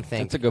I don't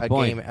think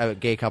a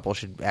gay couple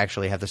should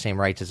actually have the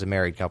same rights as a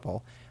married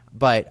couple.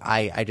 But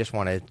I just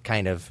want to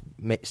kind of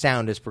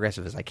sound as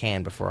progressive as I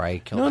can before I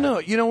kill that. No,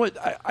 you know what?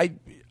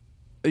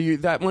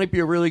 That might be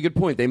a really good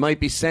point. They might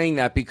be saying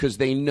that because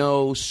they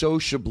know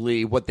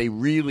sociably what they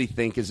really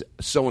think is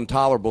so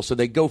intolerable. So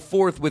they go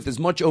forth with as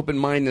much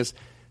open-mindedness,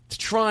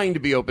 trying to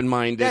be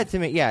open-minded. Yeah, to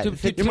me, yeah.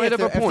 You might have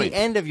a point. If the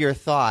end of your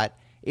thought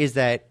is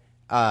that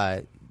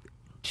that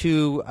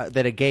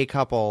a gay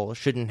couple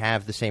shouldn't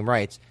have the same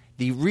rights,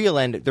 the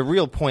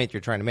real point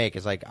you're trying to make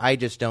is like, I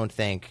just don't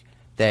think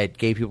that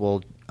gay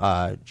people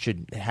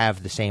should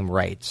have the same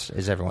rights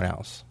as everyone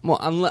else. Well,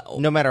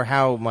 no matter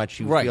how much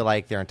you feel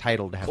like they're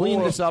entitled to have. Clean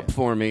this up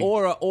for me.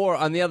 Or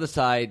on the other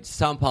side,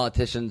 some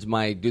politicians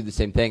might do the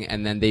same thing,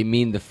 and then they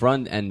mean the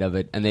front end of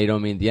it, and they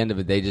don't mean the end of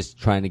it. They just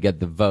trying to get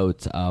the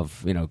votes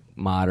of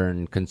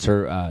modern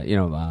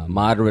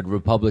moderate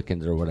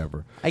Republicans or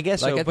whatever. I guess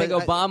so. I think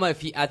Obama,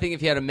 if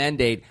he had a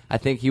mandate, I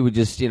think he would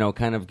just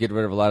kind of get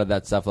rid of a lot of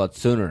that stuff a lot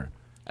sooner.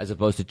 As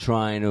opposed to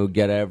trying to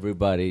get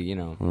everybody,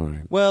 All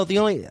right. Well, the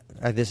only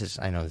I know this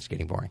is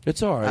getting boring.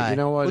 It's all right. You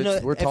know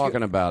what? We're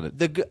talking about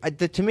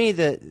it. To me,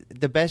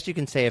 the best you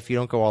can say if you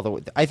don't go all the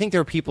way. I think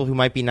there are people who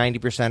might be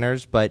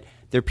 90%ers, but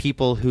there are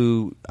people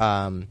who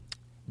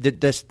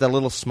the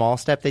little small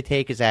step they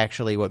take is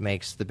actually what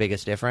makes the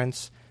biggest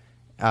difference.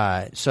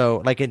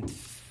 So, like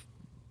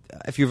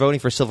if you're voting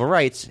for civil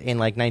rights in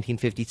like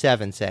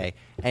 1957, say,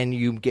 and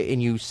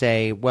you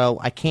say, well,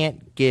 I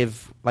can't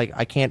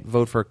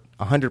vote for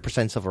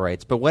 100% civil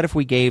rights, but what if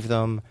we gave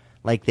them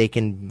like they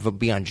can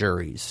be on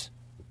juries?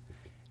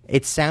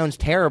 It sounds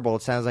terrible.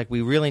 It sounds like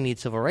we really need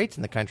civil rights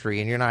in the country,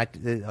 and you're not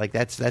like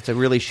that's a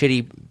really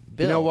shitty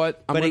bill. You know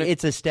what?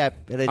 It's a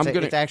step.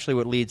 It's actually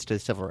what leads to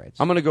civil rights.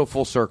 I'm going to go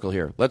full circle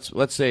here.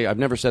 Let's say I've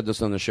never said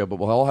this on the show, but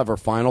we'll all have our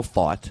final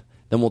thought.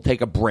 Then we'll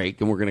take a break,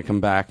 and we're going to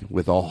come back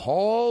with a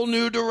whole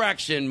new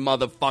direction,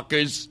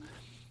 motherfuckers.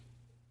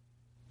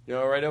 You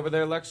all right over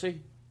there, Lexi?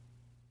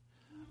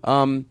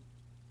 I'm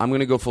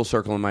going to go full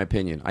circle in my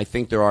opinion. I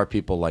think there are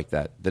people like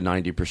that, the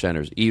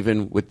 90%ers,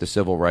 even with the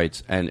civil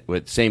rights and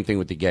same thing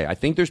with the gay. I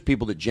think there's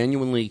people that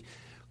genuinely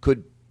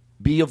could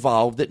be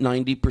evolved at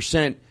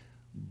 90%,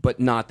 but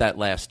not that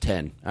last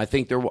 10. I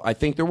think there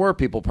were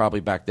people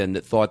probably back then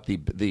that thought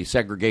the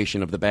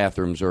segregation of the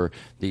bathrooms or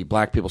the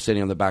black people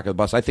sitting on the back of the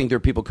bus. I think there are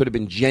people could have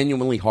been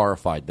genuinely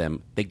horrified.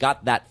 They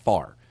got that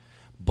far,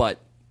 but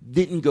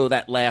didn't go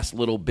that last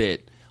little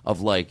bit of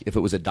like if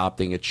it was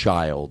adopting a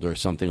child or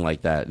something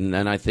like that.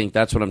 And I think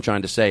that's what I'm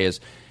trying to say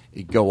is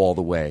go all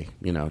the way.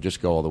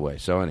 Just go all the way.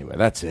 So anyway,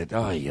 that's it.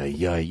 Oh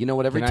yeah. You know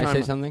what? Every time I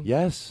say something?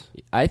 Yes.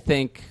 I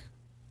think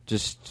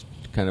just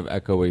kind of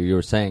echo what you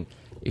were saying.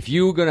 If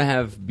you were going to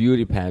have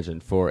beauty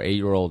pageant for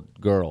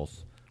 8-year-old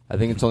girls, I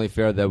think it's only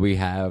fair that we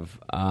have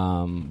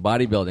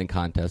bodybuilding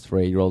contests for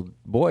 8-year-old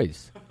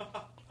boys.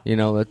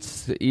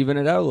 Let's even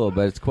it out a little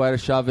bit. It's quite a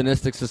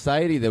chauvinistic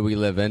society that we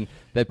live in,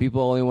 that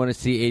people only want to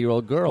see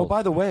 8-year-old girls. Oh,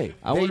 by the way,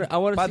 I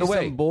want to see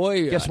some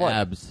boy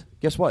abs.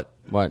 Guess what?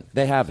 What?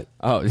 They have it.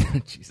 Oh,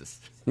 Jesus.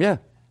 Yeah,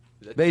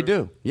 they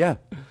do. Yeah.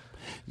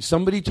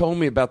 Somebody told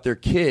me about their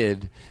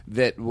kid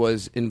that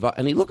was involved,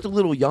 and he looked a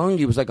little young.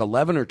 He was like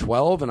 11 or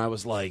 12, and I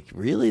was like,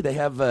 really? They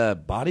have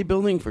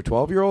bodybuilding for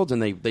 12-year-olds,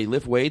 and they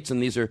lift weights,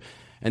 and these are...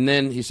 And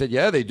then he said,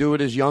 yeah, they do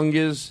it as young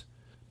as...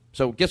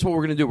 So guess what we're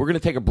going to do? We're going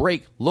to take a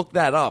break, look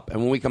that up,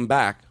 and when we come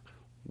back,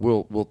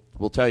 we'll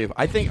tell you.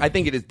 I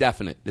think it is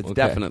definite. It's okay.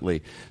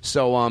 Definitely.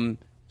 So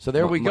So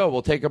there we go.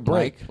 We'll take a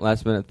break. Mike,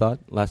 last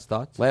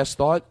thoughts? Last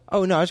thought?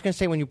 Oh, no, I was going to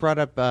say, when you brought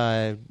up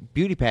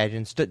beauty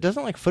pageants,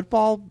 doesn't, like,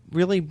 football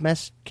really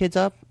mess kids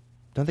up?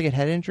 Don't they get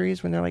head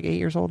injuries when they're, like, 8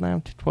 years old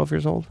now, 12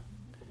 years old?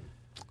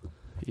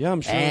 Yeah, I'm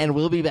sure. And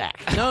we'll be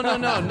back. No. The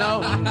other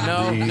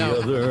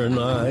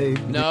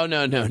night. No.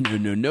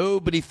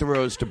 Nobody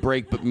throws to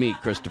break but me,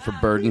 Christopher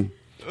Burden.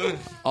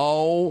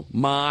 Oh,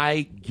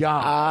 my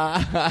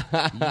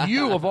God.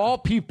 You, of all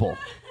people.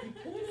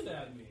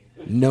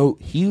 No,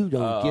 you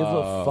don't give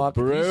a fuck.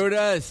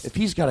 Brutus. If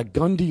he's got a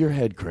gun to your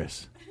head,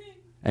 Chris,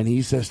 and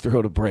he says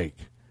throw to break,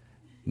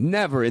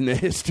 never in the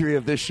history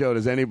of this show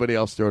does anybody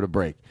else throw to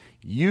break.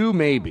 You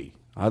maybe.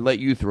 I'd let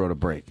you throw to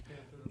break.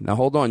 Now,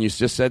 hold on. You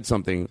just said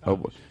something.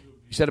 You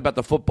said about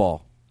the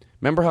football.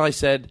 Remember how I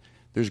said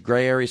there's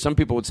gray area? Some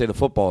people would say the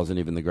football isn't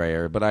even the gray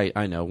area, but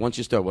I know. Once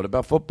you start, what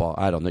about football?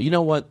 I don't know. You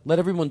know what? Let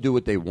everyone do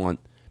what they want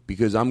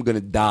because I'm going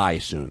to die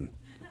soon,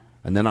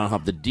 and then I'll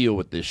have to deal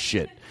with this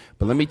shit.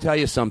 But let me tell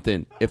you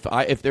something.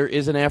 If there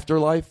is an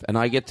afterlife and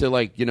I get to,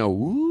 like,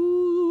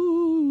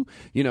 some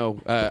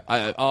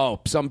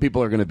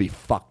people are going to be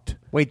fucked.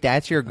 Wait,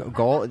 that's your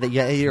goal? That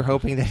you're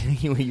hoping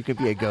that you could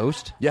be a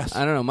ghost? Yes.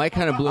 I don't know. Mike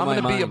kind of blew my mind.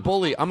 I'm going to be a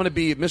bully. I'm going to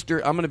be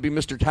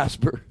Mr.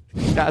 Casper.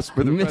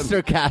 Casper the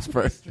Mr.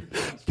 Casper.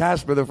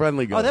 Casper the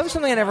friendly ghost. Oh, that was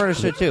something I never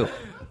understood too.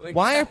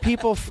 Why are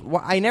people?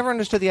 I never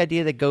understood the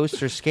idea that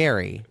ghosts are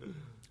scary.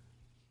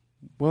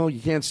 Well, you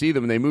can't see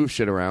them and they move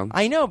shit around.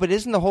 I know, but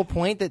isn't the whole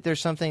point that there's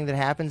something that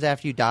happens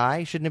after you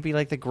die? Shouldn't it be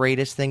like the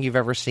greatest thing you've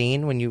ever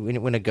seen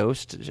when a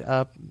ghost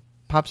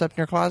pops up in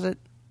your closet?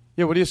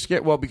 Yeah, what are you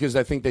scared? Well, because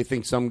I think they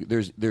think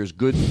there's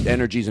good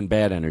energies and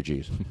bad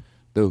energies.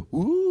 The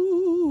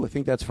ooh, I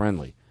think that's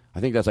friendly. I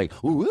think that's like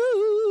ooh.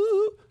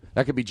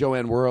 That could be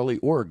Joanne Worley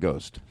or a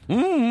ghost.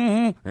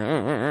 All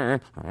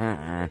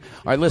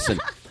right,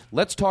 listen.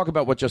 Let's talk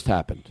about what just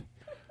happened.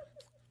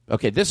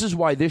 Okay, this is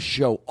why this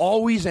show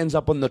always ends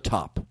up on the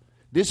top.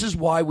 This is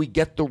why we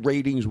get the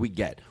ratings we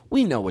get.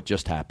 We know what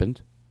just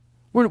happened.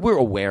 We're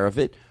aware of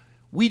it.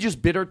 We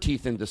just bit our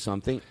teeth into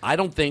something. I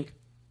don't think...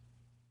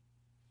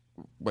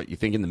 What, you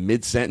think in the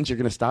mid-sentence you're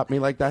going to stop me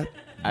like that?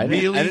 I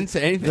didn't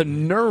say anything. The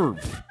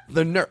nerve.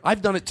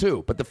 I've done it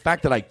too, but the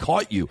fact that I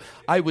caught you,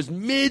 I was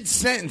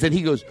mid-sentence, and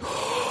he goes...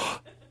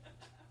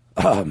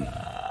 We'll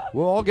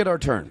all get our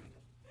turn.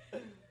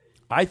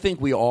 I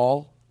think we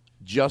all...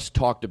 just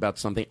talked about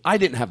something. I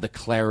didn't have the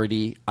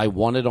clarity I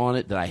wanted on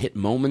it. Did I hit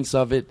moments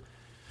of it?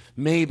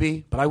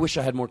 Maybe, but I wish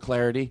I had more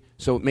clarity.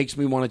 So it makes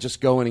me want to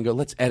just go in and go,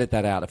 let's edit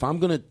that out. If I'm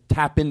going to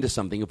tap into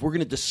something, if we're going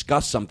to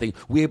discuss something,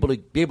 be able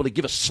to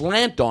give a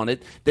slant on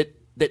it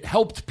that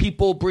helped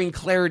people bring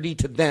clarity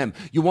to them.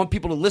 You want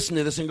people to listen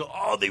to this and go,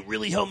 oh, they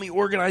really helped me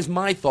organize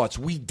my thoughts.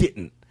 We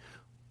didn't,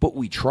 but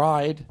we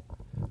tried.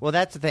 Well,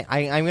 that's the thing.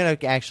 I'm going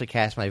to actually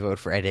cast my vote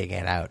for editing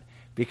it out.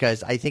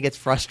 Because I think it's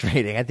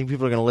frustrating. I think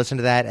people are going to listen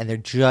to that and they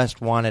just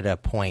wanted a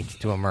point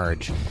to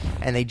emerge.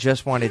 And they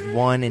just wanted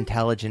one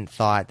intelligent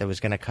thought that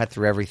was going to cut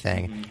through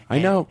everything. I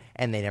know.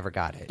 And they never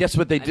got it. Guess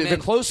what they did? The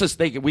closest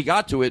we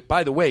got to it,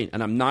 by the way,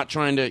 and I'm not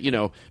trying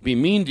to, be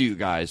mean to you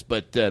guys,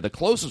 but the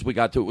closest we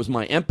got to it was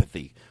my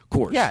empathy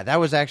course. Yeah, that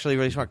was actually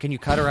really smart. Can you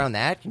cut around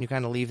that? Can you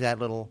kind of leave that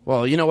little...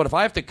 Well, you know what? If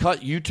I have to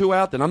cut you two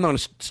out, then I'm not going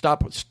to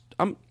stop.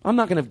 I'm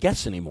not going to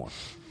guess anymore.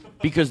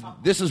 Because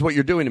this is what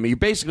you're doing to me.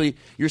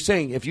 You're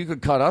saying if you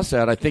could cut us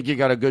out, I think you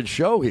got a good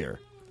show here.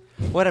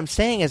 What I'm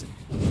saying is,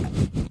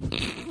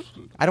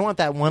 I don't want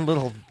that one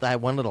little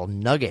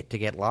nugget to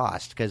get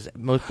lost. Because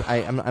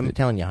I'm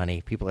telling you,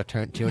 honey, people are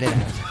tuning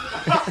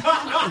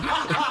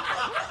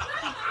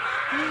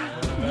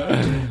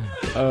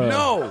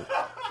out.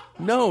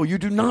 No, you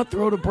do not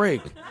throw to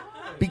break.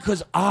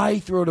 Because I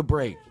throw to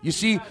break. You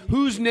see,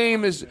 whose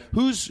name is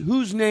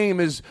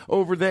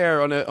over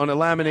there on a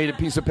laminated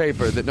piece of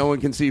paper that no one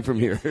can see from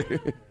here?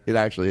 It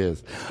actually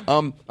is.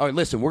 All right,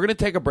 listen, we're going to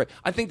take a break.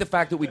 I think the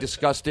fact that we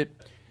discussed it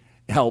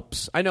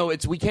helps. I know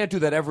we can't do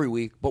that every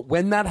week, but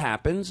when that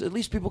happens, at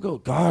least people go,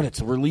 God, it's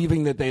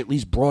relieving that they at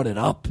least brought it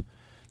up.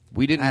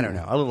 We didn't. I don't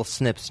know. A little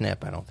snip.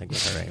 I don't think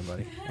would hurt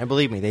anybody. And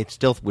believe me, they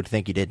still would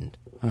think you didn't.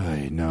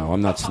 No,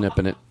 I'm not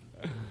snipping it.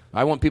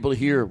 I want people to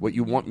hear what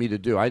you want me to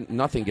do.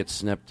 Nothing gets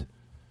snipped.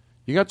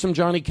 You got some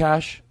Johnny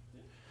Cash?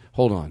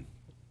 Hold on.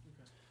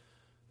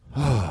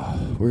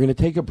 We're going to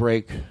take a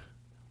break.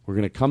 We're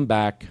going to come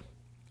back.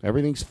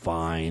 Everything's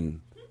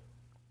fine.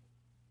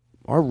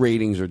 Our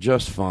ratings are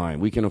just fine.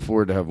 We can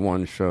afford to have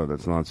one show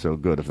that's not so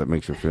good, if that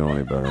makes you feel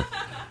any better.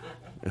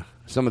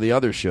 Some of the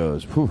other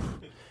shows,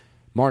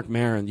 Mark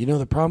Maron. You know,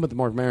 the problem with the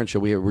Mark Maron show,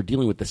 we're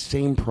dealing with the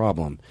same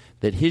problem,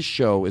 that his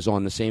show is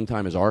on the same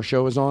time as our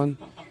show is on.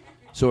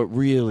 So it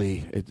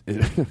really,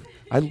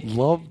 I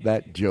love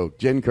that joke.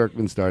 Jen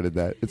Kirkman started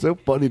that. It's so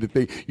funny to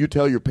think, you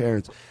tell your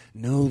parents,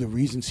 no, the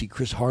reason,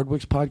 Chris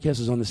Hardwick's podcast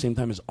is on the same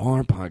time as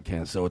our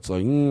podcast. So it's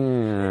like,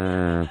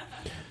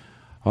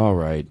 all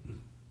right.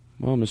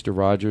 Well, Mr.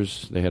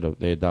 Rogers,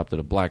 they adopted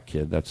a black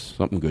kid. That's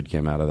something good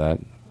came out of that.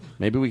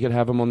 Maybe we could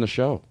have him on the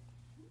show.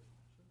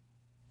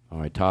 All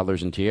right,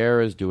 toddlers and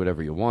tiaras, do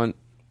whatever you want.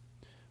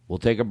 We'll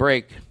take a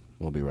break.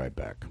 We'll be right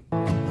back.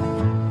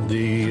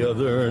 The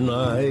other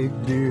night,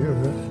 dear,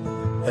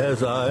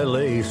 as I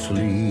lay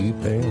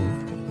sleeping,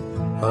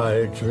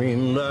 I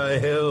dreamed I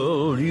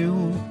held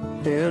you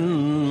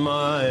in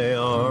my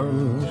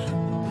arms.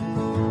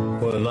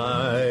 When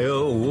I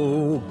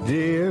awoke,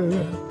 dear,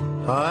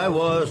 I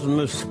was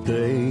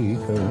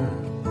mistaken.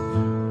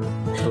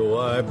 So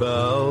I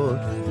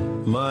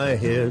bowed my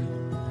head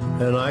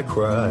and I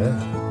cried.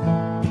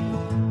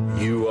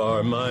 You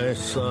are my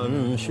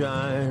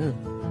sunshine,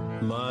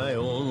 my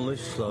only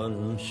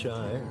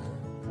sunshine.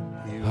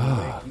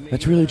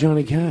 That's really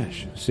Johnny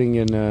Cash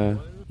singing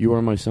You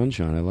Are My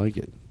Sunshine. I like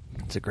it.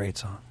 It's a great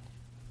song.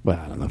 Well,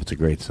 I don't know if it's a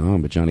great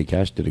song, but Johnny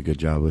Cash did a good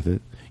job with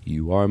it.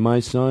 You are my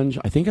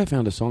sunshine. I think I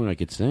found a song I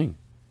could sing.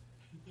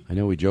 I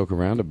know we joke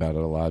around about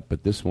it a lot,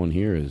 but this one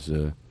here is,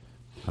 I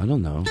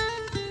don't know.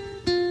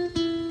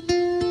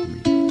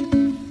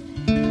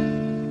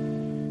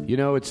 You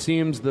know, it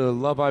seems the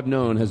love I've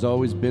known has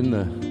always been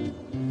the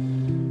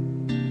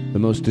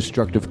most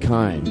destructive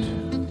kind.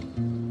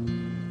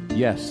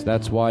 Yes,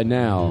 that's why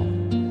now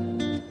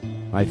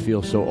I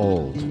feel so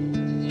old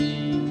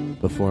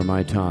before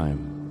my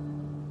time.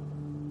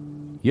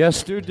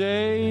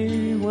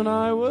 Yesterday, when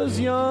I was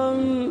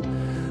young,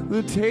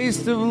 the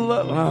taste of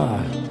love...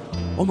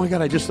 Oh my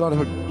God, I just thought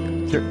of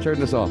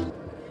turn this off.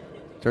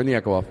 Turn the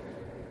echo off.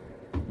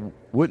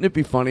 Wouldn't it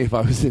be funny if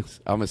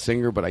I'm a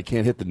singer, but I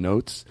can't hit the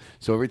notes?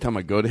 So every time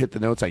I go to hit the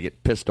notes, I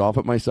get pissed off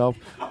at myself.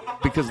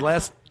 Because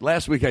last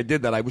week I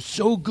did that. I was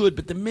so good,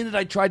 but the minute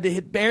I tried to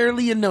hit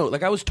barely a note,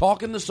 like I was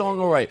talking the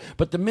song all right,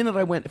 but the minute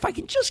I went, if I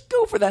can just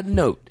go for that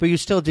note. But you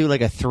still do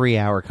like a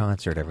 3-hour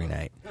concert every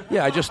night.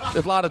 Yeah,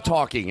 a lot of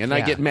talking, and I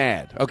get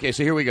mad. Okay,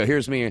 so here we go.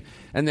 Here's me.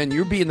 And then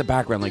you'll be in the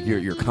background like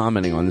you're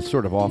commenting on this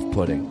sort of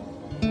off-putting.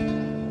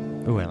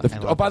 Ooh,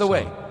 by the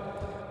way,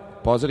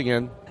 pause it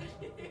again.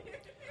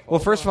 Well,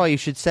 first of all, you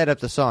should set up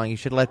the song. You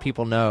should let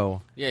people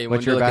know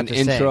what you're about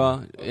to say.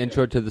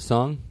 Intro to the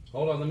song?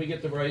 Hold on, let me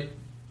get the right...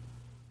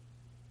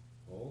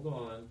 Hold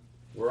on.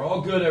 We're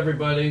all good,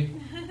 everybody.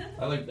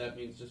 I like that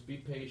means just be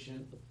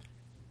patient.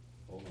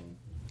 Hold on.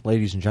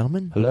 Ladies and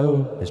gentlemen.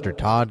 Hello. Mr.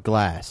 Todd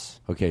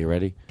Glass. Okay, you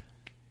ready?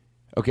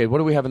 Okay, what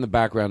do we have in the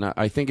background?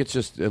 I think it's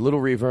just a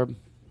little reverb.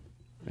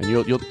 And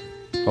you'll...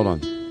 Hold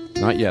on.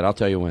 Not yet. I'll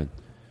tell you when.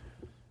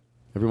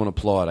 Everyone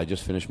applaud. I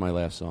just finished my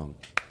last song.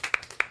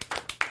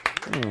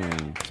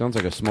 Sounds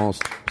like a small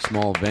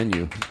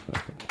venue.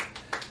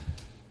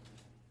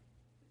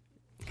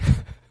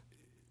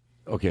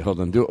 Okay, hold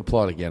on. Do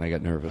applaud again. I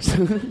got nervous.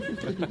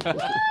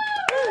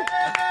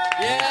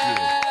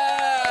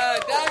 Yeah!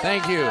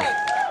 Thank you.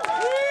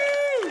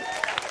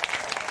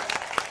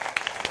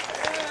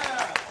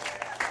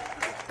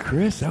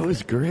 Chris, that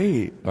was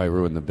great. I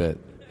ruined the bit.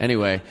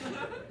 Anyway,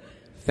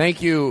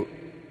 thank you.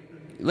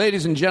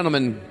 Ladies and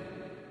gentlemen,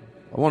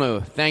 I want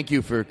to thank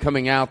you for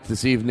coming out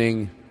this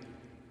evening.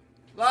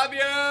 Love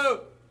you!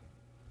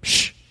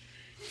 Shh.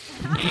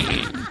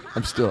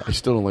 I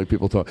still don't like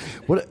people talk.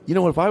 What, you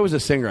know what? If I was a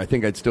singer, I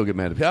think I'd still get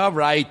mad at people. All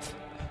right.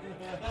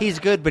 He's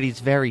good, but he's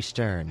very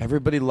stern.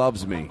 Everybody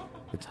loves me.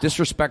 It's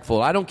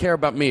disrespectful. I don't care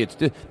about me. It's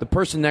the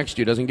person next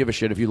to you doesn't give a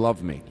shit if you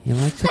love me. He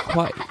likes a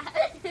quiet...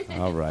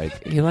 All right.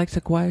 He likes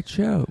a quiet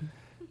show.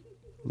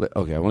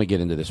 Okay, I want to get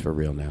into this for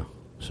real now.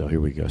 So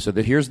here we go. So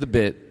here's the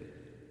bit.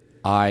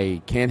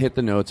 I can't hit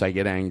the notes. I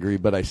get angry,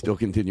 but I still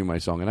continue my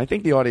song. And I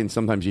think the audience,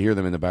 sometimes you hear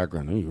them in the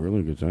background. Oh, he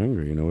really gets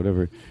angry. You know,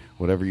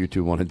 whatever you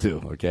two want to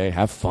do, okay?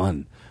 Have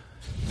fun.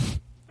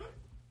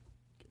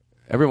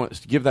 Everyone,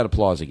 give that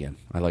applause again.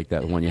 I like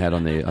that one you had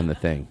on the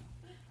thing.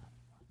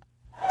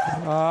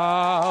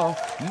 Oh,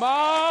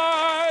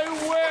 my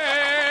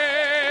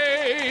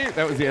way.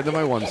 That was the end of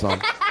my one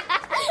song.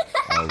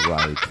 All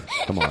right.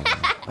 Come on.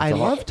 I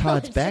love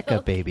Todd's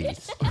backup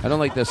babies. I don't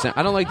like this.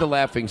 I don't like the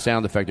laughing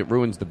sound effect. It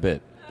ruins the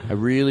bit. I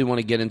really want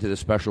to get into this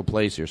special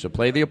place here. So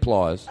play the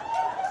applause.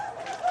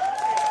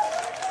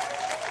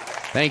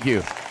 Thank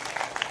you.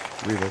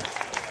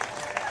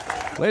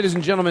 Ladies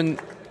and gentlemen,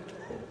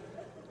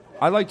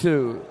 I'd like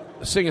to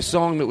sing a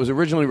song that was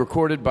originally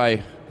recorded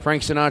by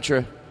Frank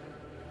Sinatra.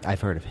 I've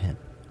heard of him.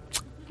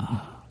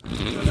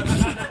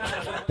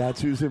 That's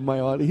who's in my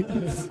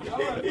audience.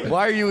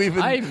 Why are you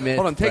even...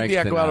 Hold on, take Frank the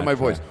echo out of my Sinatra.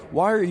 voice.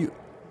 Why are you...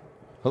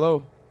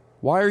 Hello?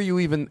 Why are you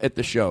even at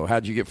the show?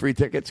 How'd you get free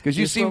tickets? Because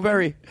you seem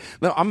very...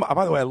 No,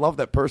 by the way, I love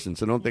that person,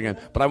 so don't think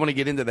but I want to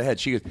get into the head.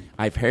 She goes,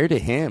 I've heard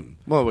of him.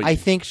 Well, I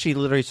think she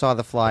literally saw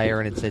the flyer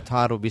and it said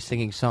Todd will be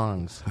singing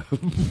songs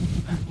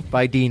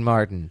by Dean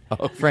Martin,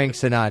 Frank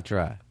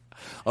Sinatra.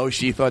 Oh,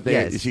 she thought they...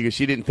 Yes.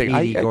 She didn't think...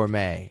 Edie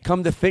Gourmet.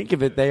 Come to think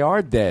of it, they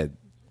are dead.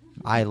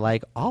 I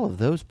like all of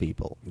those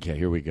people. Okay,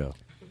 here we go.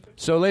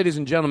 So, ladies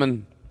and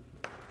gentlemen,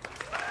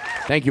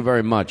 thank you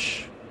very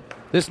much.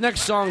 This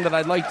next song that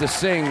I'd like to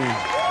sing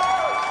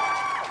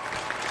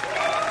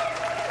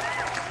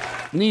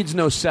needs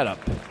no setup.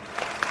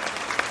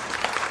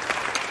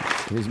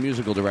 His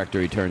musical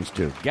director he turns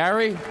to.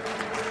 Gary?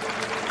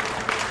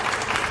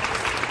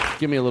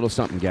 Give me a little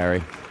something,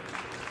 Gary.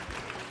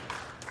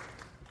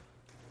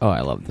 Oh,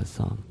 I love this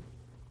song.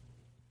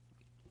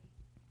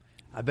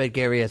 I bet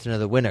Gary has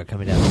another winner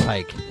coming down the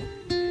pike.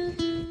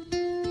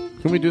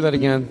 Can we do that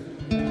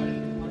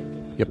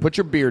again? Yeah, put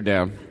your beer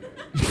down.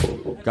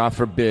 God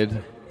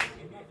forbid.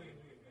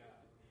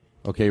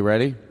 Okay,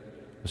 ready?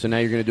 So now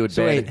you're going to do it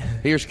So bad. wait.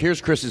 Here's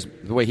Chris's,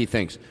 the way he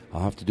thinks. I'll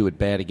have to do it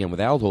bad again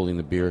without holding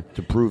the beer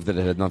to prove that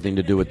it had nothing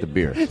to do with the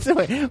beer. So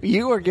wait,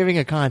 you are giving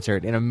a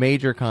concert in a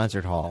major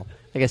concert hall,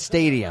 like a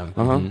stadium,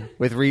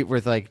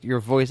 with like your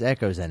voice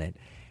echoes in it,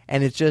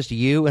 and it's just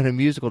you and a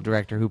musical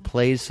director who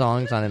plays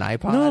songs on an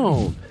iPod.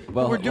 No.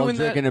 Well, we're doing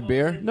that. drinking a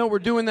beer? No, we're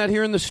doing that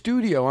here in the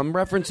studio. I'm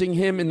referencing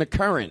him in the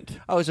current.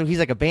 Oh, so he's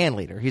like a band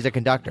leader. He's a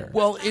conductor.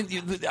 Well,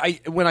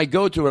 when I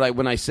go to it,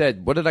 when I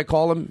said, what did I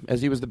call him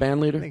as he was the band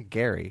leader? I think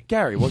Gary.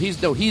 Gary. Well,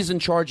 he's in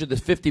charge of the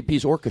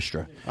 50-piece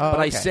orchestra. Oh, but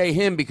I okay. say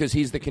him because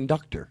he's the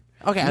conductor.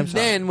 Okay, I'm and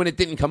sorry. then when it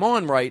didn't come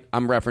on right,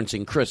 I'm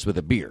referencing Chris with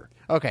a beer.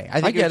 Okay,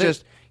 I think get it's it.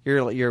 just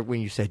you're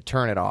when you said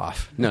turn it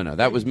off. No,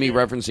 that was me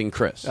referencing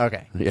Chris.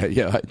 Okay.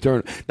 Yeah.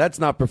 That's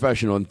not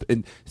professional.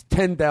 And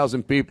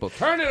 10,000 people.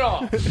 Turn it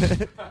off.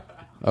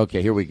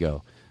 Okay, here we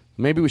go.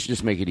 Maybe we should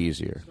just make it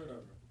easier.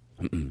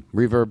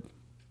 Reverb.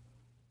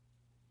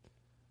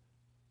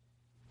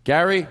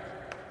 Gary.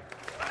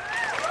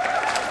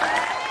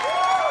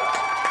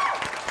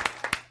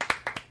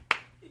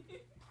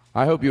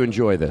 I hope you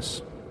enjoy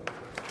this.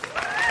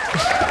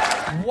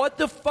 What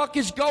the fuck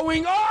is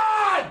going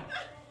on?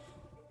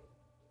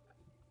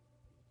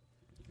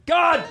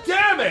 God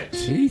damn it!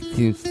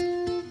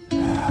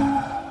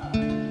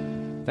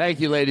 Thank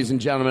you, ladies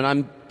and gentlemen.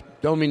 I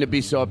don't mean to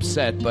be so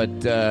upset, but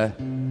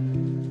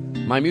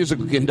my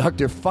musical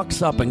conductor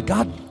fucks up, and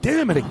god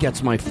damn it, it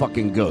gets my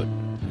fucking goat.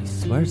 He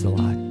swears a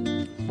lot.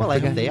 Well, I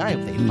hope they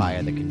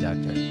fire the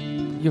conductor.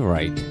 You're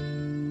right.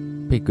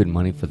 Pay good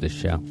money for this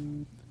show.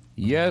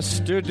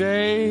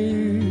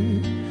 Yesterday,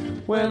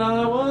 when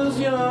I was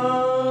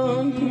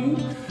young,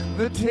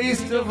 the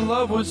taste of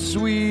love was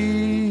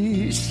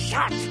sweet.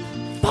 Shut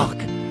fuck.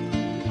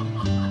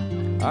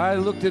 I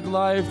looked at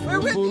life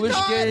a foolish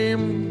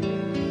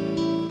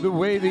game, the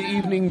way the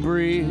evening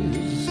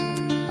breeze,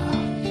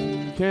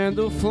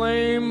 candle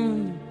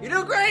flame. You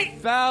do great.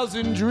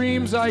 1,000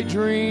 dreams I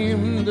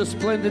dreamed, the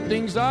splendid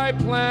things I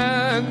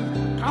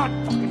planned. God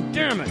fucking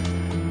damn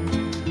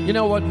it! You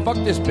know what? Fuck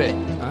this bit.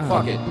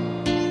 Fuck it.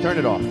 Turn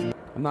it off.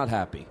 I'm not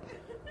happy.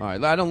 All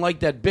right, I don't like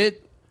that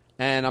bit,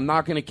 and I'm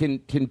not going to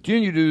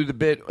continue to do the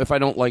bit if I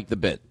don't like the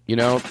bit. You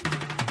know.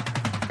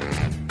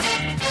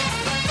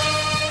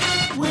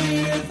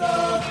 With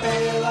the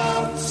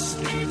bailouts.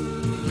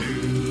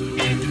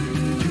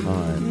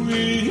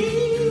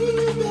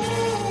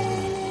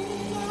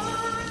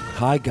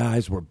 Hi,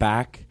 guys, we're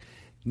back.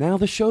 Now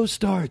the show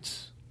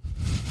starts.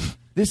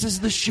 This is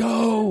the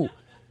show.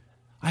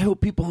 I hope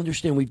people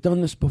understand we've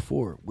done this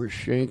before. We're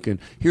shaking.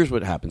 Here's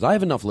what happens. I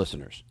have enough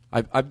listeners.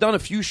 I've done a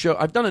few shows.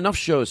 I've done enough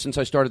shows since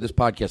I started this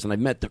podcast, and I've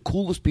met the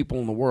coolest people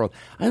in the world.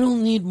 I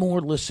don't need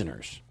more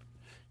listeners.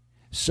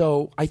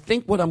 So I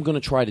think what I'm going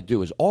to try to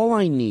do is all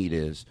I need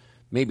is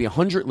maybe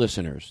 100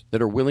 listeners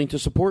that are willing to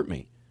support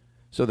me.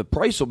 So the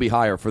price will be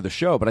higher for the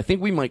show, but I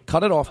think we might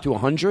cut it off to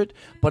 100,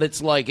 but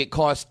it's like it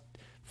costs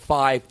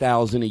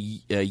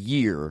 $5,000 a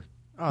year.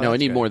 Oh, No, I that's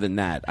need good. more than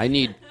that. I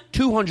need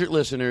 200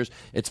 listeners.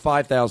 It's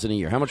 $5,000 a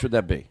year. How much would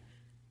that be?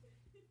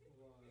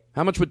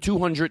 How much would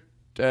 200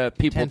 people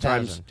 10,000.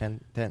 times?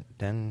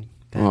 10.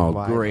 Oh,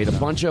 why? great. A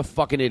bunch of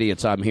fucking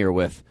idiots I'm here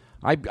with.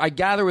 I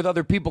gather with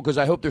other people because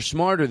I hope they're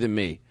smarter than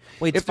me.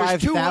 Wait, If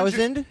there's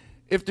 5,000?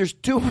 If there's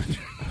 200...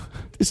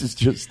 This is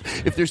just...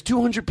 If there's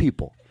 200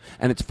 people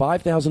and it's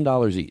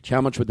 $5,000 each,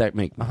 how much would that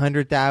make me?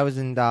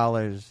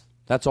 $100,000.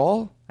 That's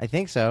all? I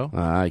think so.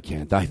 I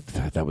can't.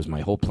 That was my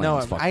whole plan. No,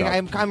 was fucked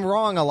up. I'm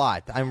wrong a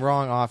lot. I'm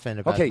wrong often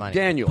about Okay, money.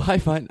 Daniel. I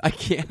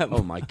can't.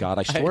 Oh, my God.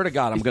 I swear to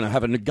God, I'm going to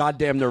have a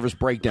goddamn nervous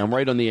breakdown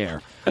right on the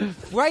air.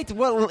 Right.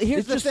 Well,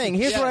 here's the thing.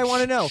 Here's what I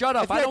want to know. Shut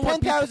up. If you I had don't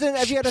want 10,000,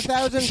 if you had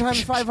 1,000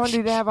 times 500,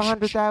 you have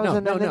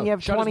 100,000, No, and then you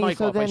have shut his 20. mic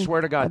So off. I then,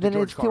 swear to God, and to then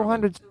George it's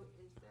Carlin.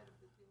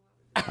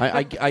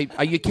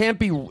 200. You can't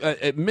be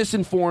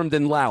misinformed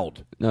and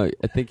loud. No,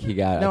 I think he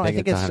got it. No, I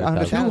think it's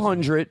 100,000.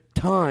 200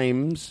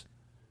 times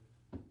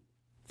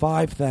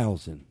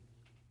 5,000.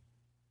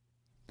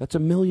 That's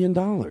 $1 million.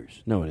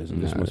 No, it isn't.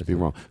 This must be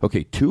wrong.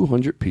 Okay,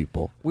 200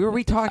 people. Were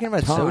we talking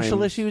about Times-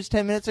 social issues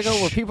 10 minutes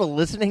ago? Were people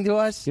listening to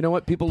us? You know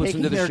what? People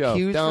listen to Taking the their show.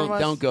 cues from us?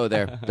 Don't go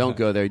there. Don't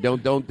go there.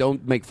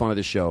 Don't make fun of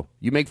the show.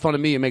 You make fun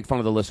of me, you make fun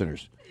of the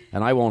listeners.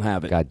 And I won't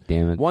have it. God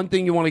damn it. One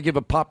thing you want to give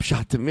a pop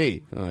shot to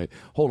me. All right.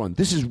 Hold on.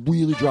 This is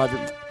really driving.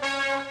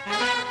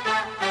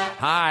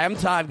 Hi, I'm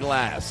Todd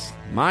Glass.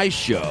 My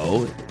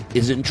show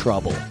is in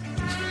trouble.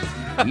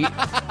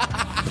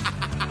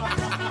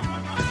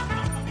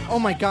 Oh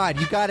my God!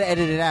 You got to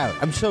edit it out.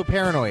 I'm so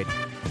paranoid.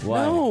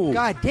 What? No.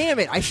 God damn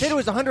it! I said it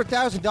was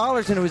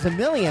 $100,000 and it was $1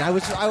 million.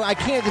 I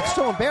can't. It's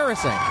so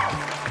embarrassing.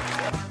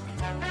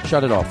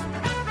 Shut it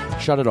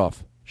off. Shut it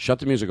off. Shut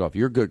the music off.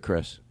 You're good,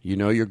 Chris. You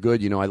know you're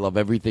good. You know I love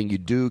everything you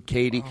do,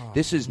 Katie.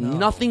 This is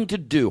nothing to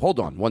do. Hold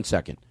on 1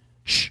 second.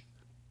 Shh.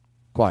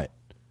 Quiet.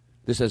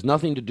 This has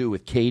nothing to do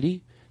with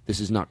Katie. This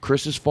is not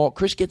Chris's fault.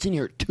 Chris gets in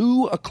here at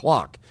 2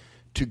 o'clock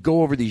to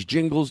go over these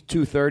jingles.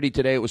 2:30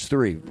 today. It was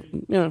 3.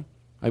 You know,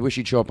 I wish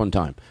he'd show up on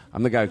time.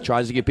 I'm the guy who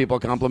tries to give people a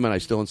compliment. I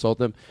still insult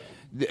them.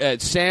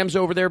 Sam's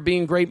over there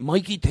being great.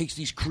 Mikey takes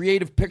these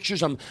creative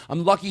pictures. I'm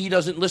lucky he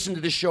doesn't listen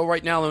to this show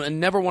right now and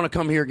never want to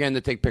come here again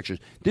to take pictures.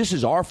 This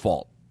is our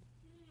fault.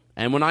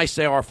 And when I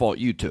say our fault,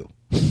 you too.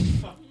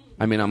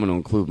 I mean, I'm going to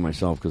include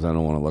myself because I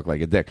don't want to look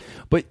like a dick.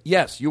 But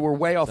yes, you were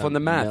way off on the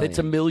math. It's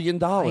 $1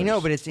 million. I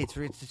know, but it's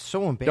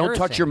so embarrassing. Don't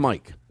touch your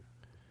mic.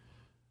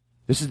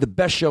 This is the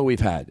best show we've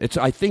had.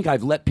 I think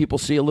I've let people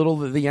see a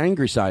little of the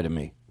angry side of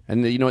me.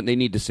 And you know what? They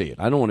need to see it.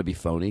 I don't want to be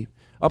phony.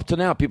 Up to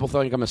now, people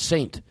think I'm a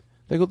saint.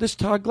 They go, this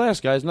Todd Glass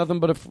guy is nothing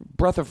but a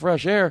breath of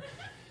fresh air.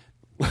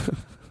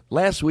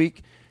 Last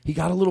week, he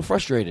got a little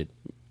frustrated.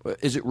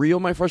 Is it real,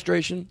 my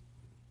frustration?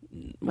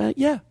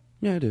 Yeah,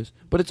 it is.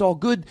 But it's all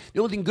good.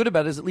 The only thing good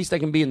about it is at least I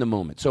can be in the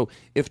moment. So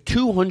if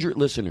 200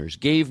 listeners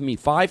gave me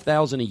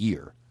 $5,000 a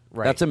year,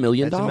 that's $1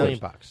 million. That's $1 million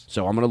bucks.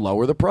 So I'm going to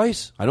lower the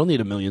price. I don't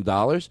need $1 million.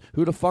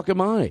 Who the fuck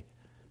am I?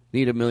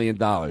 Need $1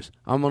 million.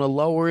 I'm going to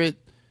lower it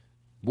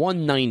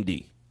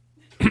 $190.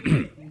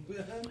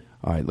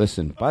 All right,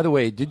 listen. By the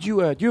way, do you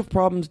have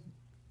problems?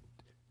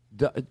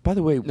 By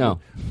the way, no.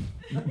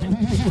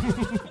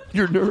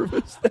 You're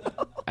nervous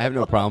now? I have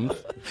no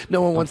problems.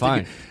 No one wants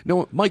fine. to.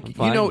 No, Mike.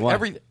 You know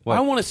everything. What?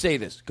 I want to say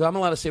this because I'm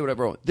allowed to say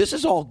whatever I want. This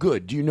is all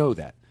good. Do you know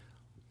that?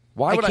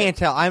 Why? I can't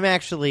tell. I'm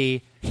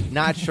actually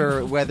not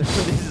sure whether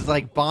this is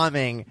like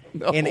bombing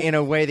in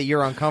a way that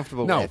you're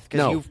uncomfortable with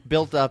because you've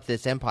built up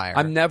this empire.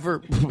 I'm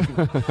never.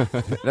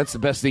 That's the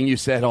best thing you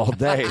said all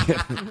day.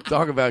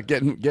 Talk about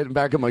getting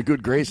back in my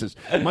good graces.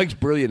 Mike's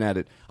brilliant at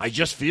it. I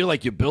just feel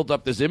like you built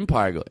up this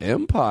empire. I go,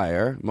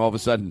 empire. And all of a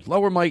sudden,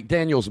 lower Mike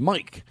Daniels'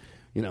 mic.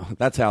 You know,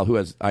 that's how who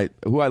I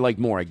like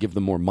more. I give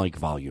them more mic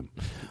volume.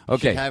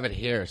 Okay, you should have it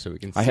here so we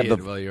can see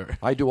it while you're.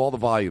 I do all the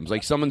volumes.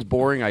 Like someone's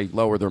boring, I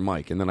lower their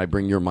mic, and then I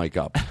bring your mic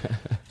up.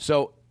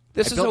 So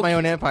this I built my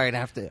own empire and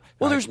have to.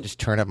 There's just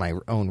turn up my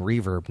own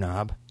reverb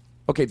knob.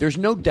 Okay, there's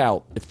no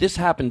doubt if this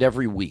happened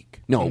every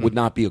week, it would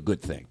not be a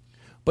good thing.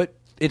 But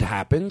it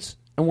happens,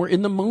 and we're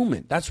in the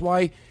moment. That's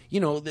why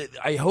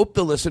I hope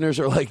the listeners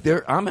are like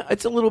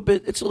it's a little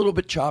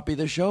bit choppy,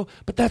 this show,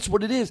 but that's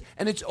what it is,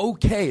 and it's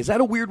okay. Is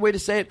that a weird way to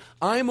say it?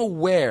 I'm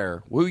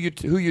aware. Who you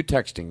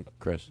texting,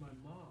 Chris? My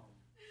mom.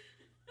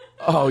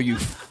 Oh, you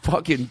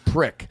fucking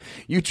prick!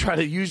 You try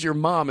to use your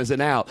mom as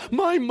an out.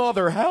 My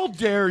mother. How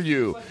dare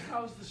you? It's like,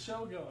 how's the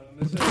show going?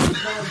 And they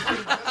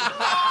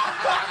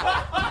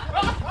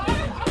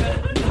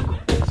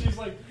said, she's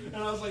like, and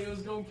I was like, it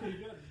was going pretty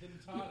good. Then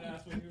Todd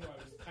asked me who I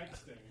was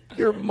texting.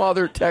 Your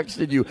mother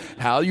texted you.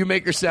 How you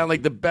make her sound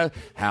like the best?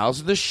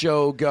 How's the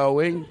show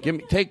going?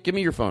 Give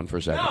me your phone for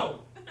a second.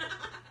 No.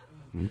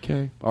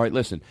 Okay. All right.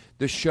 Listen,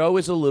 the show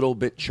is a little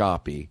bit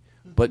choppy,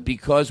 but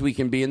because we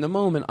can be in the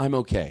moment, I'm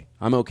okay.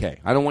 I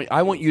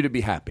want you to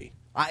be happy.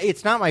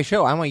 It's not my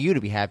show. I want you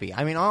to be happy.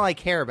 I mean, all I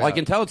care about. Well, I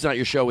can tell it's not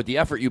your show with the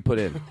effort you put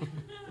in.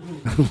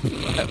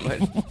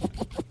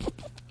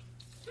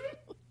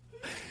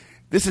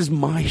 This is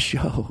my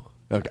show.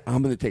 Okay,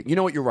 I'm going to take. You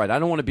know what? You're right. I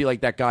don't want to be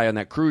like that guy on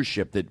that cruise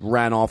ship that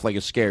ran off like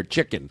a scared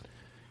chicken.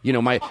 I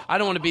don't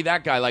want to be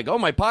that guy. Like,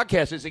 my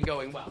podcast isn't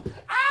going well. No,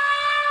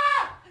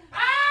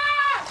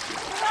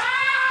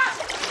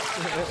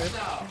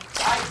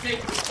 I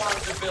take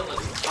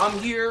responsibility. I'm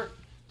here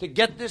to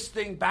get this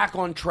thing back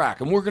on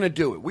track, and we're going to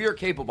do it. We are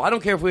capable. I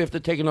don't care if we have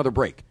to take another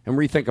break and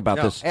rethink about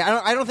this.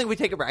 I don't think we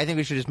take a break. I think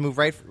we should just move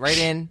right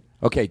in.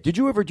 Okay. Do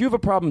you have a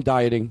problem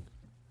dieting?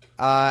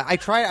 I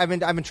try. I've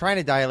been trying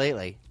to diet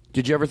lately.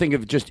 Did you ever think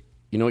of just,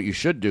 what you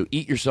should do?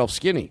 Eat yourself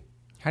skinny.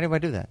 How do I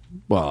do that?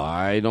 Well,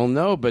 I don't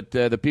know, but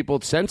the people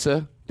at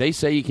Sensa, they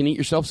say you can eat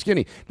yourself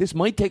skinny. This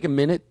might take a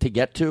minute to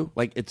get to.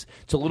 Like, it's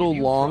a little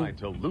long. If you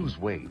tried to lose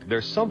weight,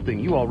 there's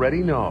something you already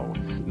know.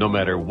 No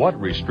matter what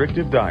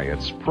restrictive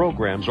diets,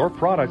 programs, or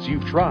products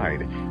you've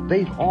tried,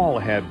 they've all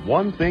had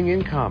one thing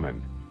in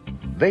common.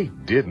 They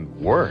didn't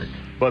work.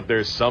 But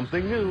there's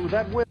something new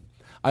that will.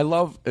 I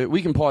love,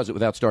 we can pause it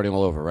without starting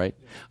all over, right?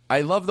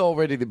 I love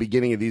already the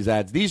beginning of these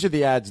ads. These are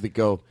the ads that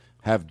go,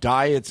 have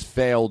diets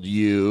failed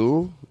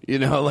you?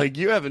 Like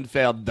you haven't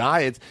failed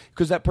diets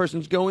because that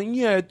person's going,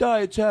 yeah,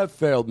 diets have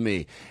failed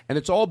me. And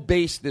it's all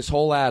based, this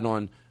whole ad,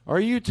 on, are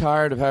you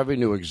tired of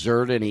having to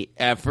exert any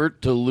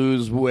effort to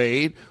lose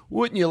weight?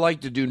 Wouldn't you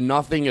like to do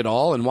nothing at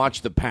all and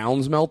watch the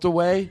pounds melt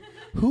away?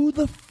 Who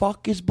the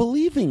fuck is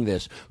believing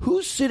this?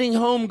 Who's sitting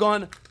home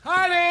going,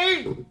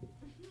 honey,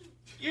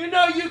 you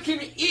know you can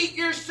eat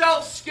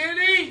yourself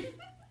skinny?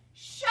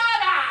 Shut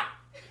up!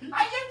 You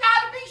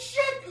gotta be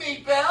shitting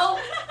me, Bill.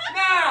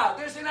 Now,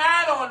 there's an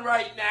ad on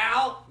right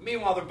now.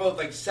 Meanwhile, they're both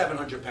like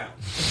 700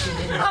 pounds.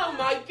 Oh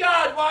my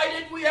God, why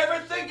didn't we ever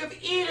think of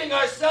eating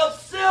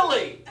ourselves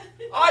silly?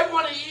 I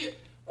want to eat.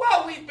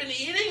 Well, we've been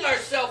eating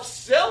ourselves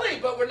silly,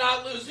 but we're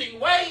not losing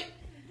weight.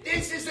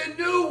 This is a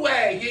new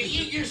way. You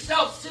eat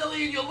yourself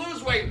silly and you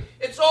lose weight.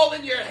 It's all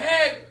in your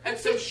head and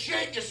some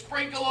shit you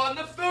sprinkle on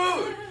the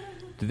food.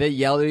 Do they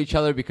yell at each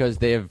other because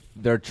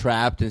they're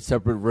trapped in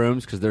separate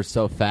rooms because they're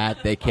so fat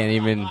they can't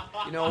even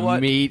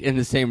meet in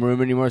the same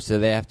room anymore, so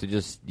they have to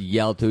just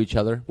yell to each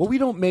other? Well, we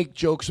don't make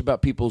jokes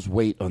about people's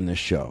weight on this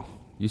show.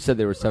 You said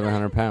they were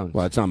 700 pounds.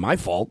 Well, it's not my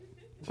fault.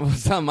 Well,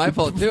 it's not my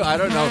fault, too. I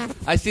don't know.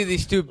 I see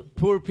these two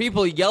poor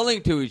people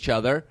yelling to each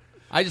other.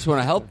 I just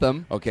want to help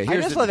them. Okay,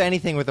 I just love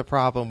anything with a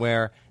problem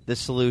where the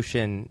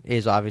solution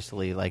is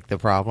obviously like the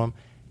problem.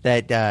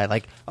 That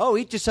like, oh,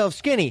 eat yourself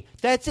skinny.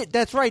 That's it.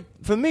 That's right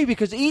for me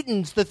because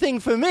eating's the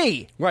thing for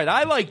me. Right.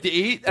 I like to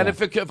eat, and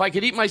if I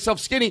could eat myself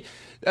skinny,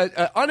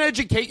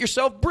 uneducate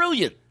yourself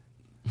brilliant.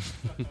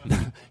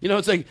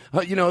 It's like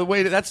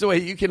that's the way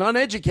you can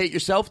uneducate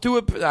yourself to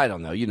a. I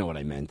don't know. You know what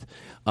I meant.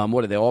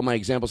 What are they? All my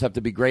examples have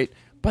to be great.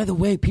 By the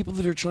way, people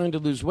that are trying to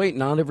lose weight,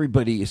 not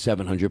everybody is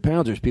 700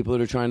 pounds. There's people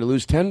that are trying to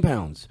lose 10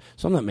 pounds.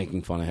 So I'm not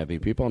making fun of heavy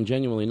people. I'm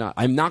genuinely not.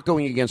 I'm not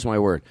going against my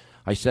word.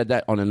 I said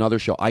that on another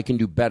show. I can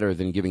do better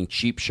than giving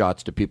cheap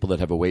shots to people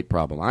that have a weight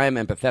problem. I am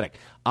empathetic.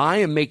 I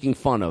am making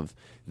fun of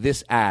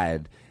this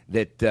ad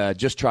that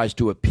just tries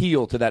to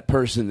appeal to that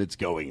person that's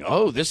going,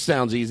 oh, this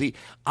sounds easy.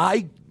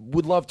 I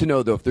would love to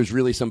know, though, if there's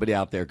really somebody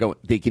out there going,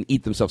 they can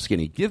eat themselves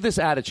skinny. Give this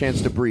ad a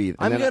chance to breathe.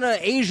 I'm going to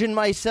Asian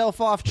myself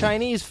off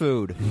Chinese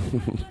food.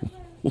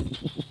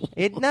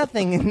 None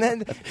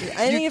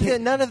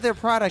of their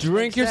products.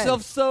 Drink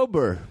yourself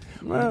sober.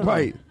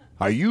 Right.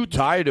 Are you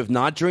tired of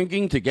not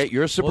drinking to get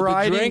your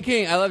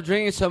sobriety? I love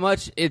drinking so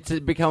much, it's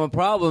become a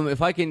problem.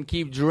 If I can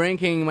keep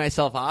drinking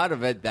myself out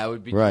of it, that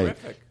would be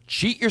terrific.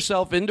 Cheat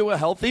yourself into a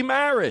healthy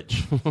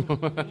marriage.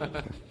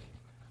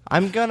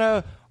 I'm going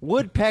to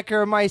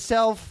woodpecker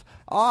myself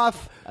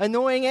off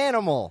annoying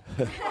animal.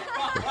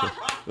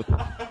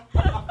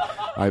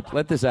 All right,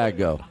 let this ad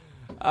go.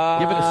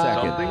 Give it a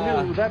second.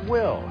 Something new that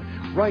will.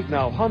 Right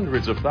now,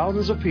 hundreds of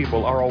thousands of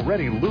people are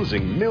already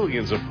losing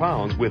millions of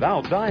pounds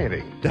without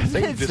dieting. Doesn't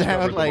They've it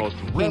sound like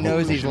he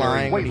knows he's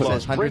lying when he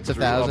says hundreds of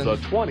thousands?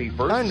 Of the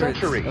 21st hundreds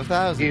century. Of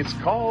thousands.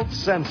 It's called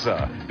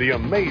Sensa, the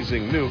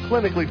amazing new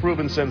clinically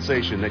proven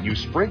sensation that you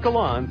sprinkle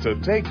on to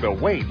take the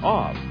weight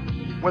off.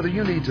 Whether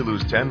you need to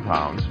lose 10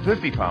 pounds,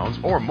 50 pounds,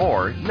 or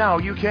more, now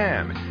you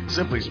can.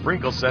 Simply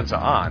sprinkle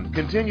Sensa on,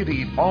 continue to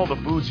eat all the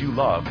foods you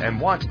love, and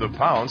watch the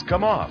pounds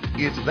come off.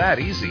 It's that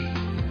easy.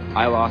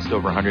 I lost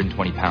over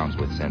 120 pounds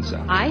with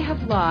Sensa. I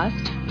have lost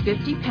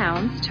 50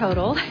 pounds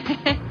total.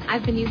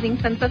 I've been using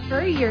Sensa for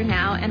a year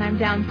now, and I'm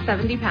down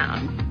 70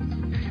 pounds.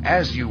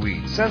 As you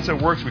eat, Sensa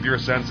works with your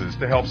senses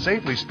to help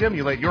safely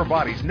stimulate your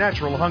body's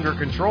natural hunger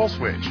control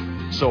switch.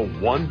 So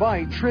one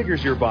bite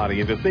triggers your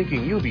body into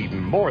thinking you've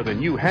eaten more than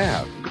you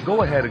have.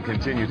 Go ahead and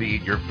continue to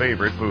eat your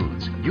favorite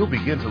foods. You'll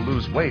begin to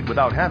lose weight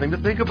without having to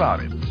think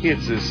about it.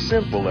 It's as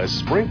simple as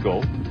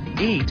sprinkle,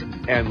 eat,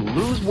 and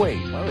lose weight.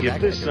 If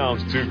this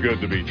sounds too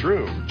good to be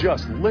true,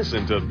 just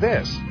listen to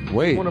this.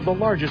 Wait. One of the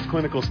largest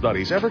clinical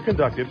studies ever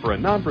conducted for a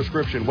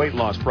non-prescription weight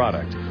loss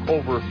product.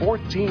 Over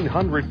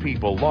 1,400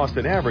 people lost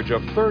an average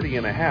of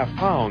 30.5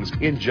 pounds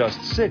in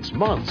just 6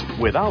 months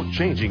without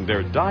changing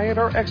their diet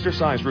or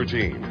exercise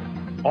routine.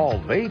 All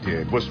they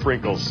did was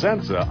sprinkle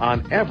Sensa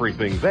on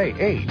everything they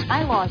ate.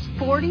 I lost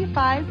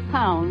 45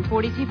 pounds,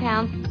 42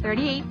 pounds,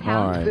 38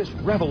 pounds. Right. This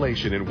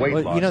revelation in weight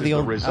loss is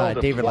the result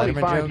of David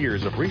 25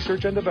 years of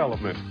research and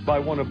development by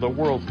one of the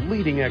world's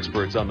leading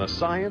experts on the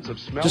science of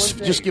smell and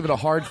taste. Just give it a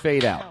hard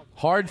fade out.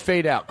 Hard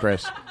fade out,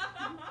 Chris.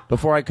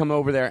 Before I come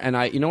over there,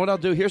 and you know what I'll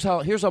do? Here's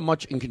how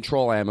much in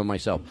control I am of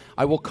myself.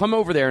 I will come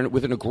over there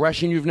with an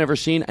aggression you've never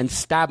seen and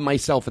stab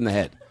myself in the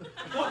head.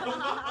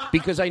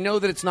 Because I know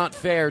that it's not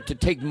fair to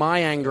take my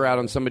anger out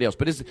on somebody else.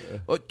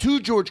 But to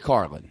George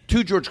Carlin,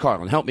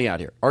 help me out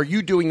here. Are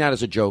you doing that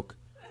as a joke?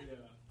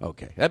 Yeah.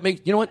 Okay. That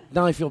makes, you know what?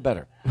 Now I feel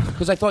better.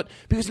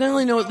 Because now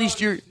I know at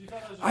least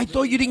I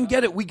thought you didn't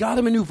get it. We got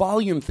him a new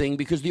volume thing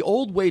because the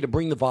old way to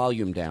bring the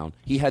volume down,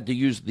 he had to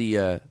use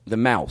the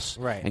mouse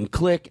and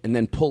click and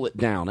then pull it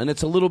down. And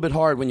it's a little bit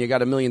hard when you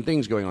got a million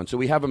things going on. So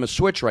we have him a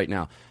switch right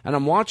now. And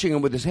I'm watching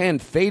him with his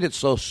hand fade it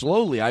so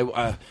slowly.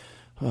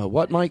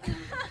 What, Mike?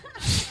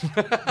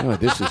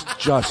 This is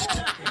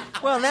just...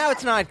 Well, now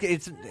it's not.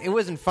 It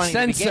wasn't funny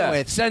to begin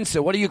with.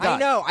 Sensa, what do you got? I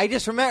know. I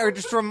just remember.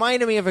 Just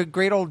reminded me of a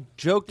great old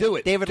joke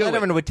that David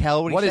Letterman would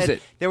tell. What is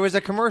it? There was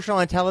a commercial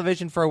on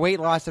television for a weight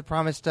loss that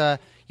promised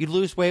you'd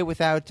lose weight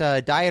without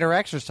diet or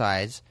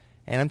exercise.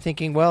 And I'm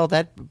thinking, well,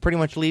 that pretty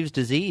much leaves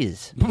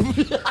disease.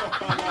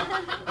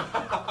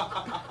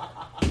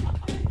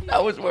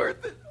 That was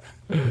worth it.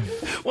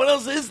 What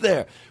else is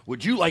there?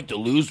 Would you like to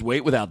lose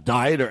weight without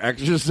diet or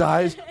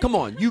exercise? Come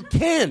on, you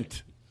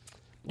can't.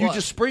 You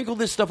just sprinkle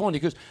this stuff on you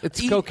because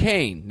it's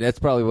cocaine. That's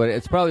probably what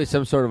it's probably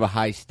some sort of a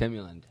high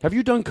stimulant. Have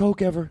you done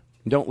coke ever?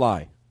 Don't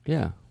lie.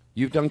 Yeah.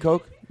 You've done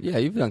coke? Yeah,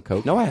 you've done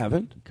coke. No, I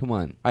haven't. Come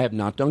on. I have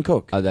not done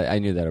coke. I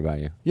knew that about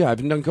you. Yeah,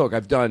 I've done coke.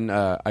 I've done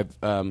I've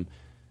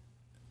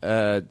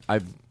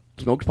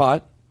smoked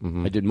pot.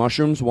 Mm-hmm. I did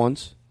mushrooms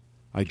once.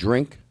 I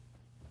drink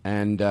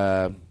and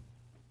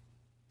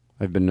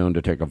I've been known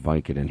to take a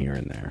Vicodin here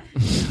and there.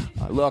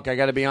 Look, I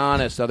got to be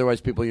honest.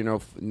 Otherwise, people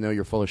know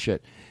you're full of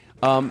shit.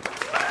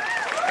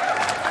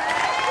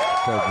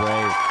 So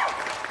great.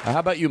 How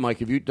about you, Mike?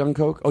 Have you done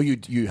coke? Oh,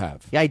 you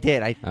have. Yeah, I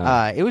did.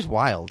 It was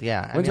wild.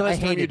 Yeah. When's the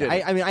last time you did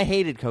it? I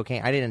hated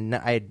cocaine. I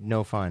had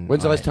no fun.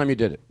 When's the last time you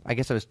did it? I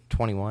guess I was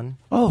 21.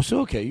 Oh,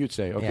 so okay. You'd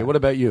say okay. Yeah. What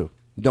about you?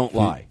 Don't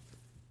lie.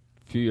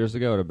 few years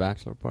ago at a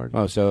bachelor party.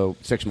 Oh, so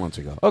 6 months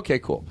ago. Okay,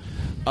 cool.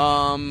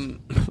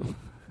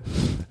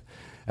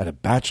 At a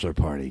bachelor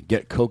party,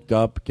 get coked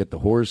up, get the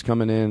whores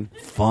coming in.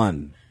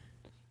 Fun.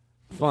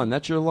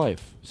 That's your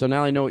life. So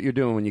now I know what you're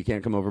doing when you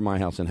can't come over to my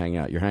house and hang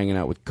out. You're hanging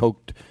out with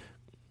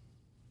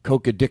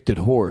coke-addicted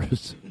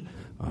whores.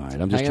 All right,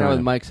 I'm just hanging trying out with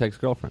to... Mike's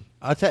ex-girlfriend.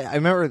 I'll tell you, I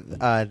remember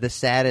the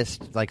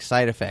saddest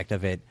side effect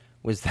of it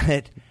was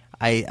that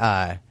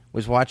I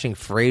was watching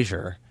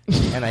Frasier,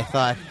 and I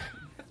thought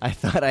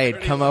I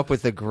had come up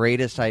with the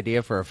greatest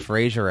idea for a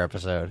Frasier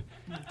episode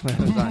when I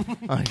was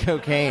on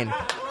cocaine,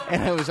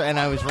 and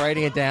I was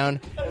writing it down,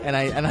 and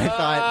I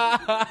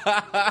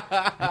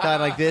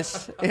thought like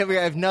this. If I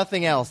have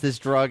nothing else, this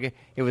drug,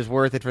 it was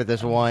worth it for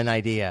this one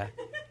idea.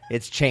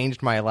 It's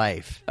changed my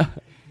life.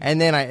 And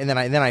then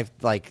I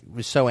like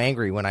was so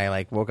angry when I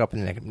like woke up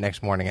in the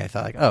next morning. I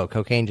thought like, oh,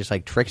 cocaine just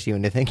like tricks you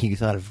into thinking you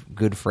thought of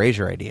good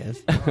Frasier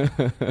ideas.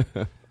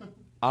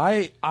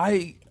 I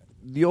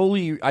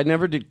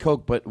never did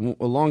coke, but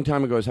a long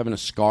time ago I was having a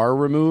scar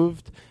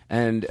removed,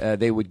 and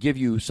they would give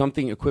you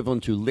something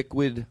equivalent to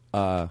liquid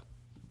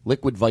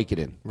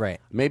Vicodin. Right.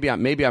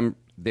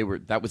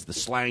 That was the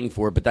slang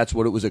for it, but that's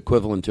what it was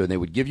equivalent to. And they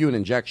would give you an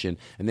injection,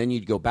 and then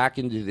you'd go back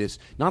into this,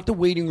 not the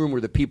waiting room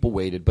where the people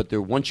waited, but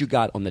once you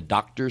got on the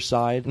doctor's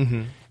side,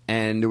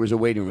 and there was a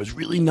waiting room. It was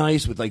really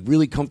nice with like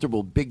really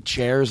comfortable big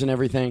chairs and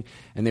everything.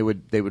 And they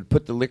would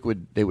put the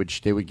liquid. They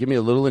would give me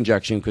a little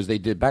injection because they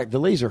did the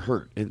laser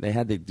hurt. They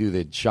had to do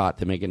the shot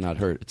to make it not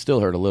hurt. It still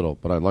hurt a little,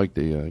 but I liked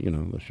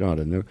the shot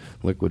of the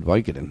liquid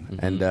Vicodin.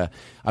 And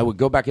I would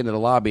go back into the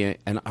lobby,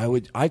 and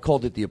I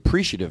called it the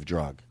appreciative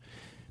drug.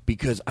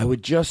 Because I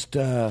would just,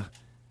 I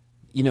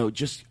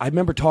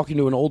remember talking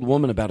to an old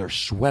woman about her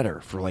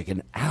sweater for like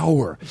an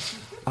hour.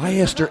 I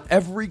asked her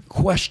every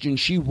question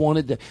she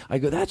wanted to. I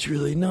go, that's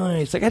really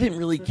nice. Like, I didn't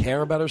really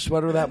care about her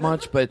sweater that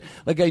much, but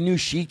like I knew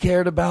she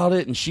cared about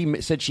it, and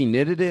she said she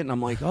knitted it, and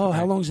I'm like, oh,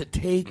 how long does it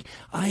take?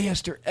 I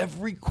asked her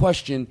every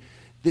question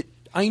that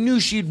I knew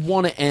she'd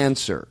want to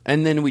answer.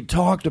 And then we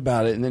talked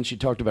about it, and then she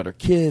talked about her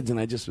kids, and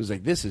I just was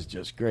like, this is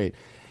just great.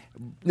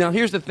 Now,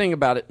 here's the thing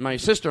about it. My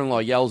sister-in-law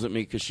yells at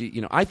me because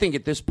she, I think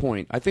at this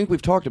point, I think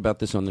we've talked about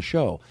this on the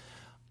show.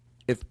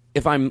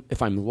 If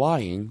I'm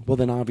lying, well,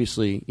 then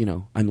obviously,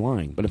 I'm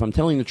lying. But if I'm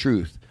telling the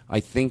truth, I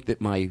think that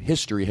my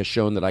history has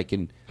shown that I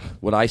can,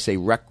 what I say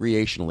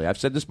recreationally. I've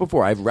said this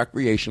before. I've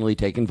recreationally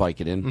taken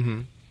Vicodin.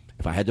 Mm-hmm.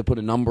 If I had to put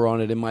a number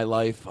on it in my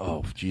life,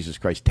 oh, Jesus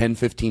Christ, 10,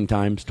 15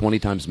 times, 20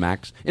 times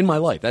max in my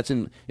life. That's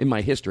in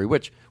my history,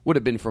 which would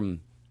have been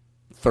from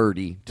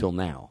 30 till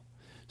now.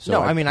 So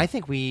no, I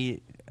think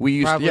we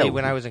used probably to,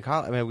 when I was in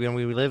college. When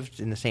we lived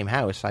in the same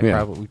house,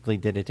 probably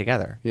did it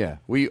together. Yeah,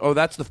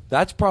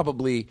 that's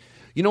probably.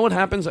 You know what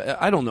happens?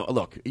 I don't know.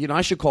 Look,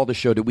 I should call the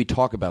show. Did we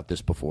talk about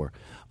this before?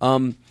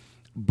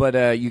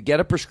 But you get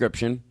a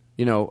prescription.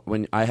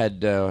 When I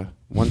had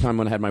one time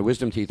when I had my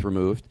wisdom teeth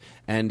removed,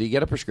 and you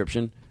get a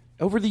prescription.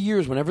 Over the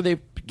years, whenever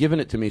they've given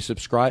it to me,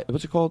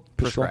 what's it called?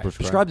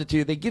 Prescribed it to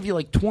you. They give you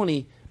like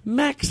 20.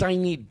 Max, I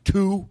need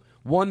 2.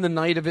 One the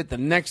night of it, the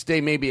next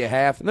day maybe a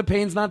half, and the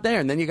pain's not there,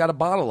 and then you got a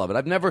bottle of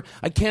it.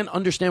 I can't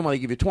understand why they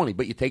give you 20,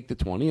 but you take the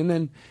 20, and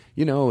then,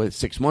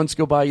 6 months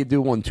go by, you do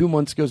one, 2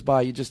 months goes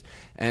by, you just,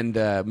 and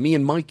me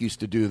and Mike used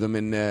to do them,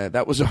 and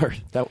that was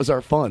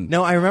our fun.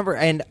 No, I remember,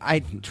 and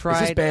I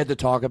tried. Is this bad to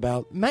talk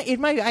about?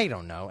 It might, I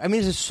don't know. I mean,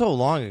 this is so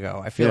long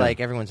ago. I feel like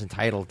everyone's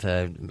entitled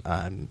to,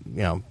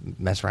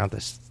 mess around with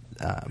this,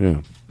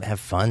 have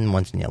fun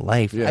once in your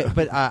life. Yeah.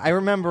 But I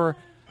remember,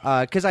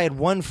 because I had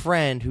one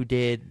friend who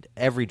did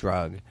every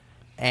drug,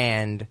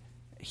 and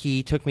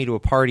he took me to a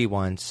party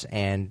once,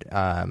 and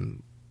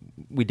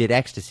we did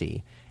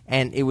ecstasy,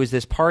 and it was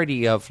this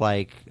party of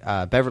like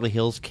Beverly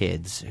Hills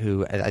kids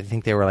who I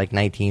think they were like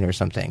 19 or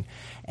something,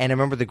 and I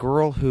remember the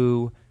girl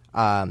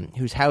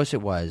whose house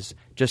it was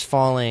just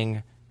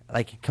falling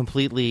like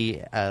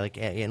completely like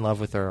in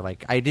love with her.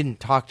 Like I didn't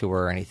talk to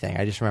her or anything.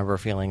 I just remember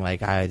feeling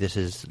like this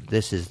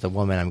is the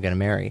woman I'm going to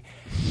marry,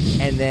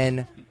 and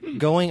then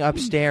going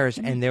upstairs,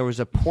 and there was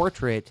a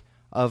portrait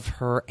of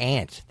her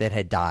aunt that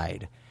had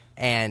died,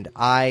 and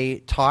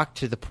I talked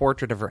to the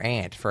portrait of her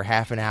aunt for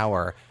half an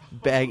hour,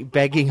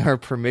 begging her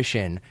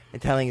permission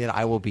and telling her that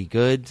I will be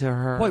good to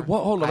her. Wait,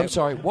 hold on. I'm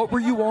sorry. What were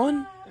you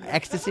on?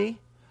 Ecstasy.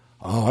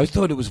 Oh, I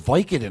thought it was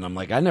Vicodin. I'm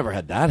like, I never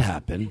had that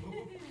happen.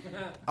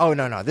 Oh,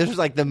 no. This was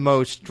like the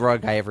most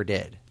drug I ever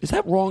did. Is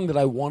that wrong that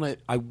I want to...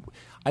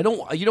 I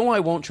don't... You know why I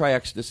won't try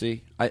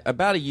ecstasy?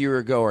 About a year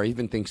ago, or I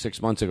even think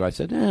 6 months ago, I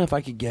said, if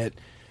I could get...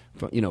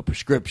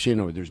 prescription,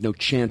 or there's no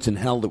chance in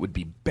hell that would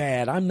be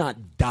bad. I'm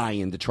not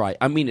dying to try.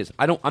 I mean,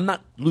 I'm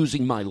not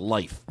losing my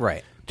life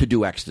to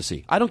do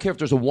ecstasy. I don't care if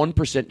there's a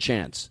 1%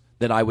 chance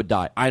that I would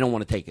die. I don't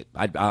want to take it.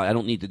 I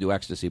don't need to do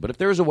ecstasy. But if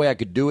there was a way I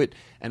could do it,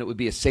 and it would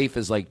be as safe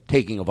as like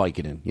taking a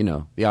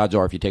Vicodin, the odds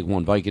are if you take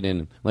one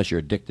Vicodin, unless you're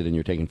addicted and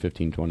you're taking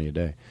 15, 20 a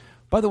day.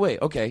 By the way,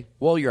 okay,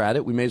 while you're at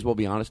it, we may as well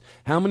be honest.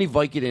 How many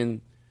Vicodin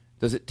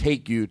does it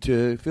take you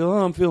to feel,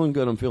 I'm feeling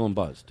good, I'm feeling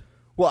buzzed?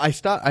 Well, I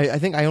stopped. I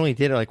think I only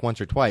did it like once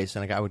or twice,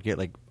 and I would get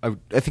like.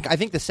 I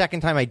think the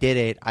second time I did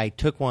it, I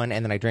took one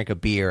and then I drank a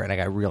beer and I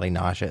got really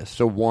nauseous.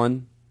 So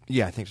one?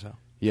 Yeah, I think so.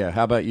 Yeah.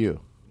 How about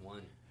you?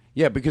 One.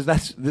 Yeah, because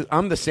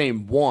I'm the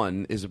same.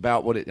 One is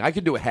about what I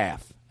could do a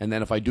half, and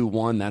then if I do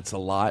one, that's a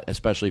lot.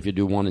 Especially if you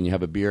do one and you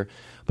have a beer.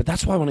 But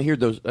that's why when I hear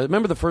those, I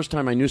remember the first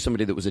time I knew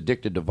somebody that was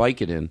addicted to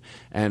Vicodin,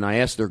 and I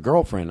asked their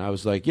girlfriend. I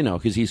was like,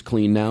 because he's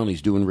clean now and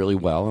he's doing really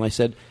well, and I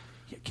said,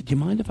 do you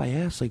mind if I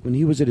ask, like, when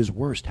he was at his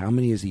worst, how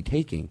many is he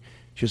taking?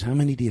 She goes, how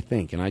many do you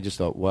think? And I just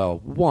thought, well,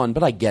 one,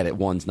 but I get it.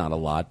 One's not a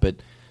lot. But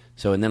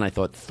so, and then I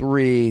thought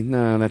 3,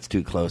 no, that's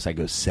too close. I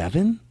go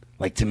 7?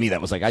 Like, to me,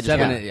 that was like, I just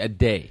 7 a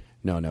day.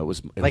 No, it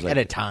was like at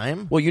a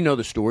time? Well, you know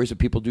the stories that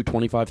people do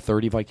 25,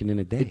 30 Vicodin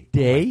a day. A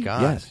day? Oh my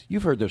God. Yes.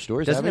 You've heard those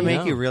stories. Doesn't it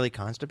make you know? really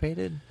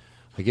constipated?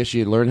 I guess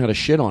you learn how to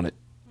shit on it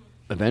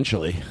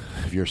eventually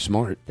if you're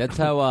smart. That's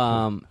how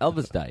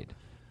Elvis died.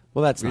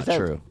 Well, that's not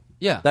true.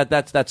 Yeah.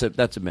 That's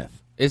a myth.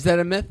 Is that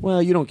a myth?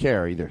 Well, you don't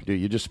care either, do you?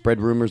 You just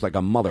spread rumors like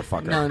a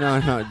motherfucker. No.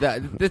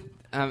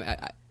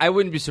 I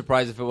wouldn't be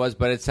surprised if it was,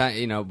 but it's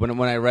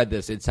when I read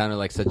this, it sounded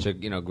like such a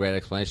great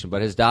explanation.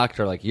 But his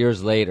doctor, like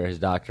years later,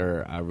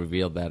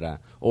 revealed that,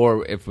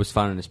 or if it was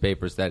found in his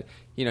papers that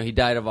he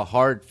died of a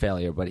heart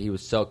failure, but he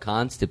was so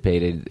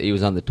constipated, he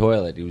was on the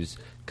toilet, he was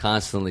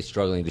constantly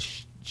struggling to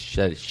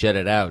shut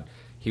it out.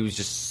 He was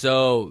just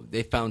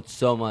they found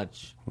so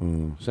much.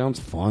 Sounds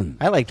fun.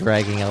 I like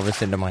dragging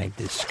Elvis into my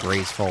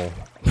disgraceful.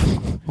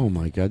 Oh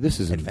my God, this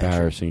is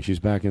embarrassing. She's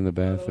back in the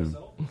bathroom.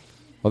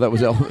 Oh, that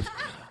was Elvis. All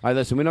right,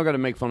 listen, we don't got to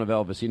make fun of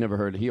Elvis. He never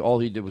heard it. All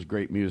he did was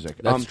great music.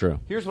 That's true.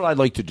 Here's what I'd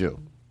like to do.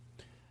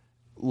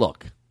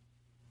 Look,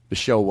 the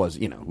show was,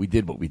 we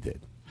did what we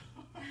did.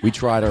 We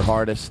tried our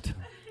hardest.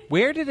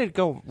 Where did it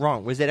go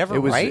wrong? Was it ever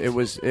right? It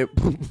was.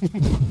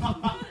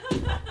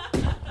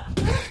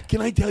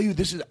 Can I tell you,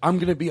 I'm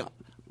going to be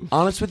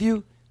honest with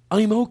you.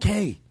 I'm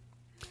okay.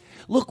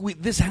 Look,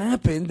 this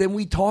happened, and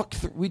we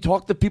talked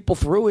the people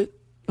through it.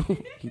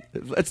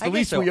 That's the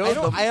least we owe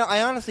them.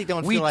 I honestly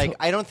don't feel like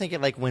I don't think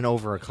it went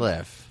over a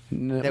cliff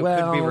that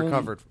could be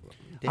recovered.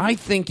 I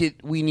think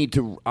we need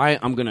to.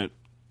 I'm gonna.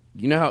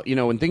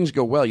 When things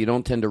go well, you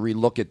don't tend to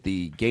relook at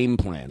the game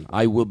plan.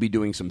 I will be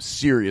doing some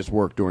serious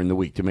work during the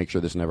week to make sure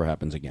this never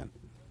happens again.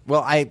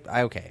 Well,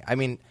 okay. I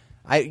mean,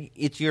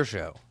 it's your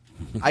show.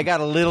 I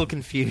got a little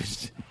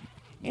confused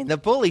in the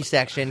bully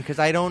section because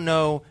I don't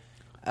know,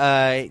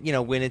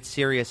 when it's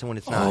serious and when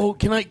it's not. Oh,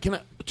 can I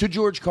to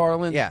George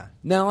Carlin? Yeah.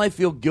 Now I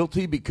feel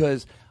guilty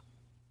because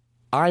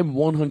I'm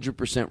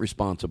 100%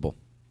 responsible.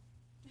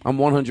 I'm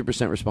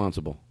 100%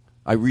 responsible.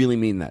 I really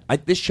mean that.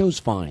 This show's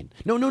fine.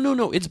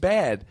 No. It's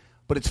bad,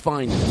 but it's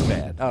fine if it's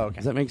bad. Oh, okay.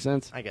 Does that make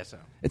sense? I guess so.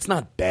 It's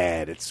not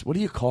bad. It's, what do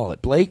you call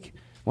it? Blake?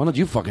 Why don't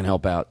you fucking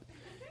help out?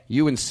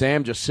 You and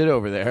Sam just sit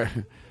over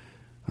there.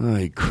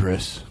 Hi,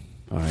 Chris.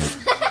 All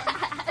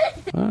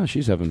right.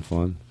 She's having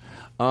fun.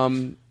 All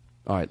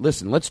right,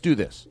 listen, let's do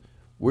this.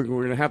 We're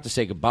going to have to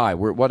say goodbye.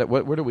 What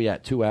are we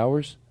at, 2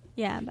 hours?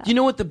 Yeah. You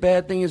know what the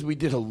bad thing is? We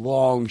did a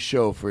long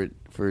show for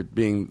it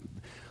being,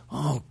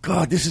 oh,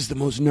 God, this is the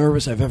most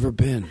nervous I've ever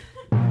been.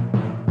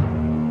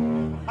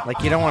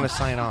 Like, you don't want to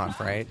sign off,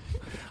 right?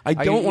 I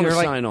don't want to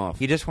sign off.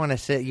 You just want to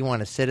sit. You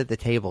want to sit at the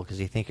table because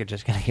you think you're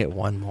just going to get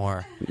one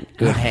more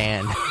good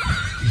hand.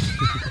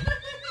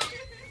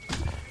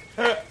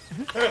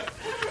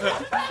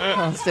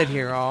 I'll sit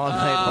here all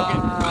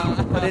night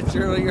looking. But it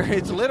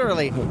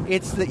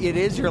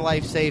is your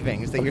life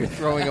savings that you're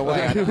throwing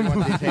away out of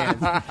one of these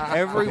hands.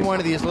 Every one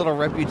of these little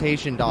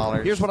reputation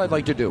dollars. Here's what I'd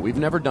like to do. We've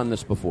never done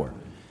this before.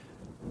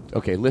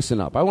 Okay, listen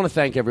up. I want to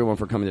thank everyone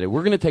for coming today.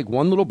 We're going to take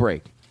one little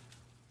break.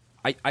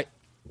 I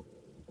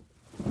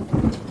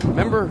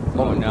remember.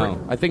 Oh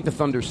no! I think the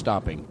thunder's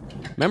stopping.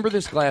 Remember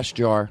this glass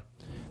jar?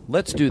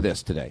 Let's do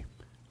this today.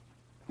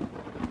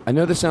 I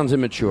know this sounds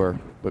immature,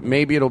 but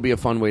maybe it'll be a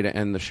fun way to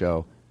end the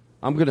show.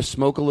 I'm going to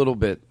smoke a little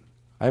bit.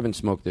 I haven't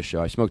smoked this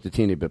show. I smoked a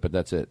teeny bit, but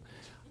that's it.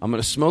 I'm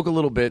going to smoke a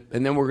little bit,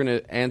 and then we're going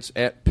to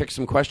pick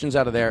some questions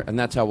out of there, and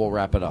that's how we'll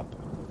wrap it up.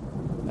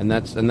 And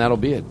that'll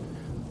be it.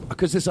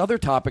 Because this other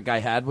topic I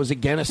had was,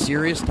 again, a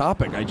serious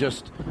topic.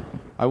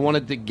 I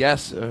wanted to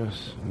guess. I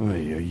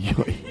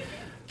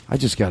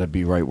just got to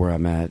be right where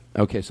I'm at.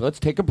 Okay, so let's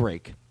take a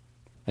break,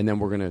 and then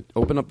we're going to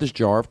open up this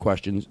jar of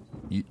questions.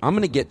 I'm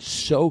going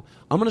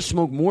to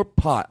smoke more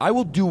pot. I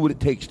will do what it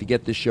takes to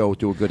get this show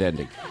to a good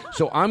ending.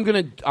 So I'm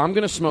going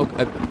to smoke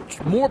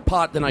more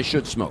pot than I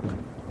should smoke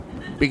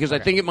because I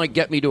think it might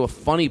get me to a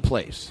funny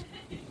place.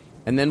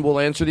 And then we'll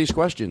answer these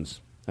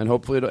questions, and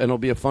hopefully it'll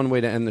be a fun way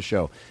to end the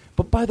show.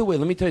 But by the way,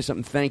 let me tell you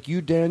something. Thank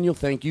you, Daniel.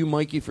 Thank you,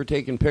 Mikey, for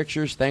taking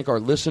pictures. Thank our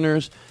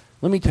listeners.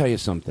 Let me tell you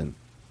something.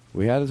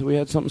 We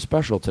had something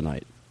special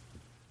tonight.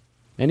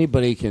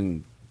 Anybody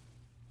can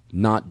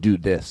not do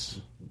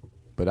this,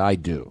 but I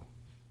do.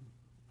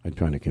 I'm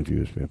trying to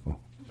confuse people.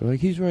 They're like,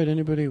 he's right.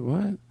 Anybody,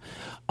 what?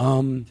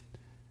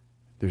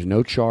 There's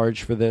no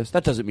charge for this.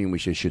 That doesn't mean we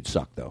should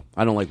suck, though.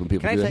 I don't like when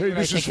people do that. Hey,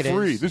 this is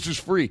free. This is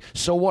free.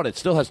 So what? It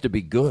still has to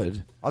be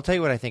good. I'll tell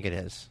you what I think it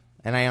is.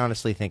 And I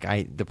honestly think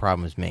the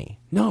problem is me.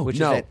 No, which is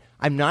that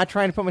I'm not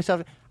trying to put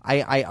myself.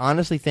 I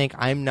honestly think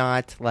I'm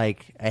not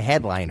like a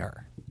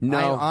headliner.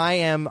 No.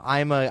 I'm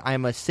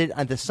a sit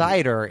on the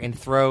cider and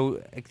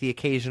throw the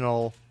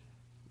occasional.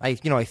 I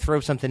throw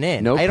something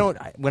in. Nope. I don't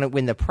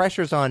when the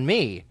pressure's on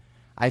me.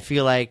 I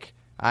feel like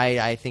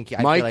I feel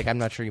like I'm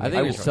not sure you. I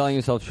think you're selling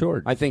yourself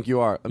short. I think you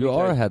are. You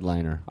are a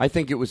headliner. I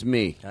think it was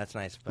me. That's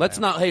nice. Let's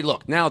not. Hey,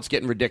 look. Now it's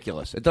getting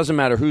ridiculous. It doesn't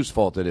matter whose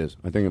fault it is.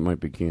 I think it might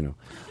be Keno.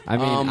 I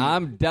mean,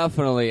 I'm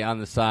definitely on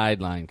the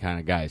sideline kind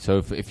of guy. So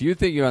if you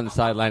think you're on the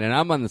sideline and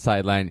I'm on the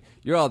sideline,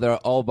 you're all there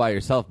all by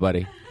yourself,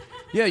 buddy.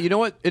 Yeah, you know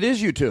what? It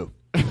is you two.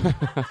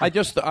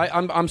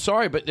 I'm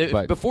sorry, but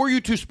before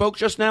you two spoke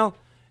just now,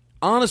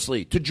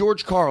 honestly, to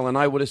George Carlin,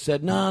 I would have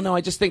said, no,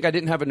 I just think I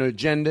didn't have an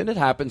agenda, and it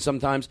happens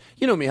sometimes.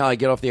 You know me, how I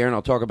get off the air and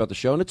I'll talk about the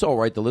show, and it's all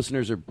right. The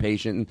listeners are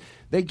patient, and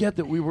they get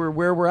that we were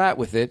where we're at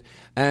with it.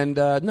 And,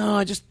 no,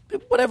 I just,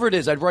 whatever it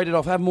is, I'd write it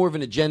off, have more of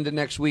an agenda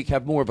next week,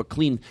 have more of a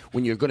clean,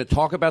 when you're going to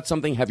talk about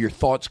something, have your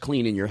thoughts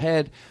clean in your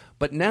head.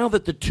 But now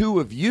that the two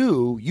of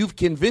you've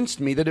convinced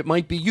me that it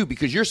might be you,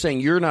 because you're saying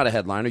you're not a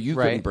headliner, you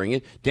couldn't bring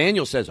it.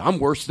 Daniel says I'm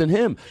worse than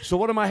him. So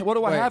what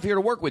do I have here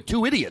to work with?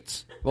 Two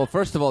idiots. Well,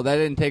 first of all, that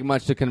didn't take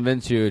much to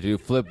convince you to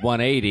flip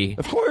 180.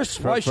 Of course,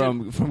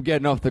 from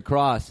getting off the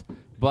cross.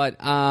 But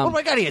oh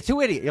my God, you're two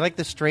idiots. You're like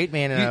the straight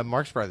man in a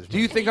Marx Brothers movie. Do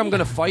you think I'm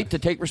going to fight to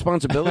take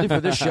responsibility for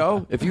this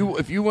show? If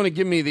you want to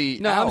give me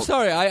the I'm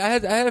sorry. I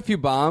had a few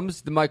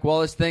bombs. The Mike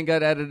Wallace thing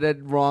got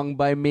edited wrong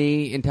by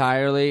me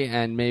entirely,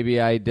 and maybe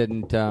I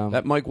didn't.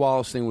 That Mike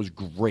Wallace thing was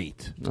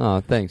great.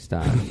 Oh, thanks,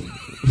 Tom.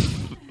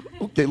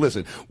 Okay,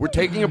 listen, we're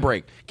taking a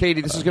break.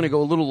 Katie, this is going to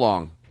go a little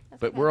long,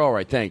 but we're all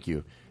right. Thank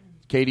you.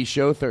 Katie's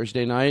show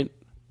Thursday night.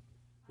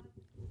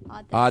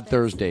 Odd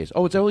Thursdays.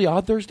 Oh, it's only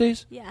Odd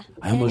Thursdays? Yeah.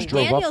 I almost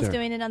drove Daniel's up there.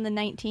 doing it on the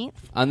 19th.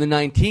 On the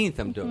 19th,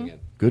 I'm doing it.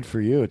 Good for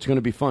you. It's going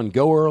to be fun.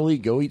 Go early.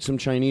 Go eat some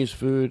Chinese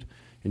food.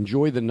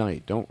 Enjoy the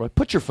night. Don't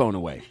put your phone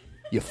away,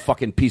 you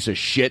fucking piece of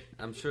shit.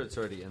 I'm sure it's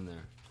already in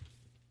there.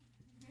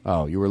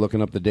 Oh, you were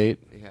looking up the date?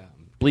 Yeah.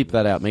 Bleep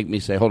that out. Make me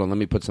say, hold on, let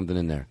me put something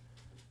in there.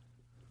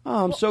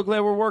 Oh, I'm so glad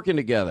we're working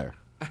together.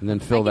 And then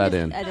fill that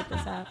in. Edit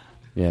this out.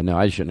 Yeah, no,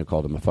 I shouldn't have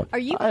called him a fuck. Are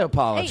you? I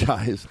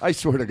apologize. I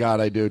swear to God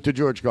I do. To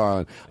George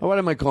Carlin. What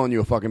am I calling you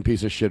a fucking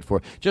piece of shit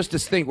for? Just to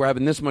think we're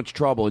having this much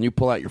trouble and you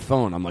pull out your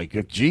phone. I'm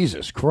like,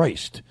 Jesus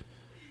Christ.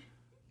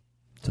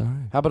 It's all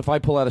right. How about if I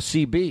pull out a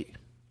CB?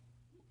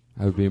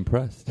 I would be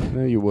impressed.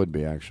 No, you would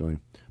be, actually.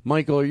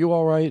 Michael, are you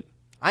all right?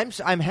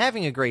 I'm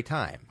having a great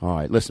time. All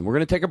right, listen, we're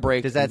going to take a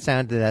break. Did that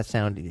sound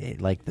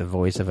like the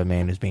voice of a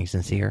man who's being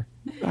sincere?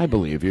 I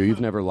believe you.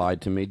 You've never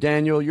lied to me.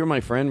 Daniel, you're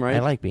my friend, right? I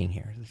like being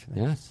here.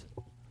 Yes.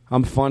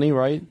 I'm funny,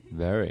 right?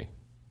 Very.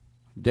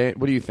 Dan,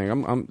 what do you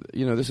think? I'm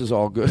this is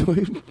all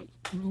good.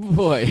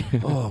 Boy.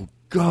 Oh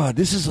God,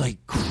 this is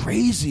like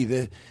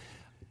crazy.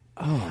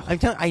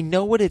 I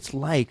know what it's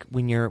like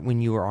when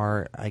you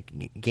are like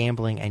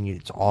gambling and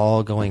it's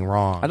all going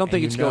wrong. I don't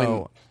think it's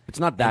going. It's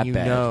not that you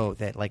bad. You know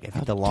that like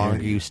if the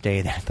longer you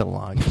stay there, the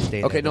longer you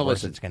stay there, the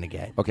worse it's going to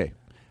get. Okay.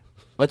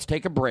 Let's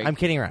take a break. I'm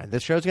kidding around.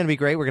 This show's going to be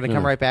great. We're going to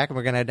come right back, and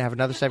we're going to have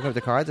another segment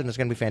with the cards, and it's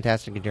going to be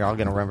fantastic. And you're all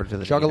going to remember to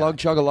the chug-a-lug,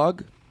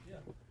 chug-a-lug.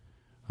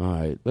 All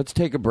right, let's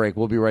take a break.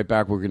 We'll be right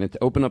back. We're going to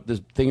open up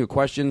this thing of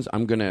questions.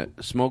 I'm going to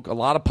smoke a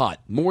lot of pot,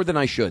 more than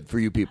I should for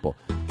you people.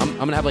 I'm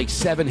going to have like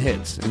 7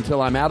 hits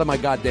until I'm out of my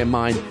goddamn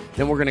mind.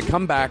 Then we're going to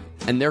come back,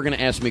 and they're going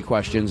to ask me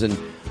questions. And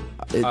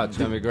it's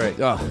going to be great.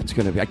 Oh, it's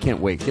going to be. I can't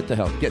wait. Get the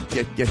hell. Get.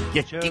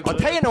 I'll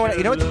tell you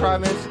what the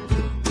problem is.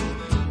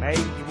 Make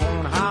you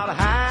want to holler,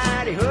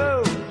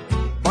 hidey-ho.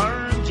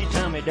 Burns your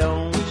tummy,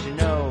 don't you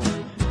know?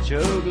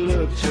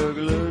 Chug-a-look,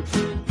 chug-a-look.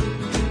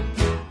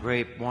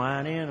 Grape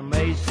wine in a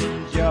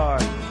mason jar,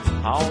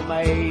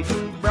 homemade,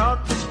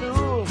 brought to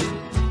school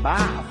by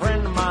a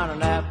friend of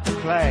mine after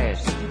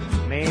class.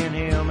 Me and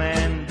him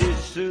and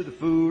this to the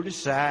fool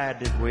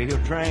decided we'll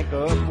drink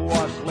up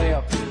what's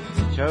left.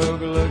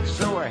 Chug-a-look,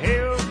 so I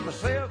helped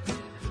myself.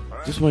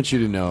 Just want you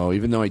to know,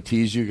 even though I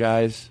tease you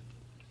guys,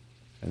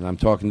 and I'm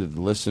talking to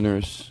the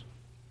listeners,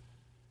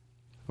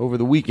 over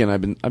the weekend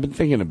I've been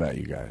thinking about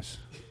you guys.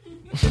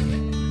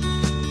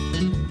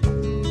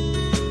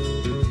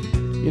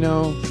 You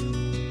know,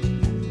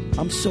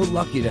 I'm so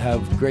lucky to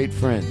have great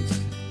friends.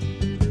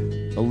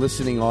 A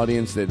listening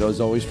audience that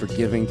is always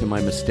forgiving to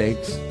my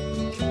mistakes.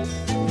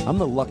 I'm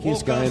the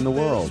luckiest guy in the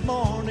world. This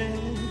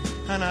morning,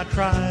 and I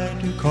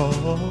tried to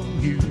call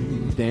you.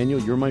 Daniel,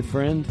 you're my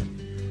friend.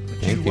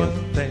 Thank you.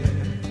 Weren't there,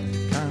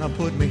 kind of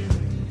put me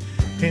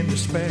in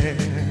despair.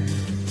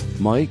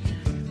 Mike?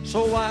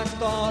 So I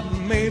thought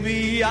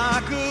maybe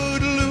I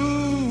could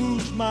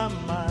lose my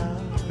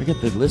mind. I got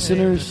the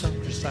listeners.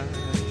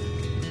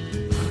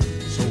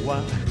 So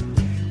I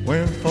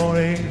went for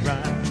a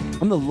ride.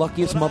 I'm the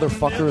luckiest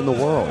motherfucker in the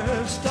world.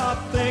 Stop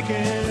thinking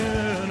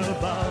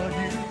about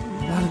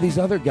you. A lot of these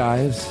other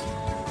guys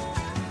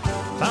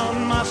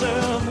found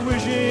myself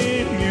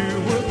wishing you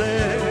were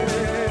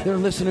there. Their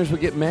listeners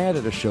would get mad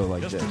at a show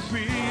like this.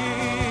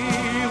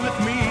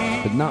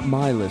 But not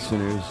my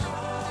listeners.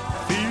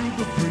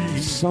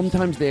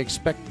 Sometimes they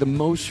expect the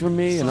most from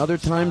me, and other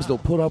times they'll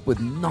put up with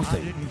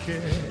nothing.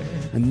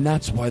 And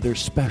that's why they're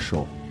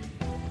special.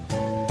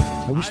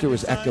 I wish there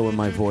was echo in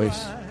my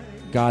voice.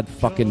 God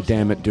fucking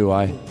damn it, do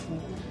I.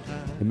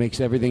 It makes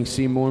everything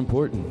seem more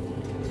important.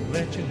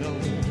 Let you know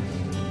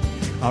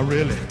I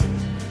really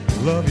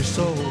love you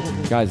so.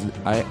 Guys,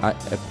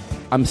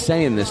 I'm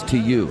saying this to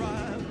you.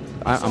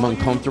 I'm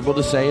uncomfortable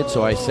to say it,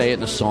 so I say it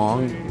in a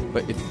song.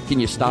 But can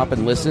you stop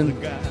and listen?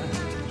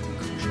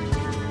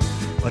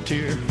 A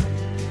tear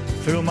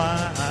fill my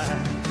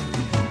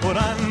eye, but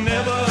I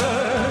never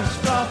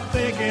stop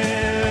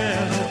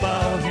thinking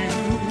about you.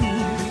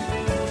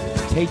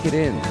 Take it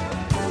in.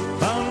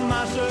 Found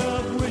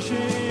myself wishing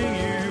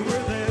you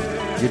were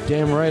there, You're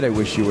damn right I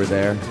wish you were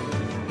there.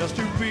 just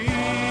to be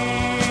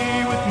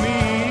with me.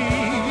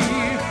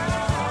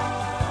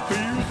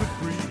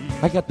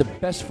 I got the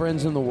best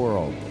friends in the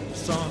world.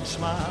 Sun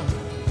smile,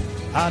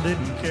 I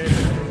didn't care.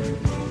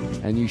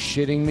 And you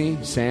shitting me?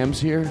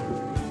 Sam's here?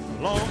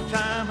 Long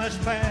time has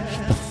passed.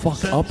 Shut the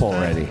fuck up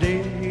already.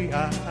 Day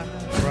I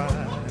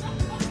cried.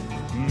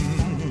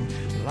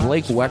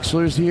 Blake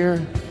Wexler's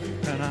here?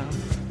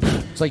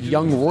 It's like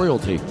young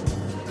royalty. When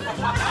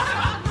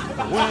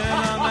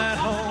I'm at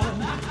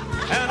home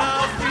and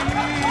I feel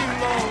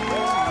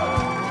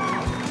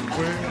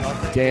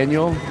alone.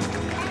 Daniel?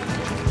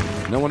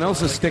 No one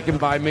else is sticking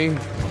by me.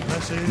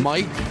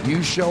 Mike,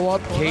 you show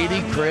up.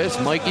 Katie, Chris,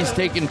 Mikey's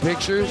taking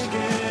pictures.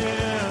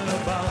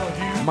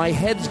 My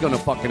head's gonna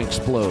fucking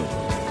explode.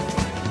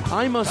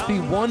 I must be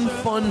one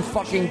fun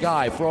fucking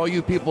guy for all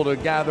you people to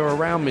gather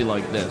around me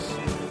like this.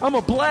 I'm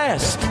a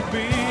blast.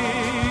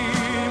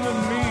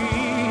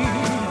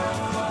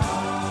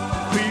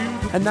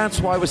 And that's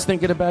why I was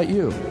thinking about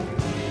you.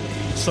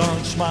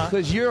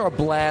 Because you're a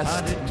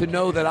blast to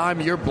know that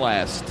I'm your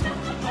blast.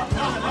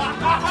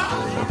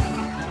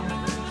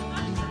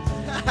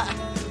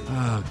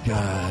 Oh,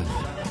 God.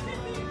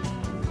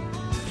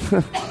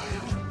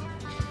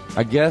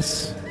 I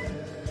guess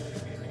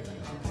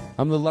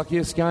I'm the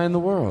luckiest guy in the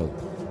world.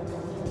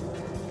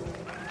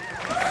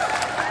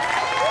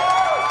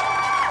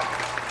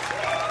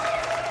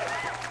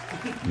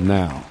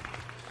 Now.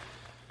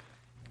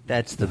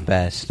 That's the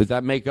best. Did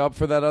that make up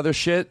for that other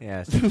shit?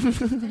 Yes.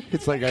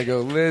 It's like I go,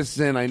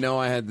 listen, I know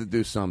I had to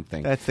do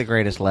something. That's the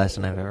greatest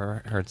lesson I've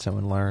ever heard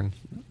someone learn.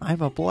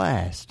 I'm a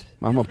blast.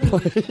 I'm a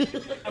blast.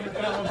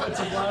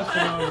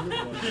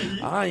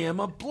 I am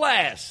a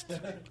blast.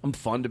 I'm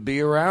fun to be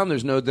around.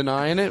 There's no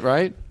denying it,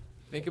 right?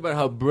 Think about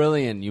how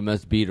brilliant you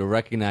must be to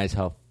recognize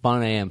how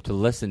fun I am to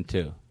listen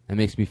to. It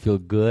makes me feel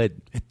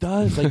good. It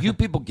does. Like, you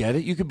people get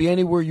it. You could be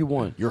anywhere you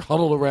want. You're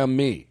huddled around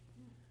me.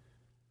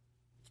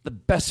 It's the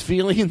best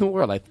feeling in the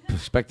world. I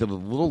expected a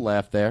little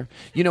laugh there.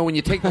 You know, when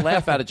you take the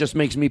laugh out, it just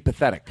makes me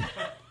pathetic.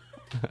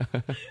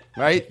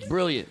 Right?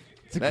 Brilliant.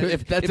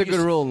 That's a good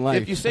rule in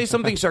life. If you say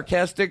something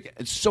sarcastic,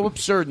 it's so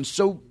absurd and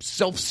so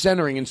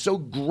self-centering and so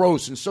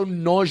gross and so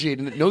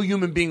nauseating that no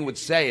human being would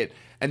say it,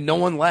 and no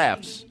one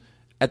laughs.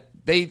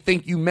 They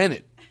think you meant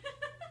it.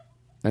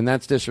 And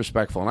that's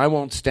disrespectful, and I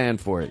won't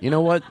stand for it. You know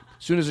what?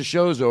 As soon as the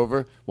show's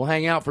over, we'll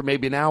hang out for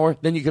maybe an hour,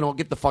 then you can all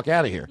get the fuck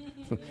out of here.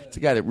 It's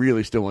a guy that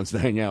really still wants to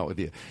hang out with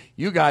you.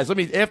 You guys,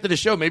 after the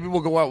show, maybe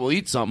we'll go out, we'll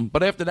eat something,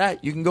 but after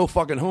that, you can go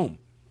fucking home.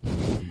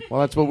 Well,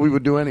 that's what we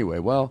would do anyway.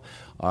 Well,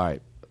 all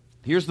right.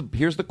 Here's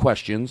the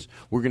questions.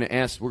 We're going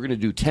to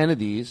do 10 of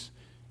these,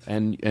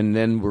 and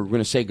then we're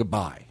going to say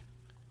goodbye.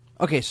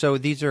 Okay, so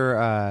these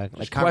are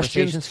like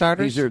conversation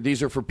starters?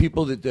 These are for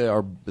people that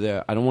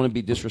I don't want to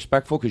be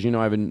disrespectful because, you know,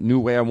 I have a new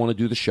way I want to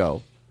do the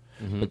show.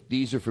 Mm-hmm. But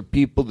these are for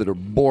people that are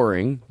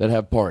boring that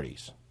have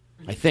parties.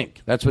 I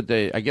think. That's what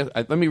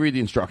let me read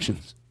the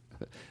instructions.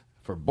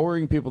 For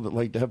boring people that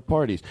like to have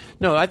parties.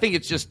 No, I think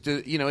it's just,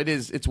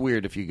 it's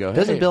weird if you go,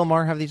 Doesn't hey. Bill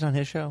Maher have these on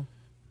his show?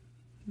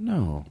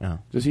 No.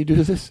 Does he do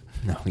this?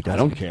 No, he doesn't.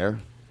 I don't care.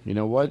 You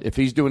know what? If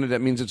he's doing it,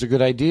 that means it's a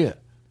good idea.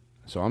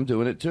 So I'm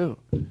doing it too.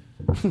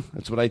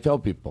 That's what I tell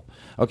people.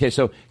 Okay,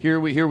 so here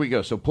we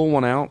go. So pull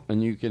one out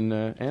and you can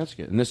ask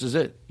it. And this is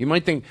it. You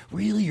might think,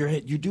 really,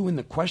 you're doing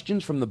the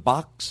questions from the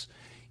box?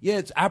 Yeah,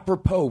 it's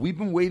apropos. We've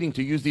been waiting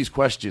to use these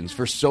questions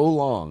for so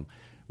long.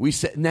 We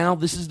said, now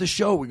this is the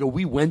show.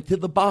 We went to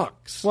the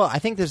box. Well, I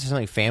think this is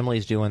something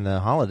families do in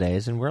the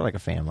holidays, and we're like a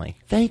family.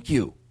 Thank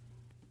you.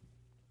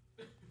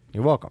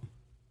 You're welcome.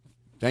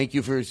 Thank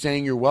you for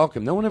saying you're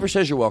welcome. No one ever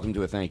says you're welcome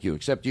to a thank you,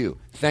 except you.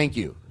 Thank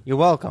you. You're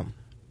welcome.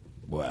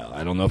 Well,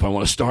 I don't know if I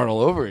want to start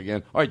all over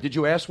again. All right, did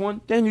you ask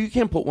one? Daniel, you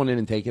can't put one in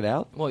and take it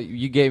out. Well,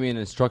 you gave me an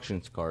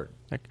instructions card.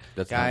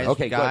 That's guys,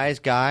 okay,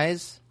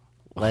 guys,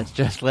 let's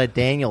just let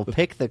Daniel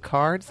pick the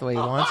cards the way he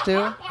wants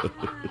to.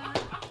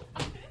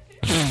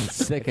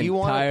 Sick and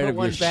tired of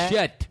your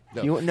shit.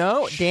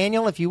 No,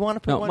 Daniel, if you want to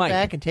put one Mike,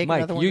 back and take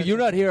another one. You're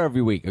not here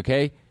every week,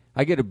 okay?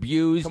 I get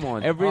abused. Come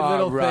on. Every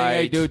little thing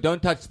I do.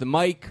 Don't touch the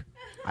mic.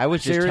 I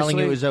was just telling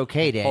you it was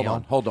okay, Daniel.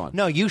 Hold on.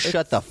 No, you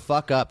shut the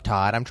fuck up,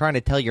 Todd. I'm trying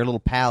to tell your little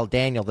pal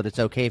Daniel that it's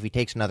okay if he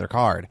takes another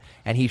card.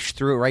 And he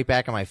threw it right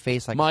back in my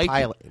face like Mike, a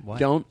pilot. What?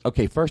 Don't.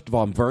 Okay, first of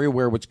all, I'm very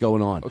aware what's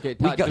going on. Okay,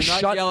 Todd,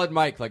 do not yell at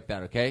Mike like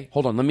that, okay?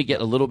 Hold on, let me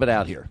get a little bit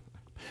out here.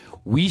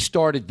 We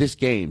started this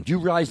game. Do you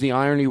realize the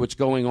irony of what's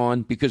going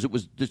on? Because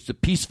it's a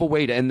peaceful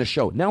way to end the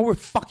show. Now we're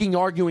fucking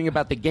arguing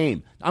about the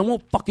game. I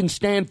won't fucking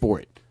stand for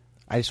it.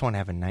 I just want to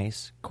have a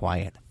nice,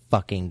 quiet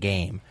fucking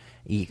game.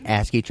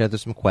 Ask each other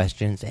some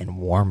questions and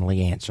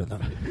warmly answer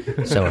them.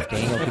 So if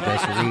Daniel could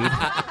just read...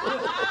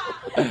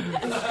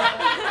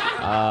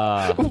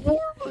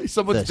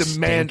 Someone's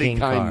demanding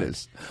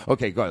kindness.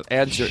 Okay, go ahead.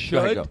 Answer. Go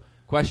ahead, go.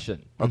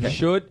 Question. Okay.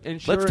 Should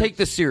insurance... Let's take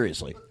this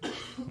seriously.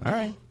 All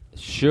right.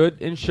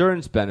 Should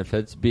insurance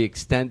benefits be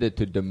extended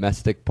to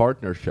domestic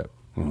partnership?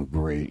 Oh,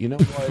 great. You know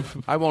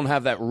what? I won't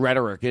have that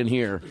rhetoric in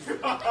here.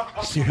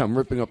 See, I'm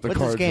ripping up the What's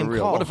cards this game for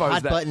real. called? What if I was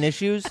Hot that? Button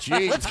Issues?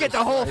 Jeez. Let's get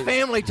the whole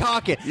family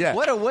talking. Yeah.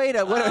 What a way to...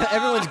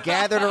 everyone's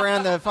gathered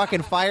around the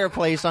fucking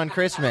fireplace on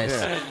Christmas.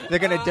 Yeah. They're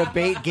going to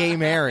debate gay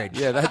marriage.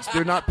 Yeah,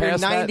 they're not Their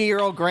past that.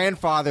 90-year-old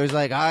grandfather's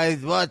like,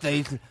 aren't by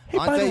they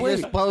the way-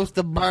 just supposed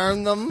to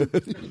burn them? You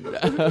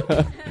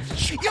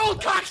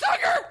old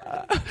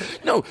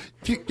cocksucker! No.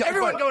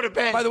 Everyone go to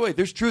bed. By the way,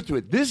 there's truth to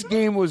it. This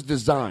game was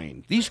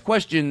designed. These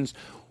questions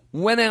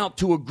went out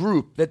to a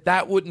group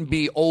that wouldn't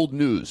be old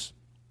news.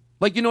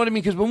 Like, you know what I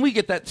mean? Because when we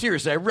get that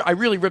seriously, I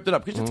really ripped it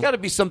up. Because it's got to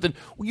be something,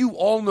 you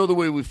all know the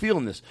way we feel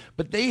in this.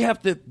 But they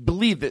have to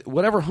believe that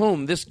whatever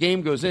home this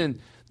game goes in,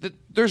 that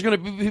there's going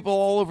to be people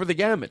all over the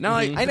gamut. Now,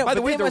 I know, by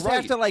the but way, they they're must right.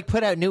 have to like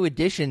put out new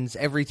editions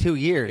every 2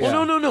 years.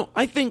 Well, no.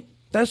 I think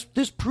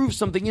this proves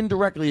something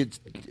indirectly.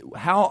 It's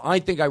how I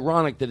think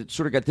ironic that it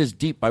sort of got this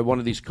deep by one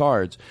of these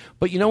cards.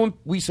 But you know when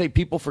we say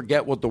people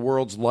forget what the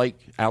world's like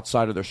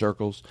outside of their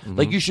circles?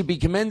 Like you should be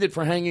commended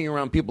for hanging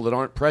around people that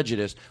aren't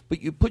prejudiced,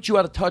 but you put you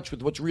out of touch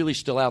with what's really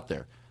still out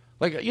there.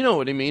 Like, you know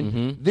what I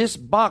mean? This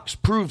box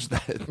proves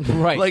that.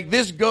 Right. Like,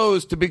 this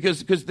goes to,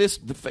 because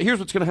here's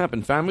what's going to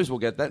happen. Families will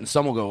get that, and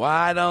some will go,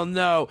 I don't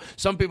know.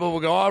 Some people will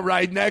go, all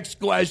right, next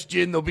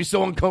question. They'll be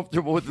so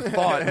uncomfortable with the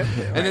thought.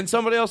 And then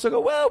somebody else will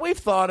go, well, we've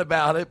thought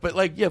about it. But,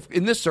 like, yeah,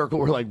 in this circle,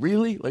 we're like,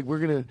 really? Like,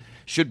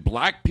 should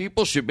black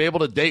people should be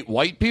able to date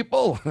white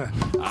people?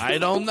 I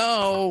don't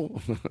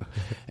know.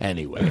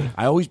 Anyway,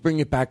 I always bring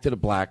it back to the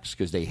blacks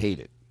because they hate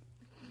it.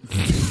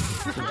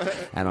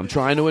 And I'm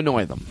trying to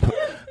annoy them.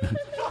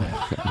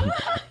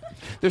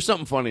 There's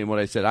something funny in what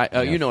I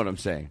said. You know what I'm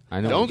saying.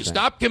 I know. Don't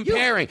stop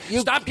comparing.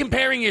 Stop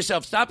comparing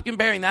yourself. Stop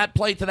comparing that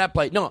plate to that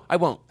plate. No, I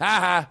won't.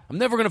 I'm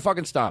never going to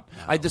fucking stop.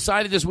 I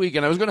decided this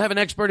weekend I was going to have an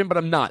expert in, but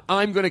I'm not.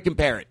 I'm going to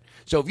compare it.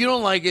 So if you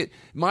don't like it,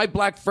 my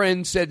black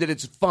friend said that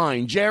it's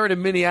fine. Jared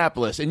in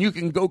Minneapolis, and you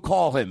can go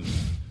call him.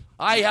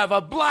 I have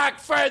a black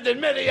friend in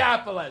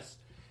Minneapolis.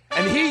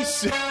 And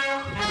he's new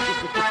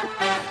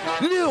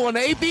on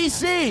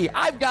ABC.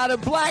 I've got a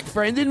black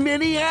friend in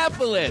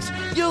Minneapolis.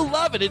 You'll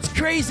love it. It's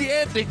crazy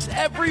antics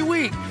every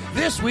week.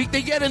 This week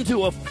they get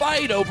into a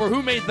fight over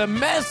who made the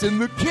mess in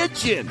the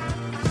kitchen.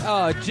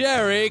 Oh,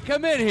 Jerry,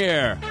 come in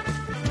here.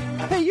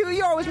 Hey,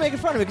 you're always making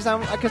fun of me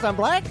because I'm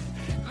black?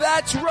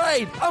 That's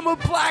right. I'm a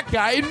black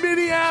guy in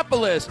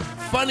Minneapolis.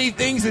 Funny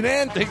things and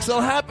antics will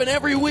happen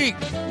every week.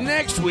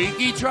 Next week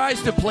he tries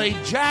to play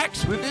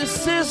jacks with his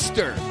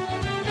sister.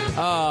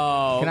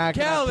 Oh,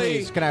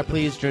 Kelly. Can I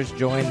please just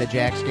join the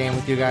Jacks game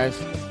with you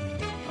guys?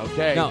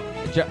 Okay. No,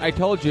 I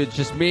told you, it's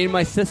just me and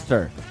my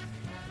sister.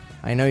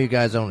 I know you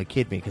guys only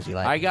kid me because you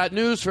like I got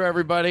news for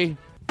everybody.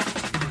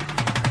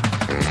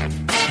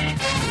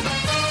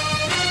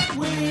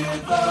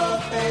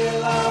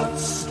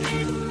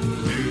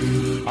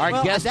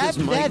 Our guest is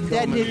Mike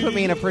that did put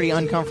me in a pretty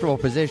uncomfortable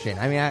position.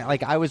 I mean,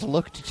 I was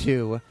looked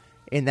to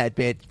in that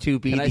bit to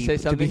be Can I say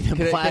something? to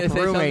be the black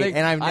roommate,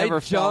 and I've never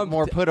felt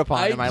more put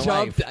upon in my life.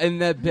 I jumped in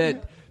that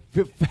bit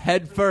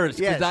head first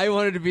because I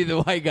wanted to be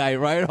the white guy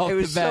right off the bat. It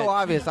was so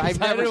obvious. I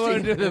didn't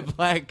want to do the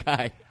black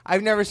guy.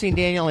 I've never seen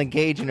Daniel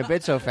engage in a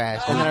bit so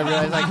fast. And then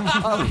I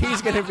realized, oh,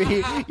 he's going to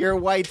be your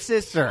white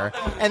sister.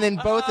 And then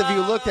both of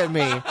you looked at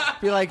me,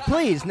 be like,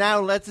 please,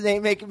 now let's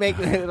make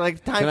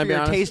like time for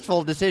your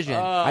tasteful decision.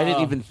 I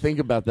didn't even think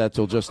about that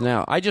till just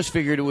now. I just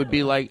figured it would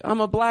be like,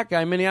 I'm a black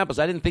guy in Minneapolis.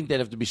 I didn't think they'd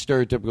have to be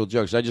stereotypical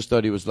jokes. I just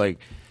thought he was like,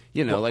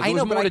 you know, like I it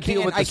was know, more but to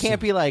deal with. I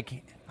can't be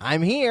like,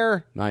 I'm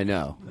here. I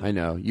know. I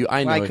know.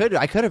 I could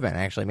have been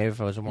actually. Maybe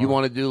if I was more. You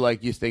want to do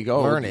like you think?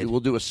 Oh, we'll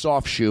do a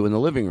soft shoe in the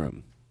living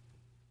room.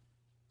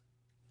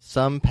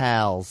 Some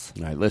pals.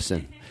 All right,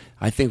 listen.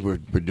 I think we're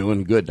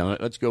doing good. Now,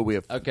 let's go. We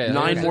have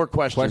 9 more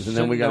questions, and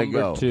then we got to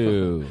go.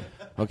 2.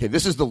 Okay,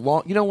 this is the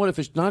long. You know what? If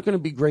it's not going to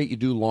be great, you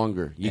do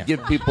longer. You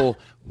give people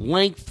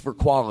length for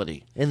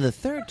quality. In the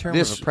third term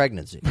of a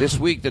pregnancy. This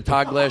week, the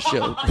Todd Glass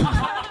Show.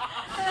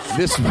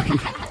 This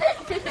week.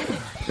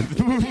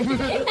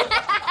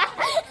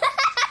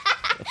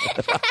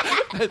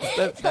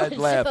 that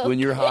laugh when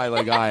you're high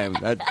like I am.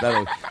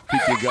 That'll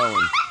keep you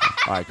going.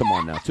 All right, come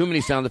on now. Too many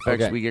sound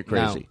effects, we get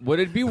crazy. Now, would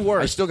it be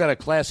worse? I still got a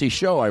classy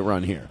show I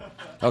run here.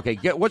 Okay,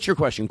 what's your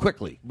question?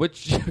 Quickly.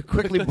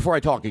 Quickly before I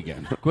talk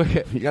again.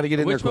 You got to get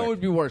in there Which quick. one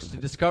would be worse? To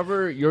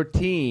discover your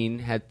teen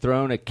had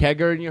thrown a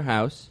kegger in your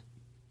house,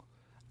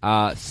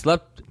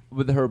 slept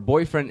with her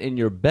boyfriend in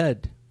your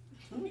bed,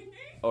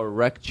 or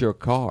wrecked your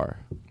car?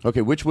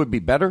 Okay, which would be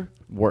better?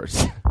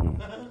 Worse.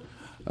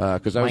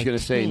 Because I was going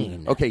to say,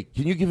 okay,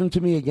 can you give them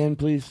to me again,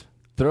 please?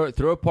 Throw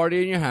a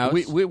party in your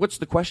house. What's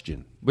the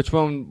question? Which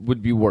one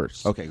would be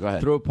worse? Okay, go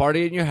ahead. Throw a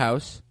party in your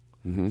house.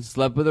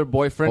 Slept with her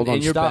boyfriend Hold on,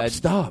 in your bed.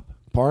 Stop.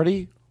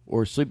 Party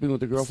or sleeping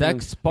with a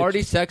girlfriend? Sex,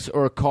 party, sex,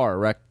 or a car.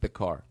 Wreck the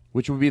car.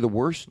 Which would be the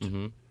worst?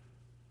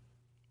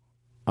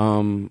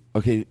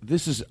 Okay,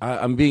 this is.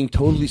 I'm being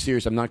totally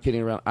serious. I'm not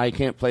kidding around. I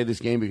can't play this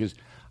game because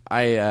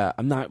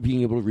I'm not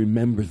being able to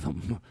remember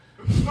them.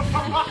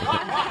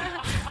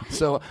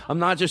 So I'm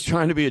not just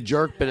trying to be a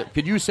jerk, but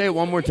could you say it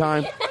one more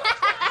time?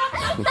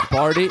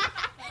 Party.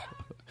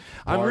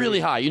 I'm really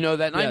high, you know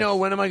that, and I know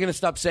when am I going to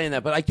stop saying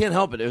that, but I can't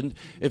help it. And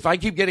if I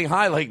keep getting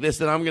high like this,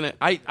 then I'm going to.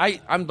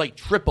 I'm like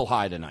triple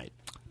high tonight.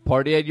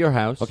 Party at your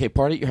house. Okay,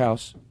 party at your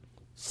house.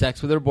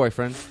 Sex with her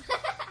boyfriend.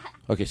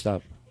 Okay,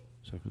 stop.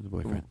 Sex with the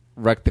boyfriend.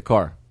 Wreck the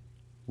car.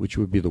 Which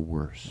would be the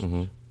worst?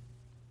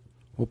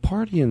 Well,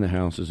 party in the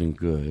house isn't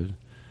good.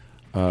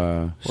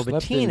 Well,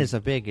 but teen is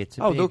a big. It's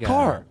a big. the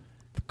car.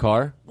 The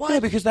car? What? Yeah,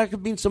 because that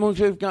could mean someone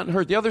could have gotten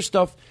hurt. The other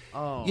stuff,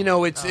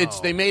 it's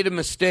they made a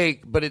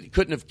mistake, but it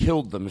couldn't have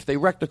killed them. If they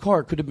wrecked the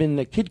car, it could have been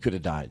the kid could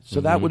have died. So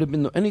that would have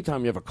been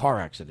anytime you have a car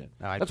accident.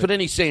 That's what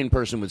any sane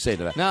person would say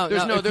to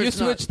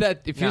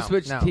that. If you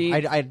switch teen,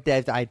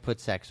 I'd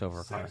put sex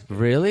over car.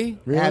 Really?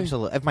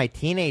 Absolutely. If my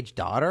teenage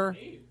daughter,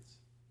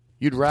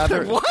 you'd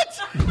rather what?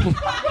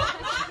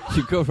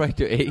 You go right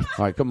to 8. All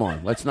right, come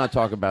on. Let's not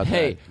talk about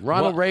that.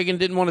 Ronald Reagan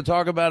didn't want to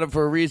talk about it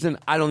for a reason.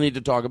 I don't need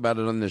to talk about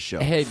it on this show.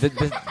 Hey,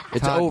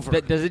 it's over.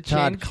 Does it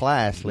Todd change?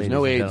 Class, There's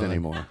no AIDS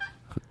anymore.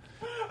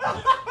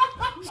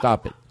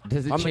 Stop it.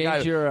 Does it I'm the guy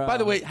change your? By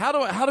the way,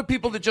 how do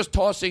people that just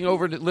tossing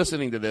over to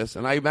listening to this,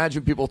 and I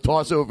imagine people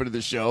toss over to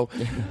the show.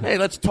 Hey,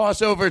 let's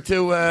toss over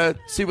to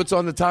see what's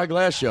on the Todd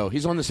Glass show.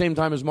 He's on the same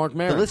time as Mark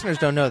Maron. The listeners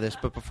don't know this,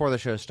 but before the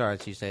show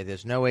starts, you say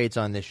there's no AIDS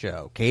on this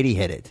show. Katie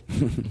hit it.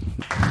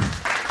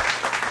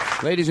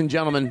 Ladies and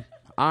gentlemen,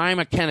 I'm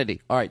a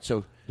Kennedy. All right,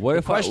 so what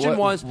if the question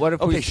was, what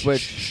if we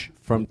switch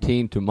from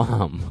teen to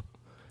mom?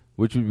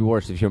 Which would be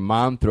worse if your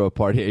mom threw a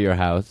party at your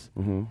house,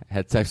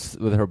 had sex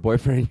with her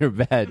boyfriend in your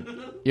bed,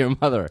 your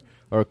mother,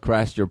 or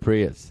crashed your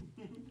Prius?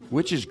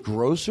 Which is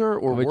grosser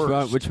or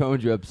worse? Which one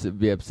would you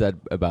be upset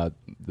about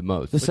the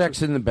most? The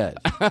sex in the bed.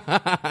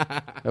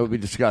 That would be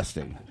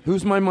disgusting.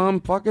 Who's my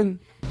mom fucking?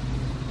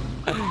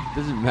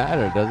 Doesn't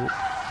matter, does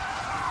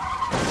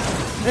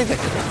it?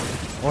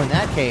 Well, in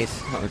that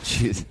case... Oh,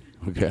 jeez.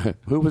 Okay.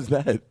 Who was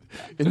that?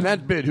 In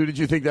that bit, who did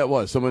you think that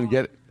was? Someone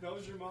get it? That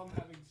was your mom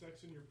having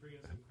sex in your Prius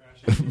and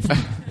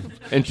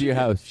crashing into your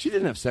house. She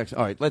didn't have sex.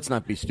 All right, let's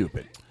not be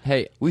stupid.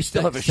 Hey, we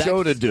still have a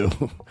show to do.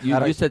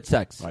 You said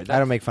sex. Right, I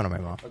don't make fun of my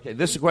mom. Okay,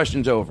 this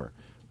question's over.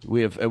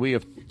 We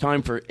have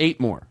time for 8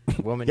 more.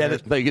 Get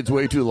it? Like it's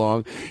way too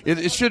long.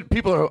 It should.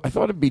 People are. I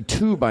thought it'd be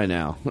 2 by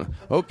now.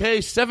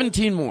 Okay,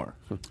 17 more.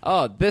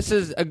 Oh, this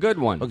is a good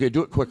one. Okay,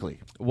 do it quickly.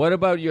 What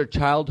about your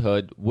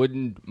childhood?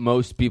 Wouldn't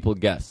most people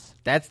guess?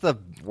 That's the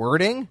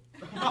wording.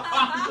 He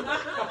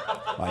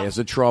has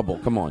a trouble.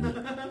 Come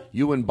on,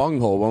 you and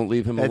Bunghole won't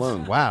leave him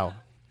alone. Wow.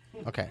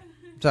 Okay,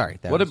 sorry.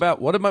 What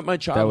about my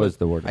childhood? That was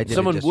the word.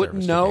 Someone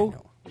wouldn't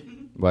know.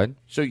 What?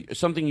 So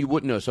something you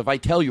wouldn't know. So if I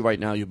tell you right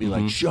now, you'll be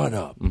like, "Shut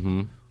up."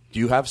 Do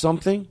you have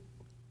something?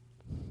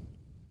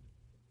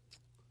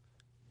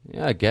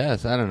 Yeah, I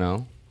guess. I don't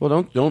know.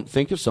 Well, don't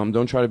think of something.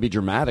 Don't try to be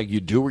dramatic.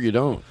 You do or you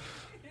don't.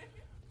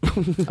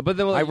 But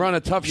then, I run a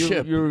tough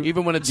ship,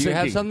 even when it's do sinking.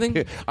 You have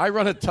something? I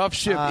run a tough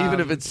ship,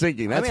 even if it's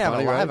sinking. That's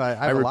funny, right?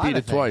 I repeat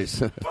it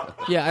twice.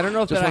 Yeah, I don't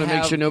know if just want to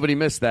make sure nobody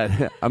missed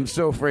that. I'm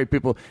so afraid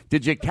people.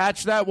 Did you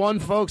catch that one,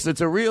 folks?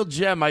 It's a real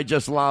gem I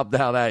just lobbed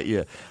out at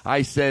you.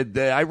 I said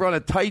I run a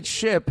tight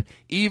ship,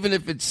 even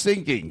if it's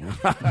sinking.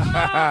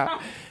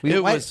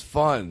 It was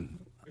fun.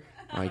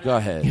 All right, go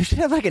ahead. You should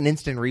have like an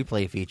instant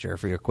replay feature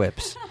for your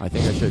quips. I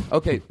think I should.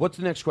 Okay, what's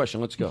the next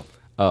question? Let's go.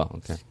 Oh,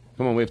 okay.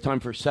 Come on, we have time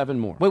for 7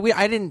 more. Wait,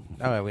 I didn't.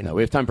 Oh, wait, no,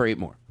 we have time for 8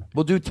 more.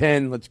 We'll do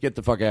 10. Let's get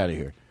the fuck out of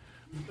here.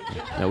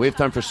 No, we have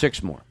time for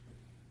 6 more.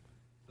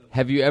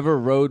 Have you ever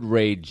road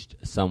raged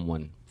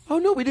someone? Oh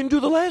no, we didn't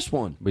do the last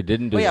one. We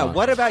didn't do. Yeah, that.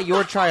 what about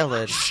your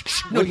childhood?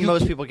 What do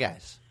most people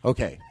guess?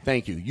 Okay,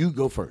 thank you. You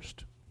go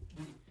first.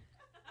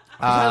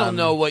 I don't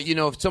know what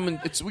if someone.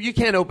 You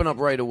can't open up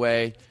right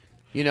away.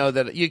 You know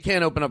that you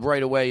can't open up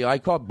right away. I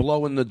caught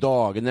blowing the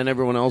dog, and then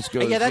everyone else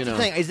goes. Yeah, that's the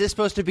thing. Is this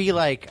supposed to be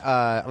like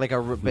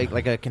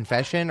a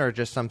confession, or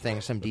just some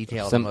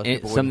detail that most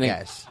people wouldn't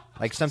guess?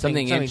 Like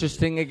something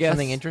interesting, I guess.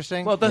 Something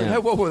interesting. Well,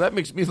 whoa, that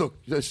makes me look.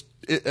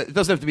 It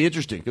doesn't have to be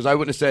interesting because I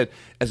wouldn't have said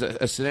as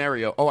a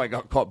scenario. Oh, I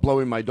got caught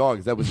blowing my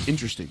dog. That was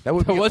interesting. That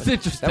was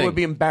interesting. That would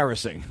be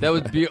embarrassing. That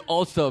would be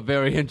also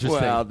very interesting.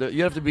 Well,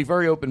 you have to be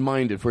very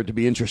open-minded for it to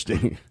be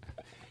interesting.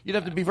 You'd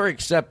have to be very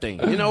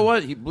accepting. You know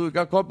what? He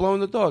got caught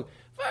blowing the dog.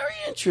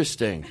 Very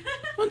interesting.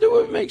 Wonder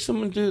what makes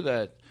someone do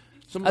that.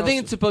 I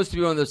think it's supposed to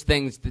be one of those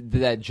things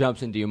that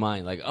jumps into your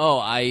mind, like, oh,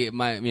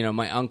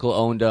 my uncle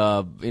owned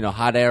a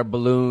hot air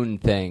balloon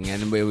thing,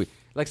 and we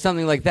like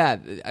something like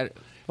that.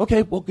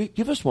 Okay, well,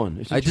 give us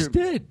one. I just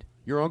did.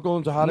 Your uncle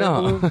owns a hot air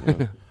balloon.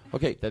 Yeah.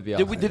 Okay,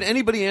 did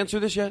anybody answer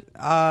this yet?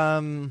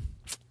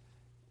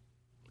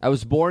 I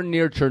was born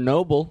near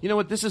Chernobyl. You know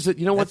what this is?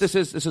 You know what this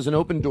is? This is an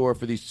open door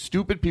for these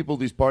stupid people,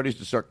 these parties,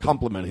 to start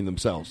complimenting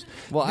themselves.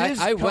 Well,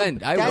 I went.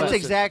 That's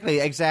exactly.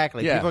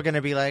 Yeah. People are going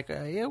to be like,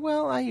 yeah,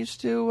 well, I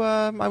used to.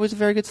 I was a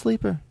very good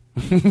sleeper.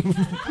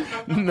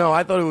 No,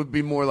 I thought it would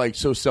be more like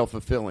so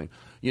self-fulfilling.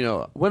 You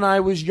know, when I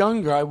was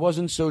younger, I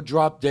wasn't so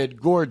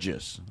drop-dead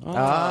gorgeous.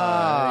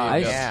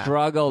 I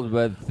struggled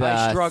with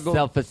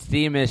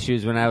self-esteem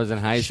issues when I was in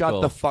high school.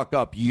 Shut the fuck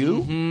up.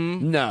 You?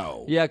 Mm-hmm.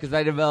 No. Yeah, because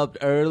I developed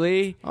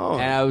early,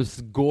 and I was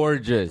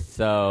gorgeous.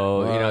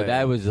 So,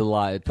 that was a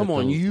lot. Come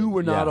on, you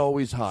were not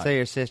always hot. So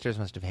your sisters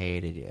must have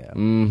hated you.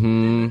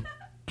 Mm-hmm.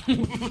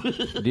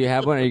 Do you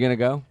have one? Are you going to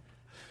go?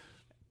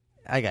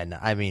 I got no.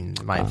 I mean,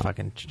 my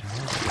fucking child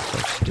is so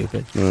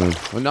stupid.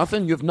 Well,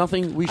 nothing? You have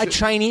nothing? A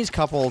Chinese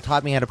couple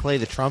taught me how to play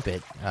the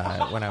trumpet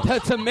when I was...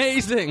 That's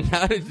amazing.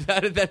 How did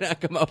that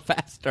not come out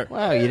faster?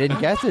 Wow, you didn't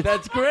guess it.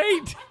 That's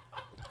great.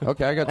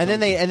 Okay, I got And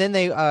then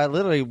they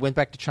literally went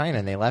back to China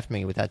and they left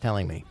me without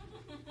telling me.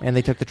 And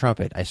they took the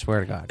trumpet. I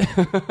swear to God.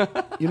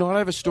 You know what? I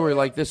have a story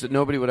like this that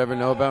nobody would ever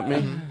know about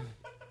me.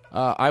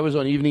 I was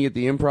on Evening at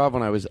the Improv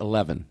when I was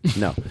 11.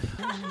 No.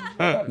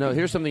 No,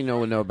 here's something no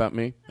one know about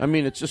me. I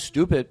mean, it's just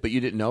stupid, but you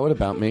didn't know it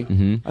about me.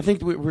 Mm-hmm. I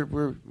think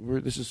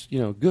we're this is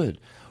good.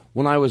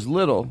 When I was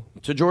little,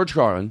 to George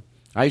Carlin,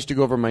 I used to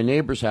go over to my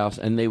neighbor's house,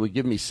 and they would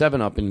give me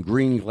 7-Up in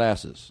green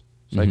glasses.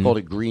 So I called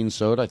it green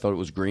soda. I thought it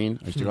was green.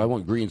 I used to go, I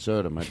want green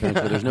soda. My parents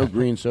said, there's no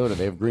green soda.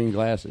 They have green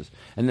glasses.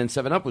 And then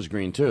 7-Up was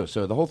green, too.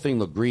 So the whole thing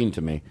looked green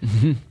to me.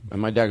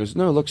 And my dad goes,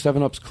 no, look,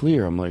 7-Up's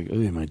clear. I'm like, oh,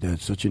 my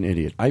dad's such an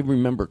idiot. I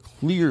remember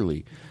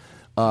clearly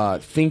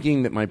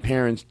thinking that my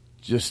parents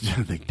just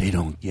like they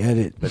don't get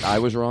it, but I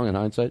was wrong in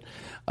hindsight.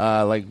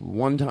 Like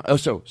one time,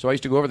 so I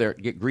used to go over there,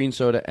 get green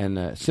soda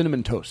and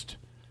cinnamon toast.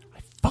 I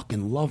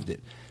fucking loved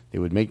it. They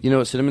would make, you know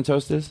what cinnamon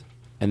toast is,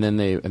 and then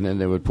they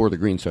would pour the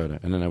green soda,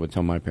 and then I would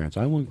tell my parents,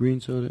 I want green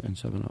soda and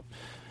 7-Up,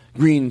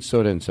 green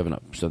soda and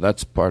 7-Up. So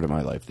that's part of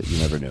my life that you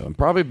never knew, and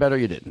probably better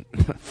you didn't.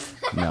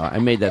 No, I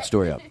made that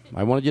story up.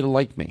 I wanted you to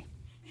like me,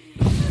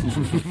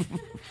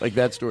 like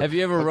that story. Have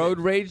you ever road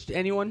raged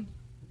anyone?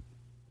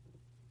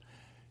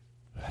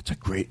 That's a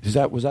great. Was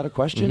that a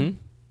question? Mm-hmm.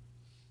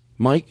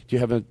 Mike,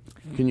 can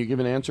you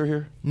give an answer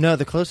here? No,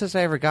 the closest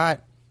I ever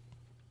got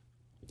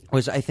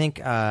was, I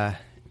think,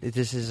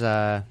 this is,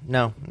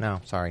 no,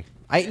 sorry.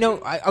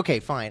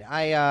 Okay, fine.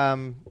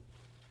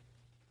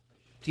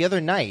 The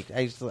other night,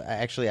 I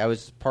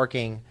was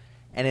parking,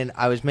 and then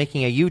I was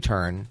making a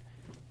U-turn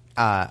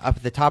up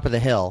at the top of the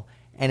hill,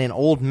 and an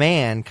old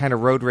man kind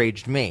of road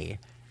raged me.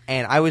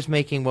 And I was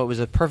making what was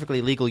a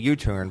perfectly legal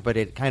U-turn, but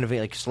it kind of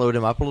like slowed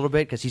him up a little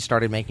bit because he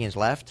started making his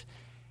left,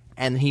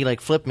 and he like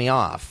flipped me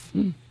off.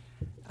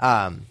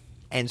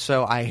 And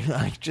so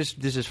I just,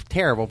 this is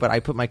terrible, but I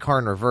put my car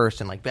in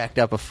reverse and like backed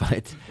up a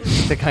foot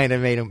to kind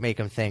of make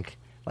him think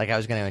like I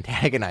was going to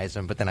antagonize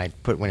him, but then I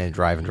went in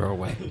drive and drove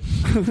away.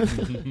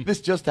 This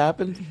just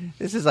happened?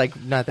 This is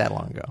like not that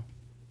long ago.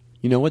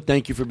 You know what?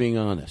 Thank you for being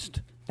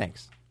honest.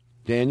 Thanks.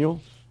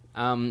 Daniel?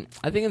 I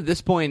think at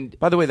this point...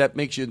 By the way, that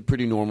makes you a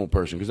pretty normal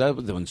person, because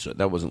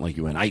that wasn't like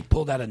you went, I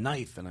pulled out a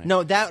knife and I...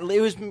 No,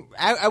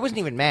 I wasn't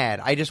even mad.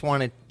 I just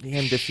wanted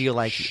him to feel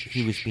like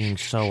he was being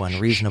so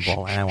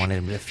unreasonable, and I wanted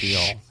him to feel...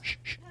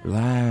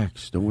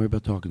 Relax. Don't worry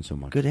about talking so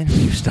much. Good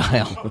interview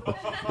style.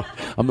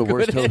 I'm the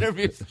worst host. Good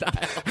interview style.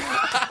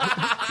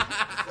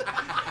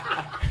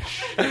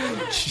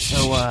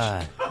 So,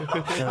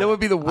 that would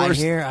be the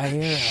worst. I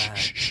hear.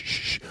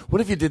 What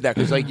if you did that?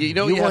 Because, like,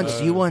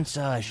 you once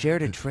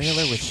shared a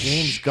trailer with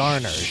James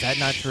Garner. Is that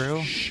not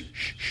true?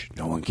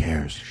 No one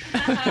cares.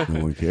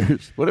 No one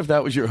cares. What if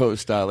that was your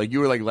host style? Like, you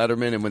were like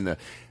Letterman, and when the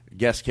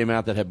guest came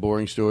out that had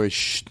boring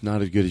stories,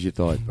 not as good as you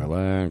thought.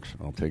 Relax.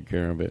 I'll take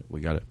care of it.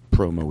 We got a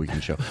promo we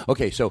can show.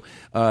 Okay, so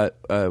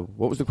what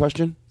was the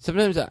question?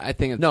 Sometimes I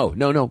think... No.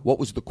 What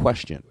was the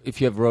question? If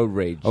you have road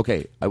rage.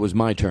 Okay, it was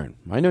my turn.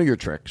 I know your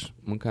tricks.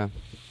 Okay.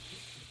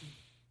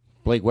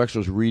 Blake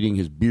Wexler's reading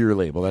his beer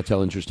label. That's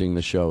how interesting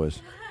the show is.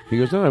 He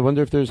goes, I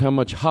wonder if there's how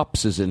much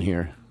hops is in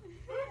here.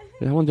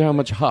 I wonder how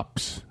much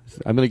hops.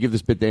 I'm going to give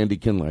this bit to Andy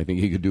Kindler. I think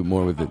he could do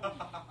more with it.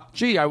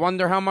 Gee, I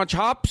wonder how much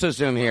hops is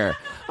in here.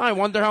 I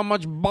wonder how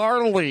much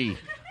barley.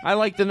 I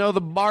like to know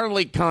the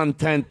barley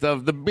content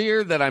of the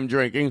beer that I'm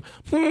drinking.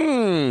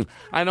 I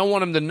don't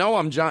want him to know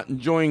I'm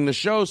enjoying the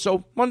show,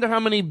 so wonder how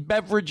many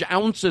beverage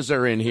ounces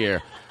are in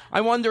here. I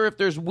wonder if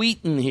there's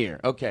wheat in here.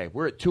 Okay,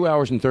 we're at 2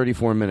 hours and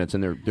 34 minutes,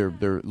 and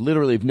they're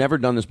literally have never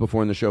done this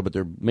before in the show, but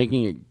they're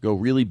making it go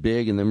really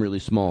big and then really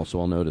small, so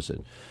I'll notice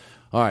it.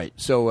 All right,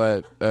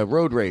 so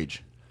road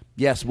rage.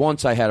 Yes,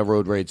 once I had a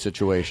road rage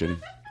situation.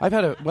 I've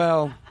had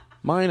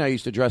mine I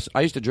used to dress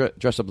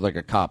up like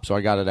a cop, so I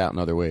got it out in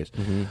other ways.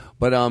 Mm-hmm.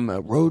 But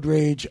road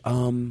rage,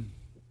 no,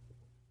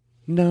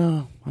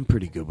 I'm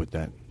pretty good with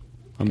that.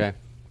 Okay.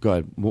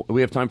 Good. We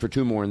have time for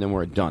 2 more, and then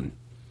we're done.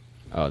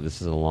 Oh,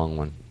 this is a long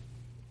one.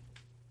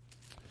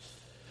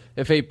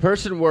 If a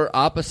person were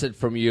opposite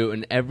from you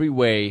in every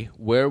way,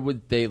 where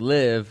would they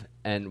live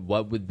And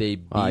what would they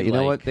be You know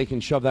like? what? They can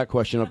shove that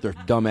question up their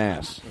dumb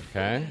ass.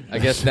 Okay. I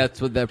guess that's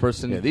what that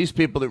person... Yeah, these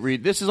people that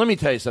read... Let me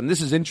tell you something.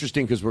 This is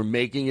interesting because we're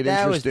making it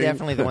That was interesting.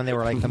 definitely the one they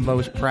were like the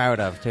most proud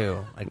of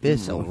too. Like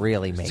this will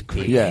really make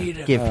people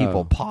give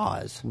people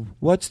pause.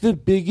 What's the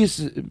biggest...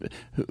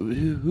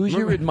 Who's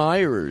your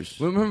admirers?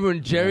 Remember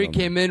when Jerry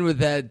came in with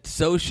that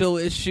social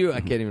issue?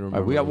 I can't even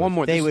remember. we got one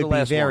more. They This is would the be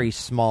last very one.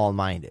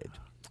 small-minded.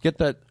 Get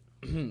that...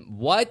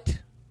 What?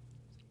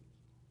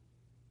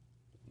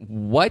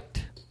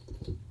 What?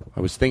 I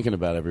was thinking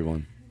about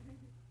everyone.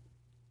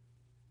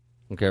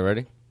 Okay,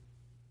 ready?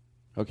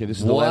 Okay, this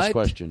is the last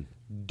question.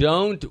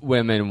 Don't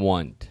women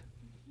want?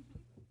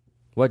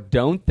 What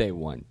don't they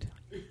want?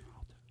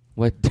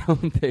 What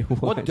don't they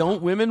want? What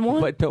don't women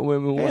want? What don't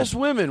women want? Ask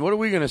women. What are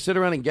we going to sit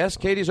around and guess?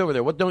 Katie's over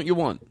there. What don't you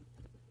want?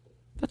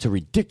 That's a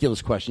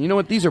ridiculous question. You know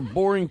what? These are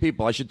boring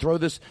people. I should throw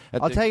this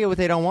at I'll tell you what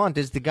they don't want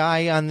is the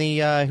guy on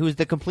the who's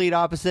the complete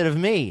opposite of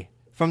me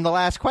from the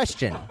last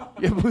question.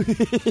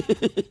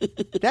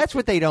 That's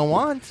what they don't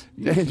want.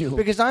 Daniel.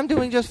 Because I'm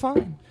doing just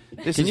fine.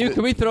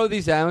 Can we throw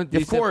these out?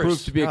 These have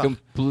proved to be a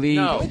complete...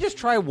 Can we just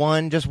try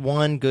just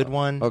one good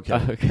one?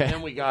 Okay.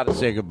 Then we got to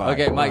say goodbye.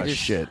 Okay, Mike, Oh,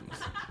 just- shit.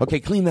 Okay,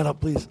 clean that up,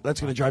 please. That's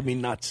going to drive me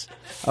nuts.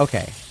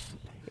 Okay.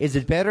 Is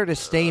it better to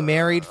stay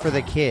married for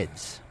the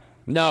kids?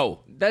 No.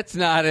 That's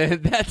not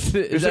it. Is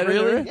Is that it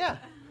really? Yeah.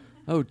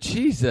 Oh,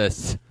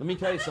 Jesus. Let me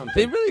tell you something.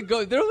 They're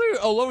really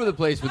all over the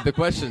place with the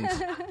questions.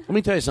 Let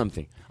me tell you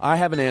something. I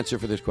have an answer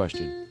for this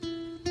question.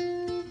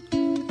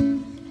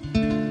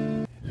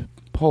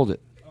 Hold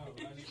it.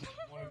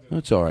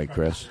 That's all right,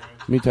 Chris.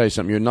 Let me tell you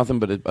something. You're nothing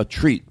but a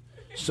treat.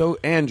 So,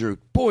 Andrew,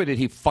 boy, did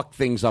he fuck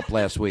things up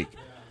last week.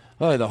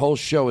 Oh, the whole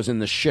show is in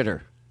the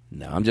shitter.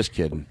 No, I'm just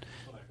kidding.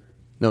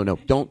 No,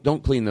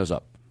 don't clean those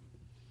up.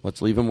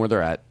 Let's leave them where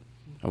they're at.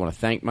 I want to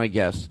thank my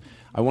guests.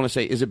 I want to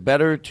say, is it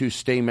better to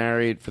stay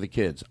married for the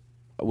kids?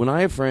 When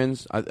I have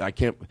friends, I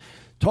can't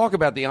talk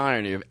about the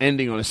irony of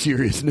ending on a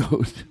serious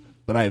note,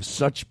 but I have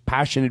such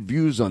passionate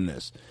views on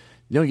this.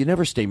 No, you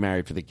never stay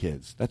married for the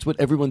kids. That's what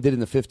everyone did in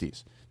the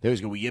 50s. They always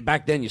go, well, yeah,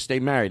 back then you stay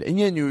married. And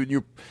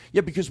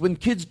yeah, because when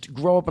kids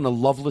grow up in a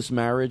loveless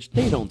marriage,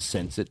 they don't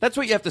sense it. That's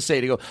what you have to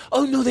say to go,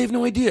 oh, no, they have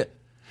no idea.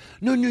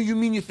 No, you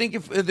mean you think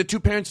if the two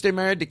parents stay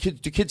married, do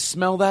kids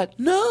smell that?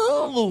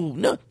 No.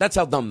 That's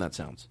how dumb that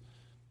sounds.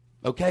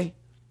 Okay?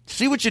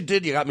 See what you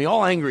did? You got me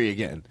all angry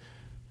again.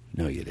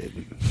 No, you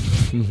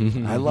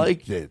didn't. I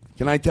liked it.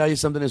 Can I tell you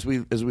something as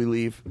we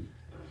leave?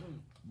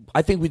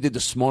 I think we did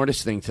the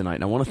smartest thing tonight,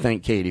 and I want to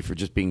thank Katie for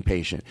just being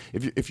patient.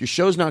 If your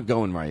show's not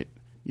going right,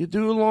 you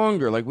do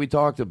longer, like we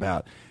talked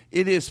about.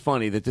 It is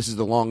funny that this is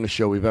the longest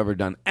show we've ever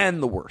done,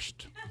 and the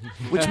worst,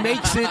 which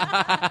makes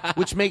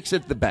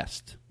it the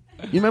best.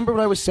 You remember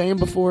what I was saying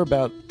before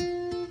about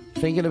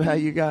thinking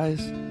about you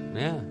guys?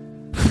 Yeah.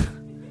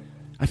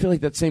 I feel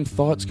like that same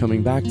thought's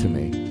coming back to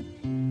me.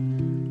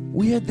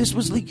 This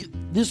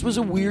was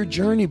a weird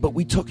journey, but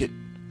we took it.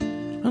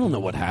 I don't know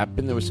what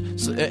happened.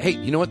 Hey,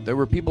 you know what? There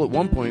were people at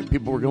one point,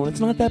 people were going, it's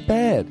not that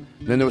bad.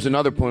 And then there was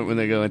another point when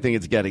they go, I think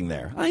it's getting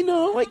there. I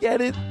know, I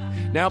get it.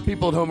 Now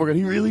people at home are going,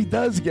 he really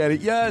does get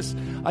it. Yes,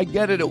 I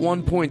get it. At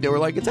one point, they were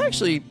like, it's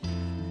actually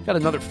got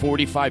another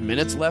 45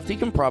 minutes left. He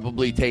can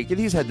probably take it.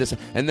 He's had this.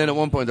 And then at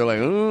one point, they're like,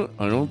 oh,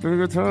 I don't think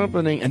it's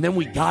happening. And then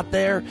we got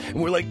there,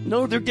 and we're like,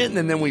 no, they're getting.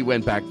 And then we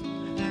went back.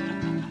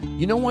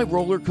 You know why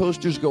roller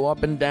coasters go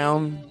up and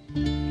down?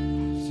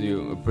 So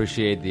you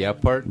appreciate the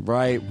up part?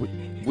 Right.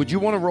 Would you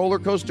want a roller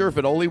coaster if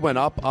it only went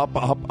up, up,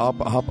 up, up,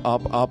 up,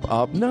 up, up,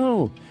 up?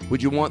 No.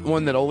 Would you want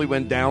one that only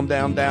went down,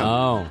 down, down?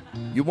 Oh.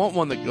 You want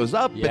one that goes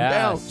up and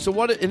down. So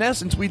what? In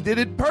essence, we did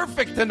it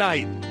perfect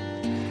tonight.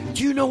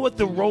 Do you know what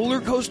the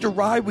roller coaster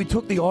ride we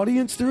took the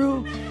audience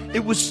through?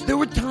 There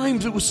were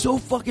times it was so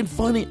fucking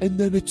funny, and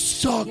then it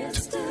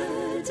sucked.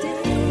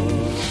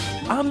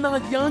 I'm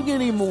not young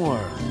anymore.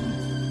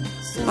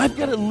 I've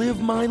got to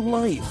live my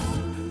life.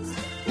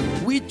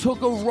 We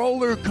took a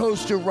roller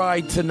coaster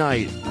ride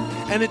tonight,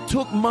 and it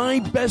took my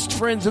best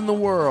friends in the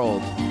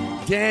world,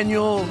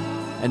 Daniel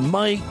and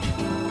Mike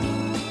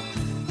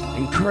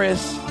and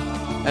Chris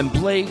and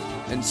Blake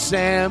and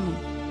Sam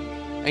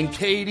and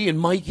Katie and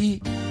Mikey,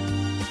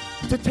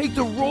 to take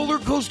the roller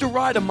coaster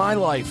ride of my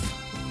life.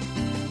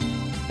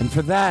 And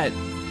for that,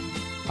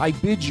 I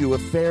bid you a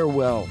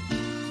farewell.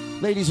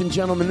 Ladies and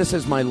gentlemen, this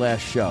is my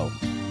last show.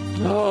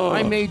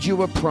 I made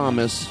you a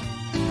promise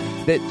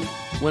that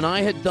when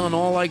I had done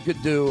all I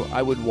could do,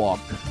 I would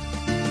walk.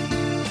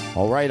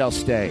 All right, I'll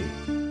stay.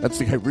 That's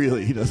the guy,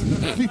 really, he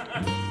doesn't.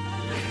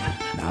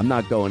 No, I'm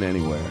not going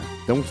anywhere.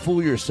 Don't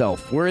fool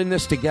yourself. We're in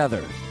this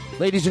together.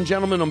 Ladies and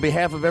gentlemen, on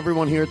behalf of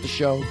everyone here at the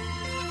show,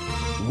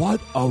 what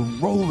a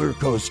roller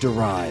coaster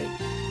ride.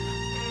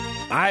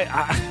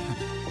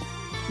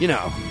 You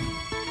know.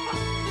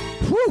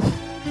 Whew.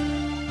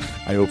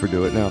 I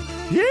overdo it now.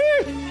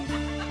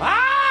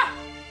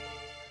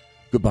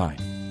 Goodbye.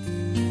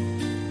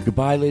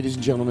 Goodbye, ladies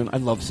and gentlemen. I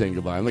love saying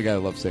goodbye. I'm the guy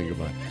who loves saying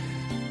goodbye.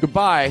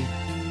 Goodbye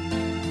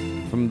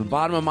from the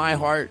bottom of my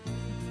heart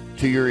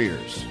to your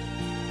ears.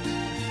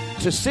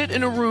 To sit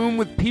in a room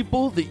with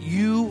people that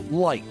you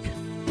like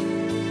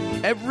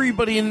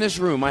Everybody in this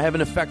room I have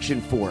an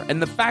affection for.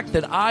 And the fact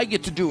that I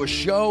get to do a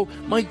show,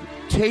 Mike,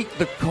 take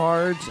the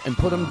cards and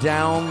put them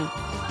down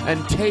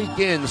and take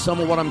in some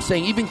of what I'm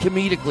saying. Even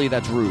comedically,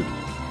 that's rude.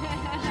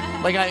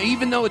 Like,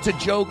 even though it's a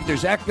joke,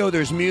 there's echo,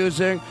 there's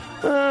music,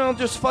 I'll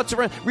just futz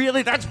around.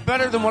 Really, that's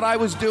better than what I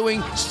was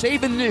doing,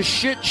 saving this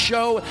shit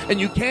show, and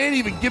you can't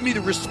even give me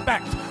the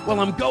respect while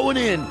I'm going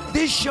in.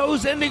 This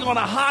show's ending on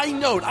a high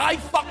note. I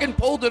fucking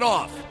pulled it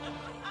off.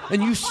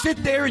 And you sit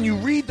there and you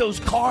read those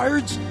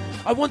cards.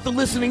 I want the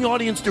listening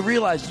audience to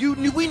realize,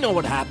 we know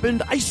what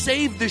happened. I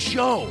saved the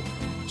show.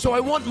 So I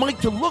want Mike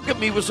to look at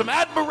me with some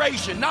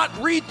admiration, not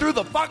read through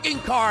the fucking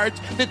cards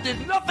that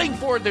did nothing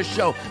for the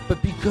show.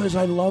 But because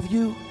I love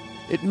you,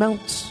 it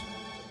melts.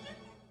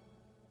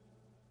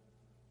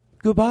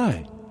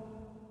 Goodbye,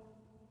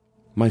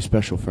 my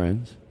special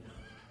friends.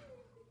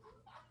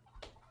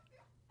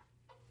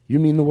 You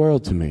mean the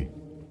world to me.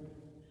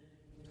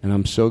 And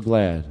I'm so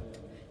glad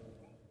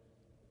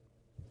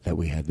that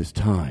we had this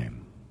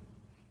time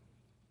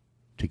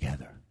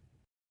together.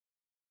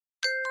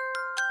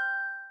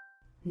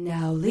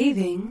 Now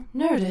leaving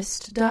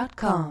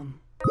Nerdist.com.